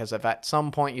run, because if at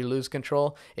some point you lose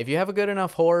control, if you have a good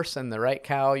enough horse and the right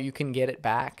cow, you can get it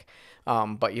back.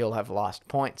 But you'll have lost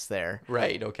points there.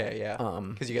 Right. Okay. Yeah.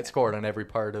 Because you get scored on every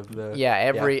part of the. Yeah.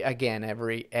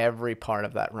 Every part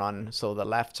of that run. So the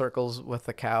left circles with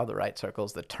the cow, the right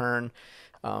circles, the turn,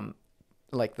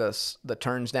 like the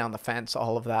turns down the fence,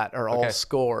 all of that are all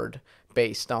scored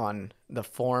based on the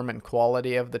form and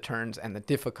quality of the turns and the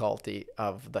difficulty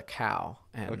of the cow.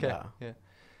 And, yeah.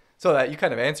 So that you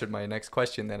kind of answered my next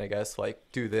question then, I guess. Like,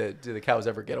 do the cows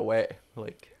ever get away?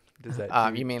 Like. Does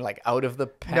that you mean like out of the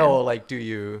pen? No, like, do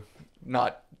you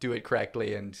not do it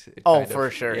correctly? And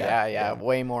for sure. Yeah.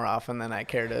 Way more often than I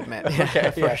care to admit.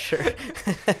 For sure.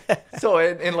 So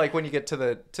and like when you get to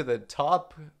the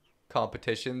top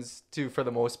competitions, for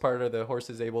the most part, are the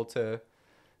horses able to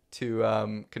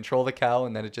control the cow,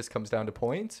 and then it just comes down to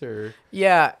points, or?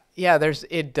 Yeah.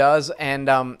 It does, and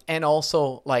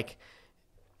also, like,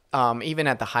 even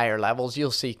at the higher levels,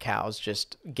 you'll see cows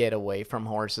just get away from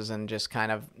horses and just kind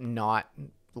of not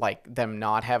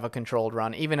have a controlled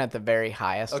run, even at the very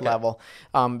highest level.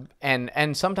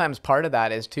 And sometimes part of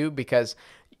that is too, because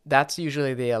that's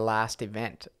usually the last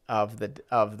event of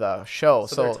the show.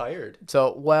 So they're tired.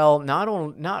 So, well,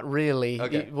 not really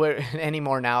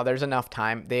anymore now. There's enough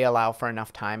time. They allow for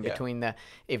enough time between the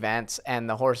events, and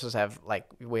the horses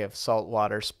we have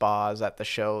saltwater spas at the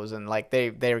shows, and like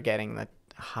they're getting the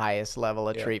highest level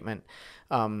of treatment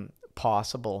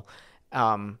possible.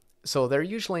 So they're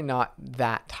usually not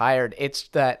that tired. It's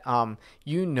that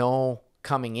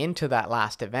coming into that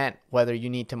last event whether you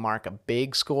need to mark a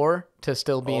big score to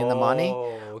still be in the money,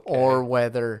 or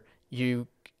whether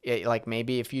like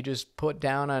maybe if you just put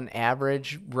down an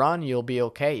average run, you'll be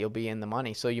okay. You'll be in the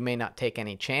money. So you may not take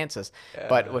any chances.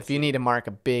 But if you need to mark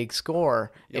a big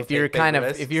score, if you're kind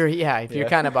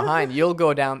of behind,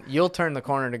 you'll turn the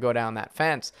corner to go down that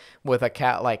fence with a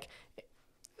cow. Like,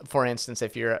 for instance,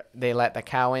 if they let the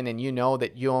cow in and you know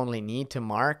that you only need to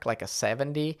mark like a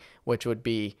 70, which would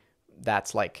be,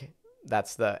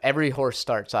 every horse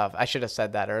starts off. I should have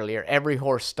said that earlier. Every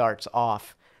horse starts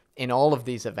off. In all of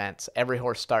these events, every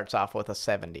horse starts off with a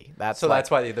 70. That's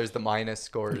why there's the minus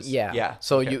scores. Yeah.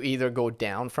 So you either go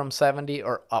down from 70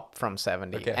 or up from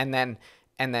 70. Okay. And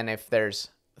then if there's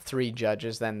 3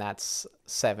 judges, then that's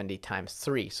 70 times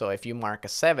 3. So if you mark a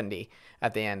 70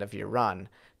 at the end of your run,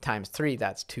 times 3,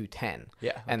 that's 210.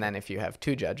 Yeah. Okay. And then if you have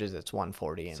 2 judges, it's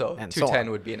 140. And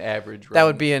 210 would be an average run.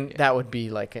 That would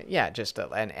be like just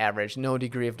an average, no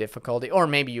degree of difficulty. Or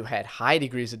maybe you had high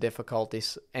degrees of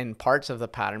difficulties in parts of the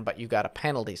pattern, but you got a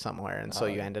penalty somewhere, and so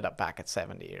you ended up back at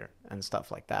 70 and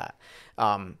stuff like that.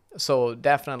 So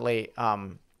definitely,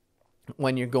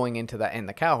 when you're going into that in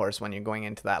the cow horse, when you're going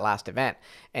into that last event,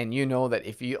 and you know that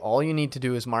all you need to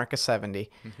do is mark a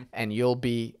 70, and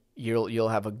you'll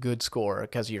have a good score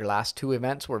because your last 2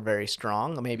 events were very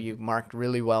strong. Maybe you marked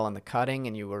really well in the cutting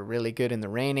and you were really good in the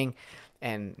reining,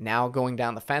 and now going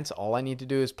down the fence, all I need to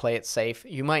do is play it safe.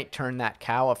 You might turn that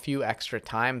cow a few extra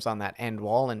times on that end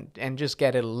wall and just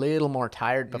get it a little more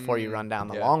tired before you run down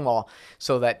the long wall,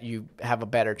 so that you have a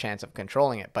better chance of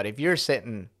controlling it. But if you're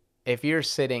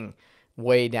sitting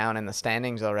way down in the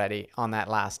standings already on that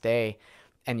last day,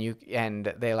 and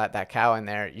they let that cow in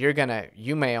there,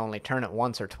 you may only turn it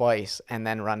once or twice and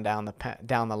then run down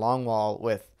the long wall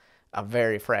with a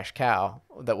very fresh cow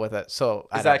So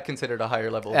is that considered a higher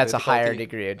level? That's a higher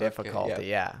degree of difficulty.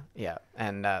 Okay, yeah.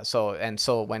 And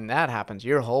so when that happens,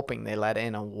 you're hoping they let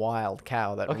in a wild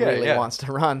cow that really wants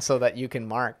to run, so that you can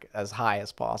mark as high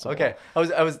as possible. Okay,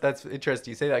 I was that's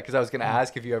interesting you say that, because I was going to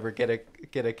ask if you ever get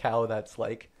a cow that's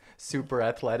like super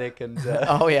athletic and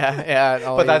oh yeah.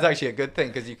 But that's actually a good thing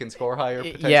because you can score higher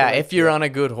potentially. Yeah, if you're on a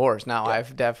good horse. Now,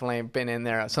 I've definitely been in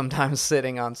there sometimes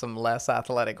sitting on some less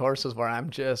athletic horses where I'm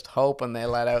just hoping they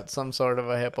let out some sort of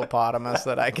a hippopotamus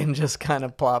that I can just kind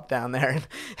of plop down there.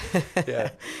 Yeah.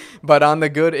 But on the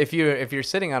good, if you're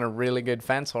sitting on a really good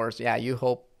fence horse, yeah, you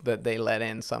hope that they let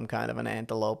in some kind of an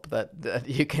antelope that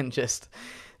you can just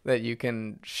that you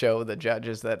can show the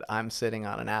judges that I'm sitting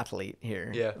on an athlete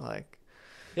here. Yeah. Like.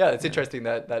 Yeah, it's interesting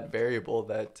that variable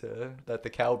that the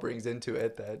cow brings into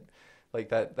it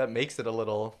that makes it a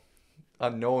little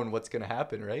unknown what's going to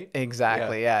happen, right?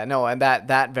 Exactly. Yeah. No, and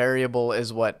that variable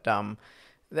is what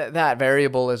that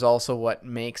variable is also what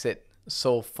makes it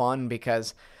so fun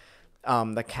because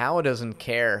the cow doesn't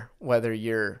care whether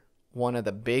you're one of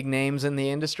the big names in the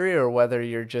industry or whether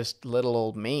you're just little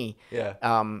old me. Yeah.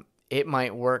 It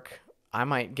might work. I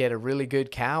might get a really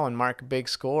good cow and mark a big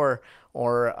score,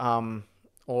 or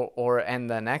and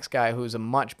the next guy who's a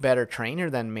much better trainer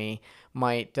than me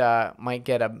might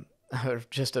get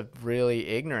just a really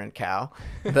ignorant cow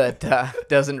that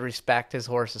doesn't respect his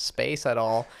horse's space at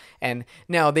all. And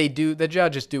now the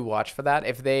judges do watch for that.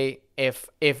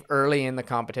 If early in the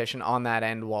competition on that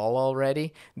end wall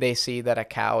already, they see that a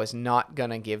cow is not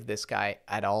going to give this guy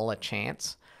at all a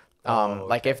chance.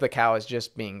 Like if the cow is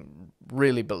just being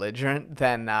really belligerent,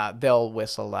 then they'll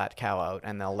whistle that cow out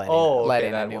and they'll let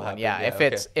in a new one. Yeah,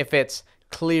 if it's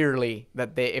clearly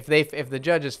that if the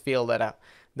judges feel that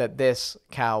this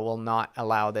cow will not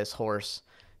allow this horse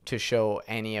to show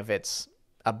any of its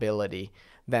ability,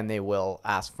 then they will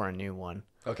ask for a new one.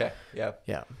 Okay. Yeah.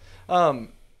 Yeah.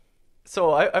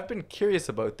 So I've been curious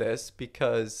about this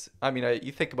because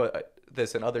you think about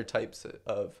this in other types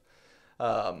of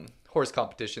horse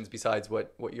competitions besides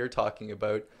what you're talking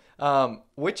about.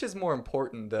 Which is more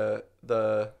important,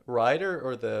 the rider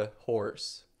or the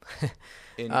horse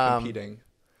in competing?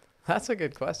 That's a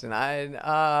good question.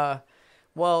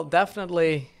 Well,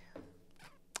 definitely,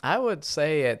 I would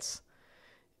say it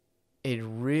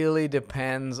really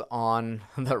depends on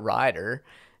the rider,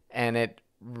 and it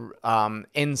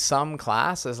in some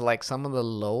classes, like some of the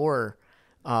lower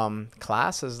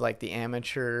classes, like the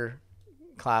amateur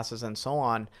classes and so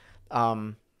on.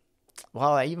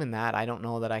 Well, even that, I don't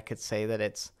know that I could say that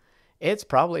it's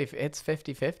probably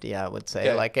 50-50, I would say.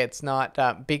 Okay. Like it's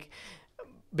not big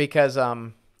because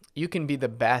you can be the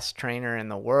best trainer in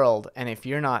the world, and if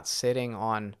you're not sitting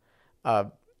on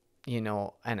an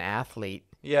athlete,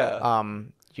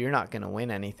 you're not going to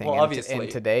win anything in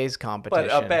today's competition.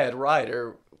 But a bad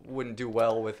rider wouldn't do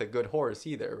well with a good horse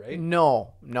either, right?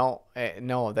 No,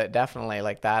 that definitely,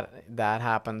 like that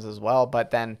happens as well.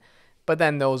 But then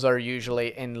those are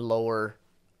usually in lower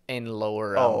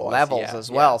levels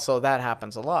as well. So that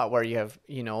happens a lot where you have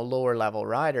lower level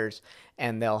riders,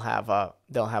 and they'll have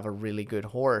a really good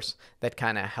horse that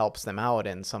kind of helps them out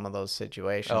in some of those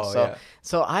situations.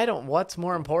 So what's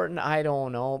more important? I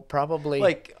don't know. Probably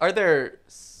like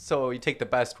so you take the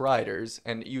best riders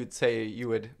and you would say you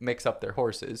would mix up their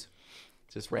horses,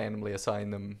 just randomly assign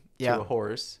them to a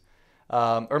horse.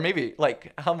 Or maybe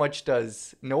like how much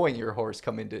does knowing your horse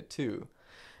come into it too?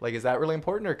 Like, is that really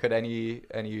important, or could any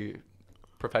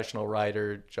professional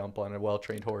rider jump on a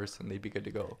well-trained horse and they'd be good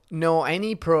to go? No,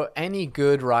 any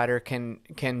good rider can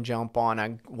jump on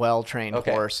a well-trained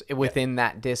horse within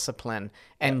that discipline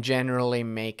and generally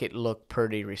make it look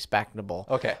pretty respectable.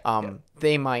 Okay.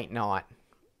 They might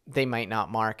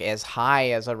not mark as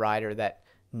high as a rider that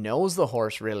knows the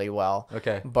horse really well.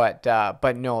 Okay. But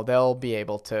no, they'll be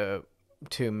able to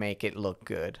make it look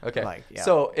good. Okay.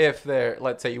 So if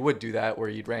let's say you would do that where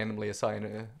you'd randomly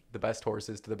assign the best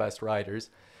horses to the best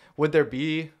riders, would there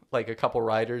be like a couple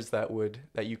riders that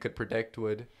you could predict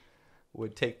would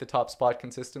take the top spot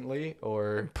consistently,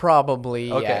 or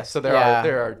probably? Okay. Yes. So there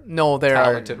are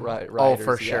talented riders. Oh,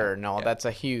 for sure. No, that's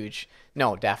a huge.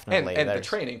 No, definitely. And the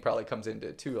training probably comes into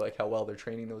it too, like how well they're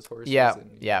training those horses.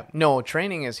 Yeah. No,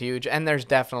 training is huge, and there's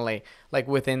definitely, like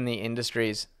within the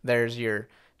industries, there's your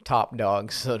top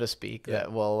dogs, so to speak,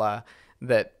 that will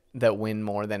that win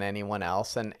more than anyone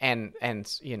else, and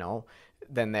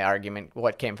then the argument,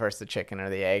 what came first, the chicken or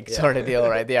the egg sort of deal,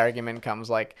 right? The argument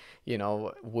comes like,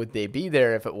 would they be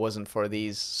there if it wasn't for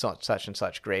these such and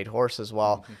such great horses?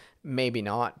 Well, maybe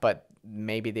not, but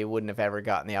maybe they wouldn't have ever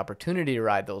gotten the opportunity to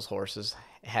ride those horses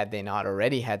had they not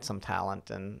already had some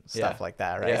talent and stuff like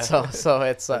that, right? So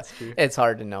it's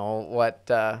hard to know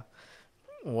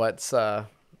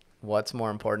what's more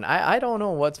important. I don't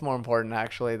know what's more important,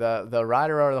 actually, the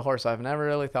rider or the horse. I've never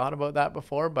really thought about that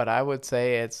before, but I would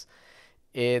say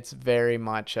it's very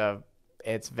much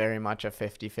it's very much a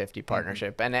 50-50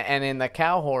 partnership. And in the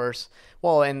cow horse,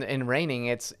 well, in reining,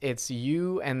 it's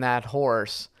you and that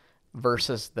horse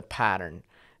versus the pattern.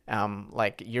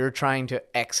 Like you're trying to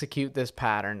execute this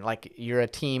pattern, like you're a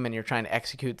team and you're trying to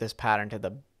execute this pattern to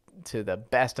the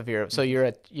best of your, so you're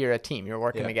a team, you're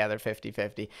working together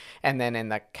 50-50. And then in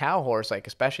the cow horse, like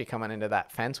especially coming into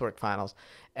that fence work finals,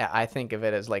 I think of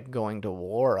it as like going to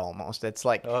war almost. It's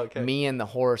like me and the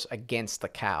horse against the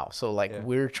cow. So like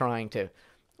we're trying to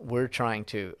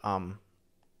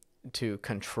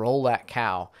control that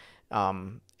cow.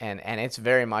 And it's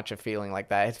very much a feeling like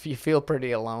that. If you feel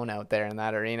pretty alone out there in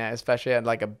that arena, especially at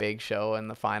like a big show in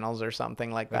the finals or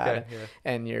something like that,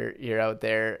 and you're out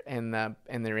there in the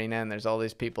arena and there's all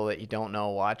these people that you don't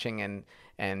know watching, and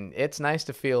it's nice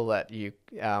to feel that you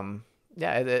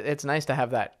it's nice to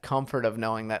have that comfort of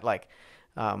knowing that like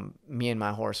me and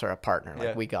my horse are a partner.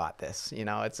 Like we got this.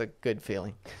 It's a good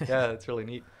feeling. Yeah, it's really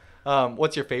neat.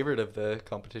 What's your favorite of the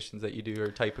competitions that you do,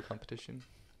 or type of competition?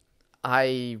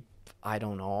 I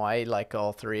don't know. I like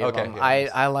all three of them. Yeah,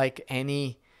 I like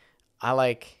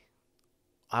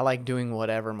I like doing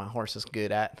whatever my horse is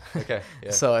good at. Okay.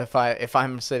 Yeah. So if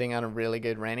I'm sitting on a really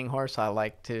good reining horse, I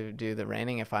like to do the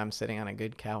reining. If I'm sitting on a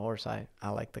good cow horse, I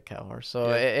like the cow horse. So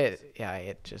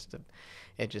it just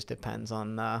depends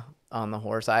on the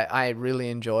horse. I really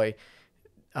enjoy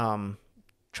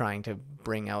trying to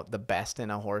bring out the best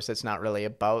in a horse. It's not really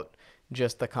about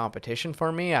just the competition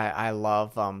for me. I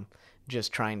love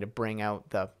just trying to bring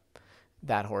out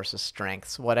that horse's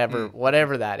strengths,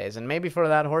 whatever that is. And maybe for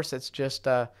that horse, it's just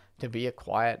to be a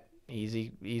quiet,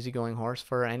 easygoing horse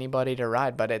for anybody to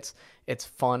ride. But it's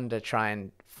fun to try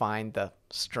and find the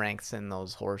strengths in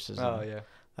those horses. Oh, yeah.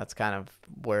 That's kind of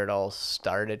where it all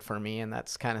started for me, and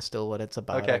that's kind of still what it's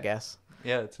about, I guess.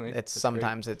 Yeah, it's nice. It's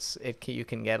sometimes great. You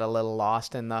can get a little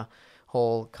lost in the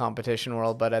whole competition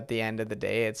world, but at the end of the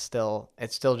day, it's still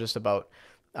just about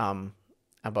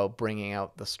bringing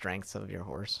out the strengths of your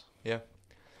horse. Yeah.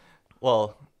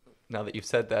 Well, now that you've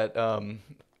said that,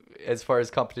 as far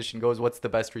as competition goes, what's the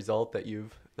best result that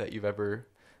you've ever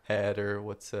had, or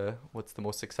what's the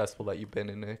most successful that you've been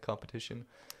in a competition?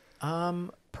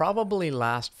 Probably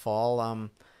last fall.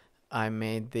 I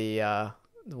made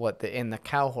in the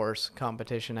cow horse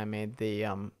competition, I made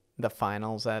the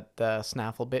finals at the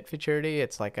Snaffle Bit Futurity.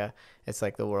 It's like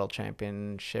the world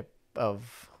championship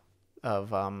of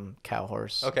cow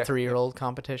horse 3-year-old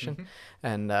competition.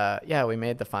 And we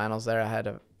made the finals there.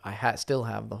 I still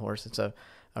have the horse. It's a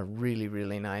really,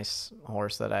 really nice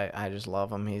horse that I just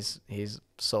love him. He's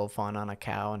so fun on a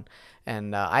cow,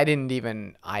 and I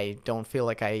don't feel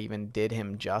like I even did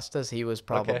him justice. He was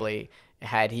probably,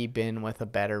 had he been with a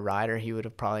better rider, he would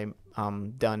have probably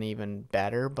done even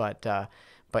better. But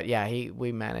yeah,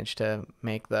 we managed to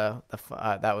make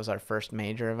that was our first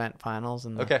major event finals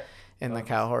in the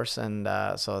cow horse, and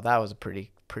so that was a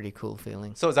pretty cool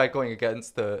feeling. So is that going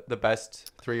against the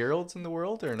best 3-year-olds in the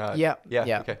world or not? Yeah.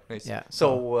 Okay, nice. Yeah.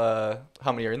 So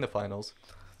how many are in the finals?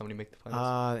 How many make the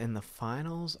finals? In the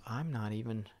finals, I'm not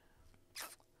even.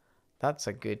 That's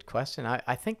a good question.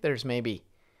 I think there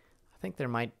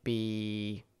might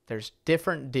be. There's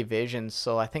different divisions,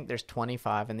 so I think there's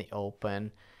 25 in the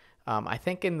open. I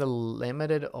think in the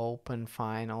limited open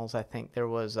finals, I think there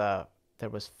was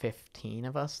 15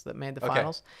 of us that made the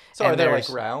finals. So are there like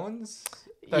rounds?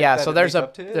 So there's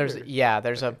a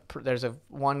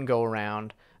one go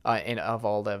around of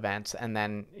all the events, and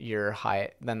then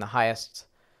the highest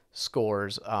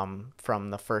scores from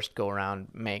the first go around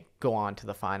go on to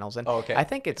the finals. And I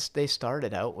think they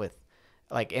started out with,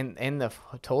 like, in the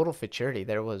total futurity,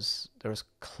 there was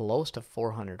close to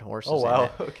 400 horses. Oh wow! In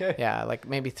it. Okay. Yeah, like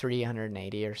maybe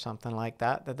 380 or something like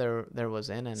that there was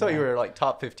in. And so you were like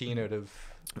top 15 out of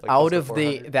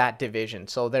that division.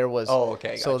 So there was. Oh,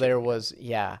 okay. So there was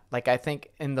like I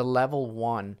think in the level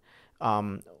 1,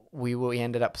 we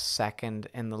ended up second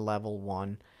in the level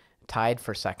 1, tied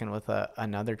for second with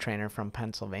another trainer from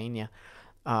Pennsylvania.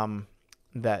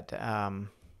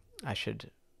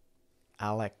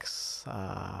 Alex,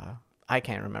 I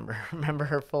can't remember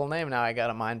her full name now. I got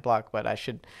a mind block, but I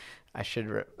should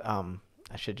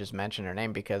just mention her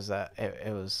name because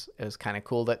it was kind of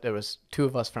cool that there was 2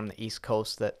 of us from the East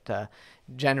Coast. That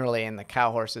generally in the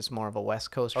cow horse it's more of a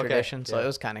West Coast tradition, so it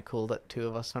was kind of cool that 2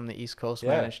 of us from the East Coast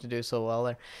managed to do so well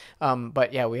there.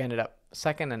 But yeah, we ended up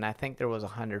second, and I think there was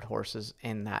 100 horses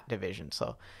in that division,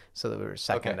 so that we were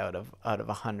second out of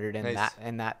 100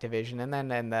 in that division. And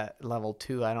then in the level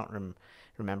 2, I don't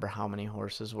remember how many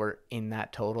horses were in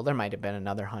that total. There might have been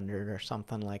another 100 or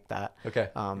something like that.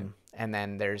 And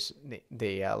then there's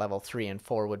the level 3 and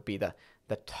 4 would be the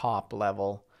top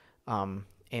level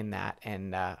in that,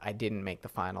 and I didn't make the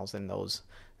finals in those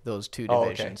two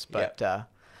divisions. Okay.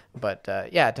 But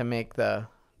yeah, to make the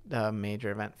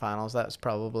major event finals, that was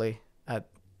probably at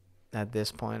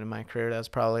this point in my career, that's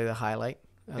probably the highlight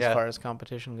as far as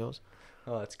competition goes.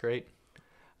 Oh, that's great.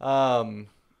 This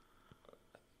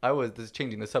is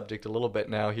changing the subject a little bit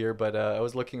now here, but I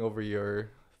was looking over your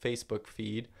Facebook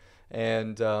feed,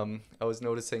 and I was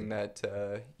noticing that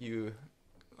you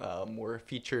were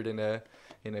featured in a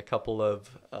couple of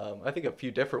I think a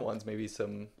few different ones, maybe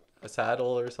a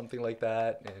saddle or something like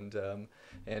that,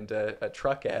 and a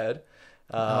truck ad.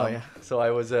 So I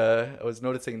was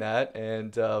noticing that,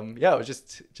 and I was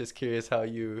just curious how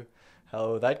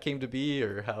that came to be,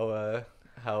 or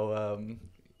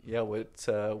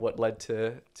what led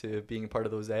to being part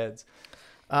of those ads.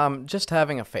 Just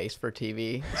having a face for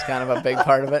TV is kind of a big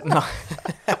part of it. No,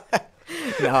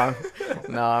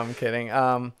 no, I'm kidding.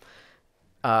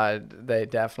 They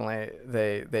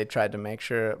definitely they tried to make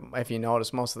sure. If you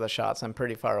notice, most of the shots I'm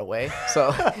pretty far away,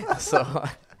 so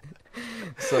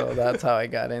that's how I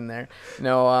got in there.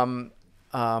 No,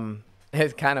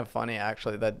 it's kind of funny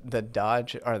actually, the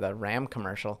Dodge or the Ram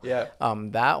commercial. Yeah.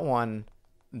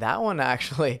 That one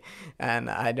actually, and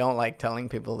I don't like telling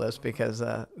people this because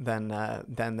then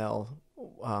they'll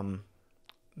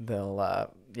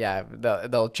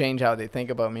change how they think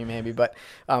about me maybe. But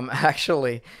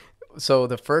actually, so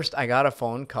I got a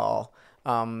phone call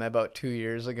about 2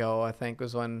 years ago, I think,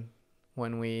 was when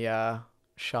we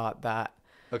shot that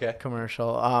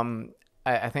commercial.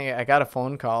 I think I got a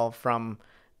phone call from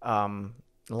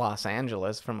Los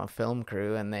Angeles from a film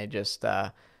crew, and they just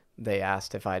they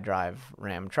asked if I drive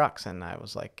Ram trucks, and I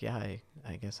was like, yeah, I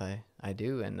guess I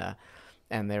do, and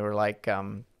they were like,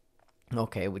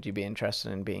 okay, would you be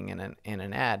interested in being in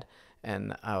an ad?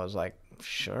 And I was like,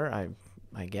 sure, I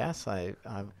guess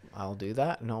I'll do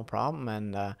that, no problem.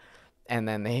 And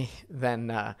then they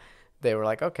were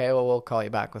like, okay, well, we'll call you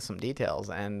back with some details.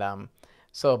 And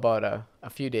so about a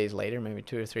few days later, maybe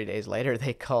 2 or 3 days later,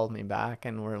 they called me back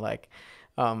and were like,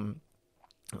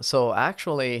 so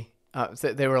actually,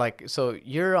 they were like, so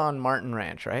you're on Martin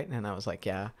Ranch, right? And I was like,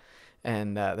 yeah.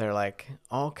 And they're like,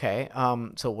 okay,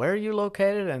 so where are you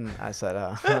located? And I said,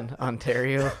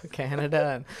 Ontario,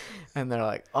 Canada. And they're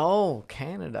like, oh,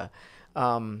 Canada.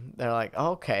 They're like,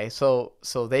 okay, so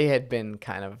they had been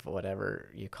kind of, whatever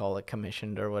you call it,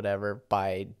 commissioned or whatever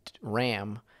by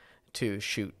Ram to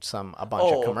shoot a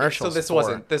bunch of commercials. So this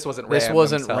wasn't Ram. This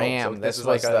wasn't Ram. So this was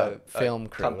like the film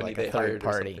crew, company, like a third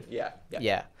party. Yeah.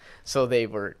 So they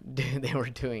were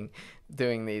doing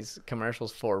these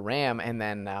commercials for Ram, and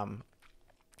then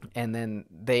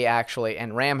they actually,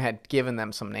 and Ram had given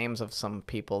them some names of some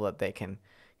people that they can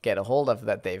get a hold of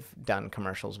that they've done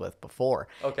commercials with before.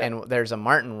 Okay. And there's a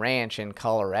Martin Ranch in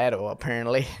Colorado,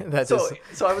 apparently. So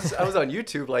I was on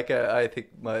YouTube. Like I think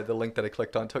the link that I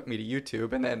clicked on took me to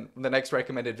YouTube, and then the next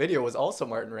recommended video was also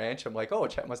Martin Ranch. I'm like, oh,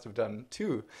 Chet must have done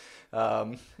two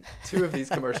of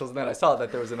these commercials, and then I saw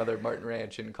that there was another Martin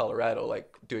Ranch in Colorado,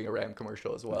 like doing a Ram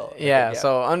commercial as well. Yeah.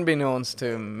 So unbeknownst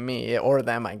to me or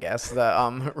them, I guess,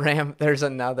 the Ram, there's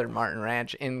another Martin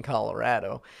Ranch in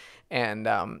Colorado. And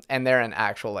they're an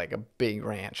actual, like, a big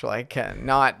ranch, like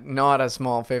not a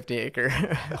small 50-acre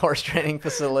horse training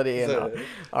facility. This is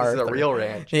a real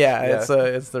ranch. Yeah,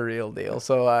 it's the real deal.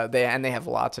 So they have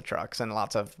lots of trucks and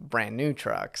lots of brand new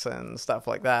trucks and stuff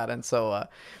like that. And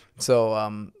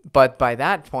but by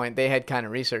that point they had kind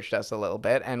of researched us a little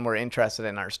bit and were interested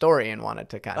in our story and wanted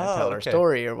to kind of tell our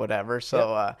story or whatever.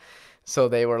 So so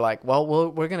they were like, well,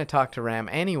 we're going to talk to Ram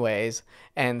anyways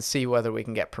and see whether we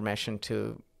can get permission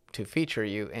to feature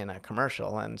you in a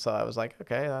commercial. And so I was like,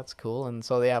 okay, that's cool. And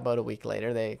so about a week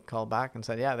later they called back and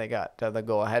said, yeah, they got the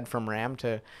go ahead from Ram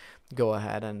to go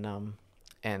ahead and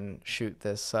shoot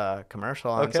this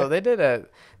commercial. And so they did a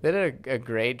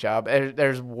great job.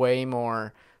 There's way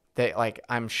more.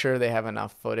 I'm sure they have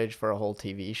enough footage for a whole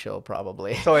TV show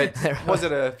probably. So was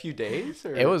it a few days?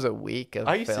 Or? It was a week of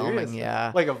filming. Serious?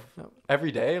 Yeah. Like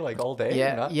every day, like all day?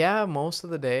 Yeah. Yeah. Most of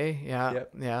the day. Yeah.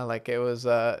 Yep. Yeah. Like it was,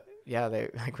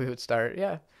 we would start,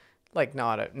 like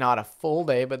not a full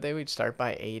day, but they would start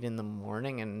by 8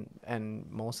 a.m. and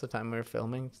most of the time we were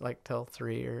filming like till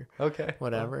 3 or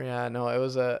whatever. Well. Yeah, no, it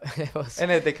was. And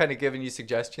had they kind of given you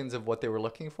suggestions of what they were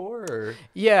looking for, or?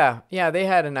 Yeah, they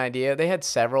had an idea. They had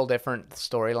several different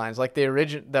storylines. Like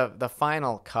the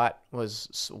final cut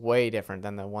was way different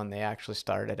than the one they actually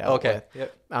started out with.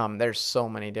 Yep. There's so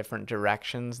many different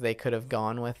directions they could have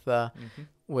gone with the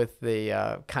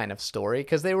kind of story,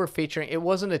 because they were featuring, it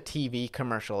wasn't a TV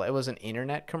commercial, it was an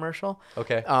internet commercial.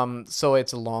 Okay. So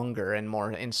it's longer and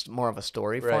more of a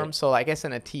story form. Right. So I guess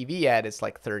in a TV ad it's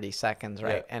like 30 seconds,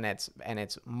 right? Yeah. And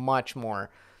it's much more,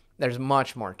 there's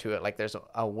much more to it. Like there's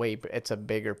it's a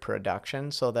bigger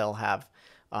production, so they'll have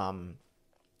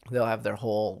their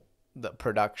whole the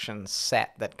production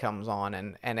set that comes on,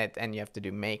 and you have to do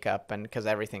makeup, and because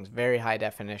everything's very high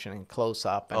definition and close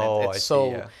up, and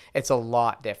it's a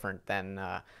lot different than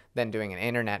doing an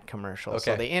internet commercial.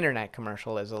 Okay. So the internet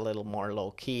commercial is a little more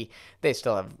low key. They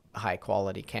still have high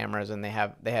quality cameras, and they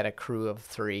had a crew of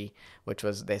 3, which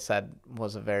they said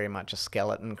was very much a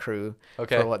skeleton crew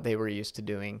for what they were used to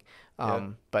doing.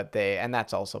 But and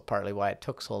that's also partly why it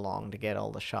took so long to get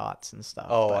all the shots and stuff.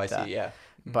 I see. Yeah.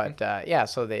 But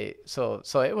so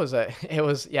it was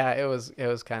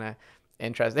kind of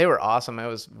interesting. They were awesome. It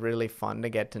was really fun to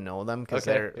get to know them, because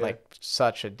they're like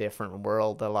such a different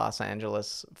world. The Los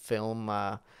Angeles film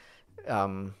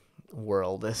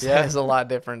world is a lot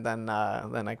different than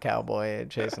a cowboy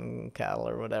chasing cattle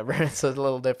or whatever. It's a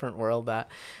little different world but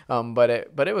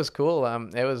it was cool.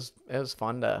 It was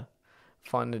fun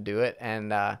to do it,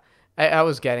 and I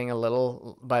was getting a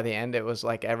little, by the end, it was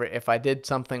like if I did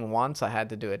something once, I had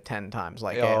to do it 10 times.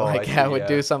 I would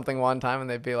do something one time and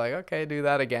they'd be like, okay, do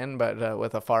that again, but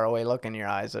with a faraway look in your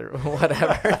eyes or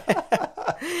whatever.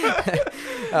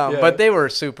 But they were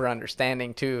super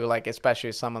understanding too, like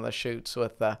especially some of the shoots or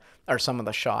some of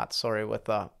the shots,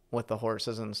 with the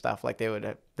horses and stuff. Like they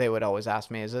would always ask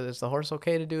me, is the horse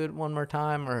okay to do it one more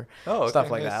time, or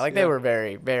stuff like that. Like they were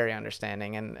very, very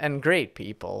understanding and great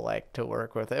people, like, to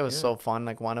work with. It was so fun.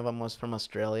 Like one of them was from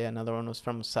Australia, another one was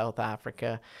from South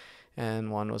Africa, and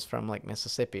one was from like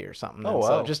Mississippi or something. Oh, wow.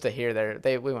 So just to hear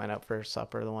we went out for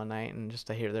supper the one night, and just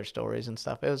to hear their stories and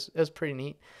stuff, it was pretty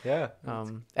neat. Yeah.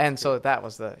 And so that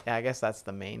was I guess that's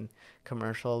the main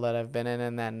commercial that I've been in.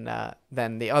 And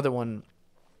then the other one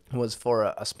was for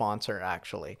a sponsor,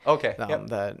 actually. Okay.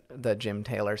 The Jim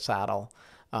Taylor saddle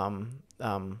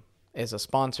is a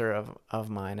sponsor of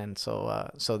mine, and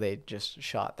so they just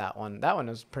shot that one. That one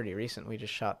was pretty recent. We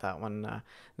just shot that one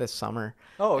this summer.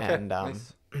 Oh, okay. And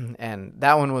nice. And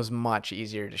that one was much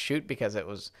easier to shoot because it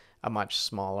was a much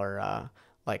smaller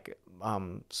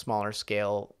smaller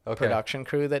scale production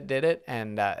crew that did it,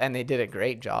 and they did a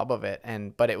great job of it.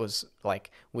 But it was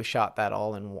like we shot that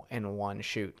all in one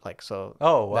shoot, like, so.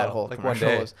 Oh, wow. That whole like commercial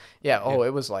one day. was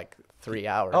it was like 3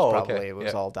 hours probably. It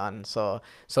was all done. So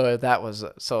that was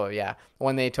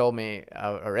when they told me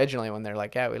originally, when they're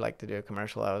like, we like to do a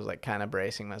commercial, I was like kind of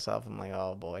bracing myself. I'm like,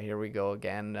 oh boy, here we go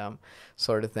again,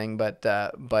 sort of thing. But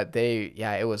they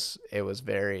it was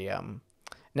very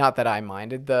not that I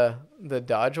minded the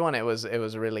Dodge one. It was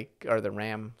really, or the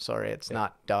Ram. Sorry, it's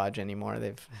not Dodge anymore.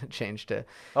 They've changed to.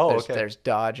 There's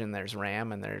Dodge and there's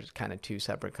Ram, and there's kind of 2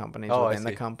 separate companies within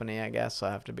the company, I guess. So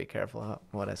I have to be careful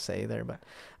what I say there. But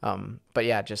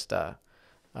yeah, just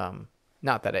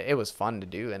not that it was fun to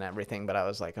do and everything, but I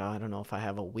was like, I don't know if I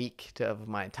have a week of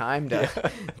my time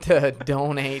to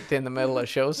donate in the middle of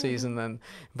show season. Then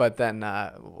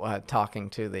talking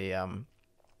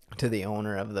to the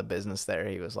owner of the business there,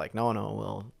 he was like,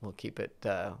 no, we'll keep it,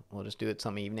 we'll just do it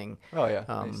some evening.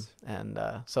 Nice. And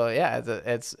so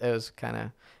it was kind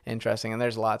of interesting, and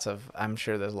I'm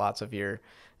sure there's lots of your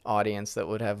audience that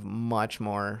would have much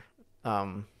more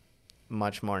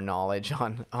knowledge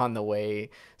on the way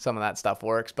some of that stuff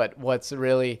works. But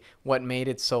what made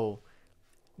it so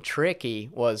tricky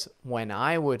was when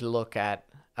I would look at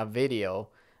a video,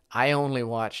 I only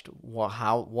watched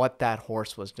what that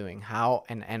horse was doing, how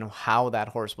that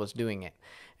horse was doing it,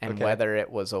 and whether it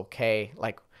was okay,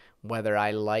 like whether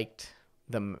I liked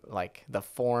the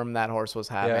form that horse was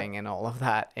having and all of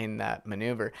that in that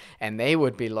maneuver. And they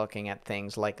would be looking at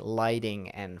things like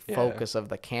lighting and focus of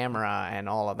the camera and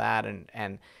all of that,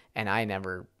 and I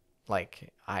never, like,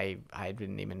 I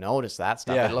didn't even notice that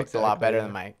stuff. It looked a lot better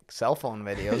than my cell phone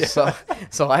videos.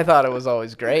 So I thought it was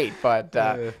always great, but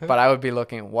I would be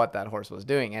looking at what that horse was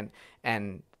doing,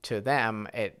 and to them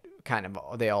it kind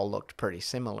of, they all looked pretty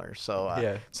similar. So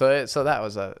that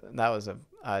was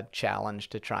a challenge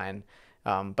to try and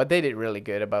but they did really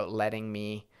good about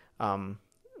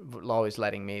always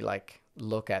letting me like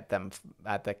look at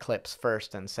the clips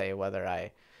first and say whether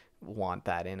I want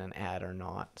that in an ad or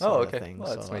not. Well,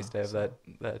 that's nice to have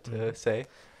that say.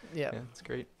 Yeah, it's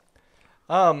great.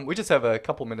 We just have a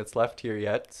couple minutes left here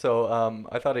yet, so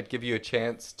I thought I'd give you a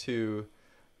chance to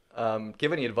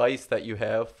give any advice that you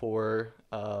have for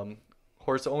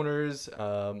horse owners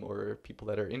or people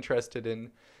that are interested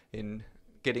in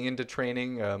getting into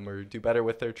training or do better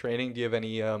with their training. Do you have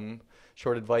any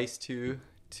short advice to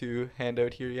to hand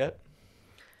out here yet?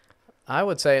 I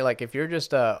would say, like, if you're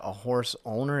just a horse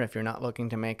owner, if you're not looking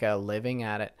to make a living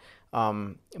at it,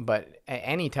 but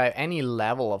any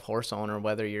level of horse owner,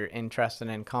 whether you're interested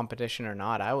in competition or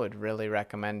not, I would really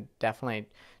recommend definitely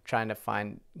trying to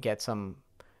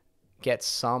get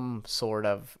some sort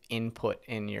of input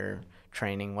in your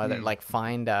training, whether like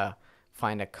find a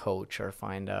coach or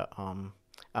find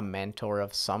a mentor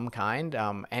of some kind,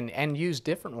 and use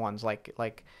different ones,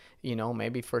 like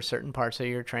maybe for certain parts of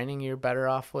your training you're better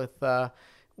off with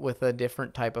a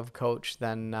different type of coach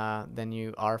than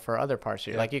you are for other parts of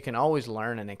your, like, you can always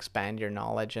learn and expand your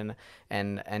knowledge,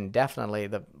 and definitely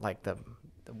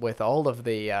with all of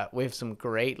the we have some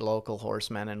great local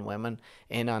horsemen and women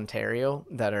in Ontario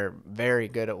that are very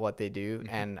good at what they do,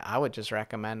 and I would just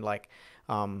recommend, like,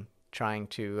 trying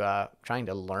to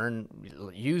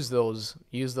learn, use those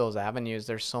avenues.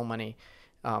 There's so many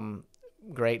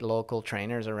great local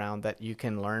trainers around that you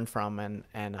can learn from,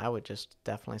 and I would just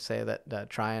definitely say that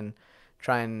try and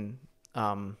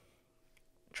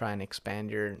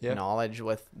expand your knowledge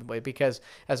because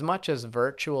as much as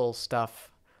virtual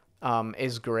stuff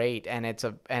is great,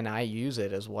 and I use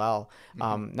it as well,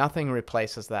 nothing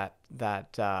replaces that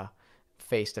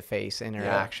face-to-face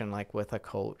interaction, like with a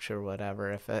coach or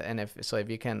whatever.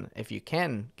 If you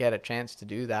can get a chance to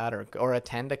do that, or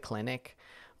attend a clinic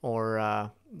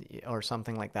or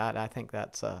something like that, I think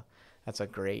that's a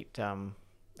great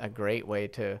way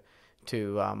to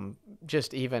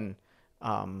just even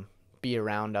be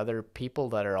around other people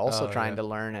that are also trying to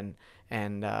learn,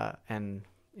 and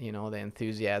the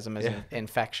enthusiasm is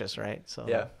infectious, right?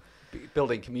 So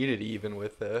building community even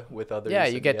with others. Yeah,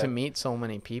 you get to meet so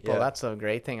many people. That's the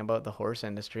great thing about the horse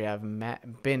industry.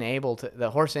 The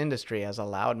horse industry has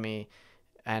allowed me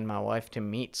and my wife to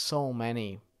meet so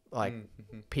many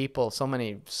people, so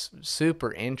many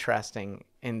super interesting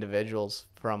individuals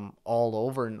from all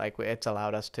over, and like it's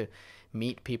allowed us to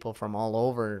meet people from all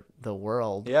over the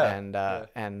world,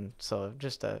 and so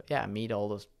just to meet all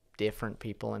those different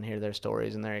people and hear their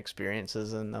stories and their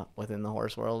experiences within the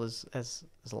horse world is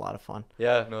a lot of fun.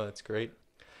 Yeah, no, that's great.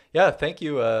 Yeah, thank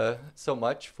you so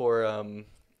much for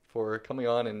coming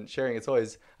on and sharing.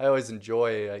 I always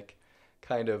enjoy, like,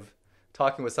 kind of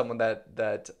talking with someone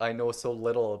that I know so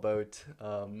little about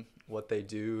what they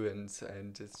do, and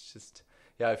it's just,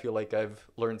 I feel like I've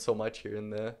learned so much here in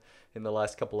the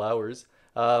last couple hours.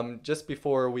 Just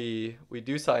before we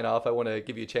do sign off, I want to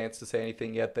give you a chance to say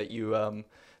anything yet that you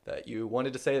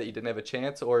wanted to say that you didn't have a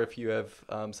chance, or if you have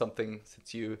something,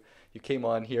 since you came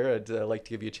on here, I'd like to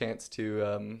give you a chance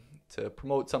to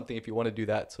promote something if you want to do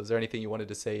that. So is there anything you wanted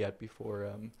to say yet before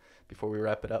we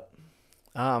wrap it up?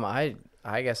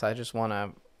 I guess I just want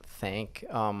to thank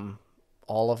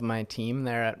all of my team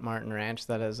there at Martin Ranch.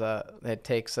 It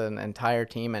takes an entire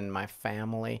team, and my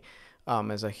family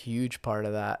is a huge part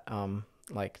of that.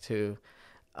 Like, to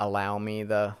allow me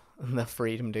the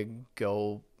freedom to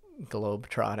go globe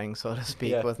trotting, so to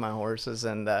speak, with my horses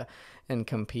and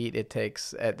compete.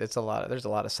 There's a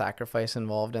lot of sacrifice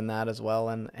involved in that as well,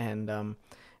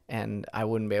 and I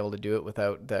wouldn't be able to do it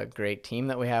without the great team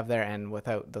that we have there and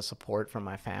without the support from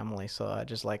my family. So I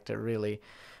just like to really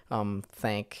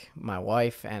thank my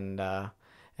wife and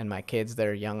my kids.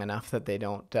 They're young enough that they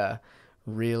don't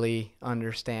really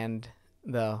understand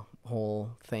the whole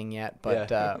thing yet, but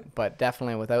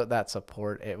definitely without that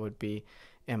support, it would be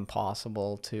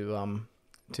impossible to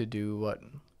do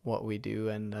what we do.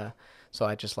 And so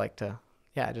I just like to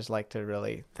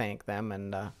really thank them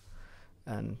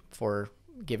and for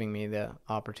giving me the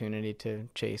opportunity to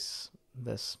chase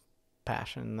this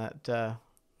passion that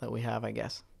we have, I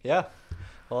guess. Yeah.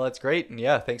 Well, that's great. And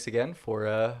thanks again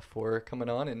for coming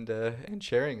on and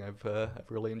sharing. I've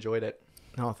really enjoyed it.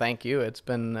 No, thank you. It's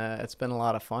been a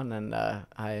lot of fun, and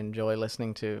I enjoy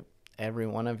listening to every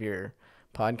one of your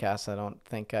podcasts. I don't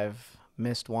think I've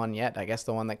missed one yet. I guess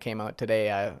the one that came out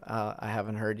today I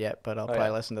haven't heard yet, but I'll probably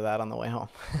listen to that on the way home.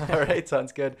 All right,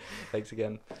 sounds good. Thanks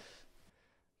again.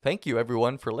 Thank you,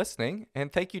 everyone, for listening,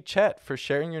 and thank you, Chet, for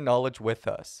sharing your knowledge with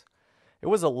us. It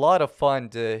was a lot of fun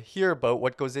to hear about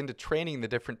what goes into training the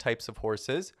different types of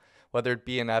horses, whether it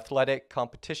be an athletic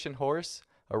competition horse,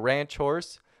 a ranch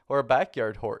horse, or a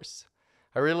backyard horse.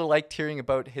 I really liked hearing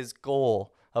about his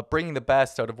goal of bringing the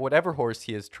best out of whatever horse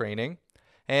he is training,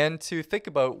 and to think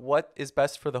about what is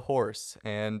best for the horse,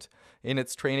 and in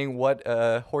its training, what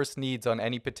a horse needs on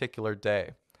any particular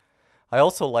day. I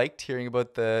also liked hearing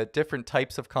about the different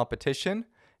types of competition,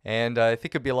 and I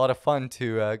think it'd be a lot of fun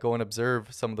to go and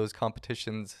observe some of those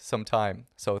competitions sometime.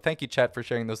 So thank you, Chet, for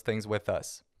sharing those things with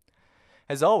us.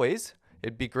 As always,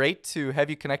 it'd be great to have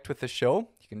you connect with the show.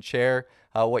 You can share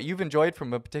what you've enjoyed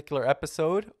from a particular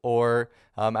episode, or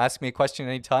ask me a question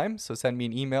anytime. So send me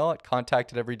an email at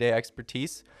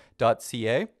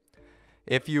contact@everydayexpertise.ca.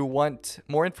 If you want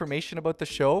more information about the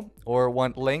show or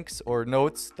want links or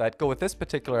notes that go with this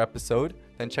particular episode,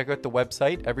 then check out the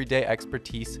website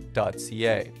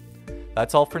everydayexpertise.ca.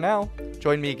 That's all for now.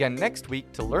 Join me again next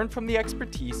week to learn from the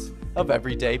expertise of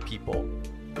everyday people.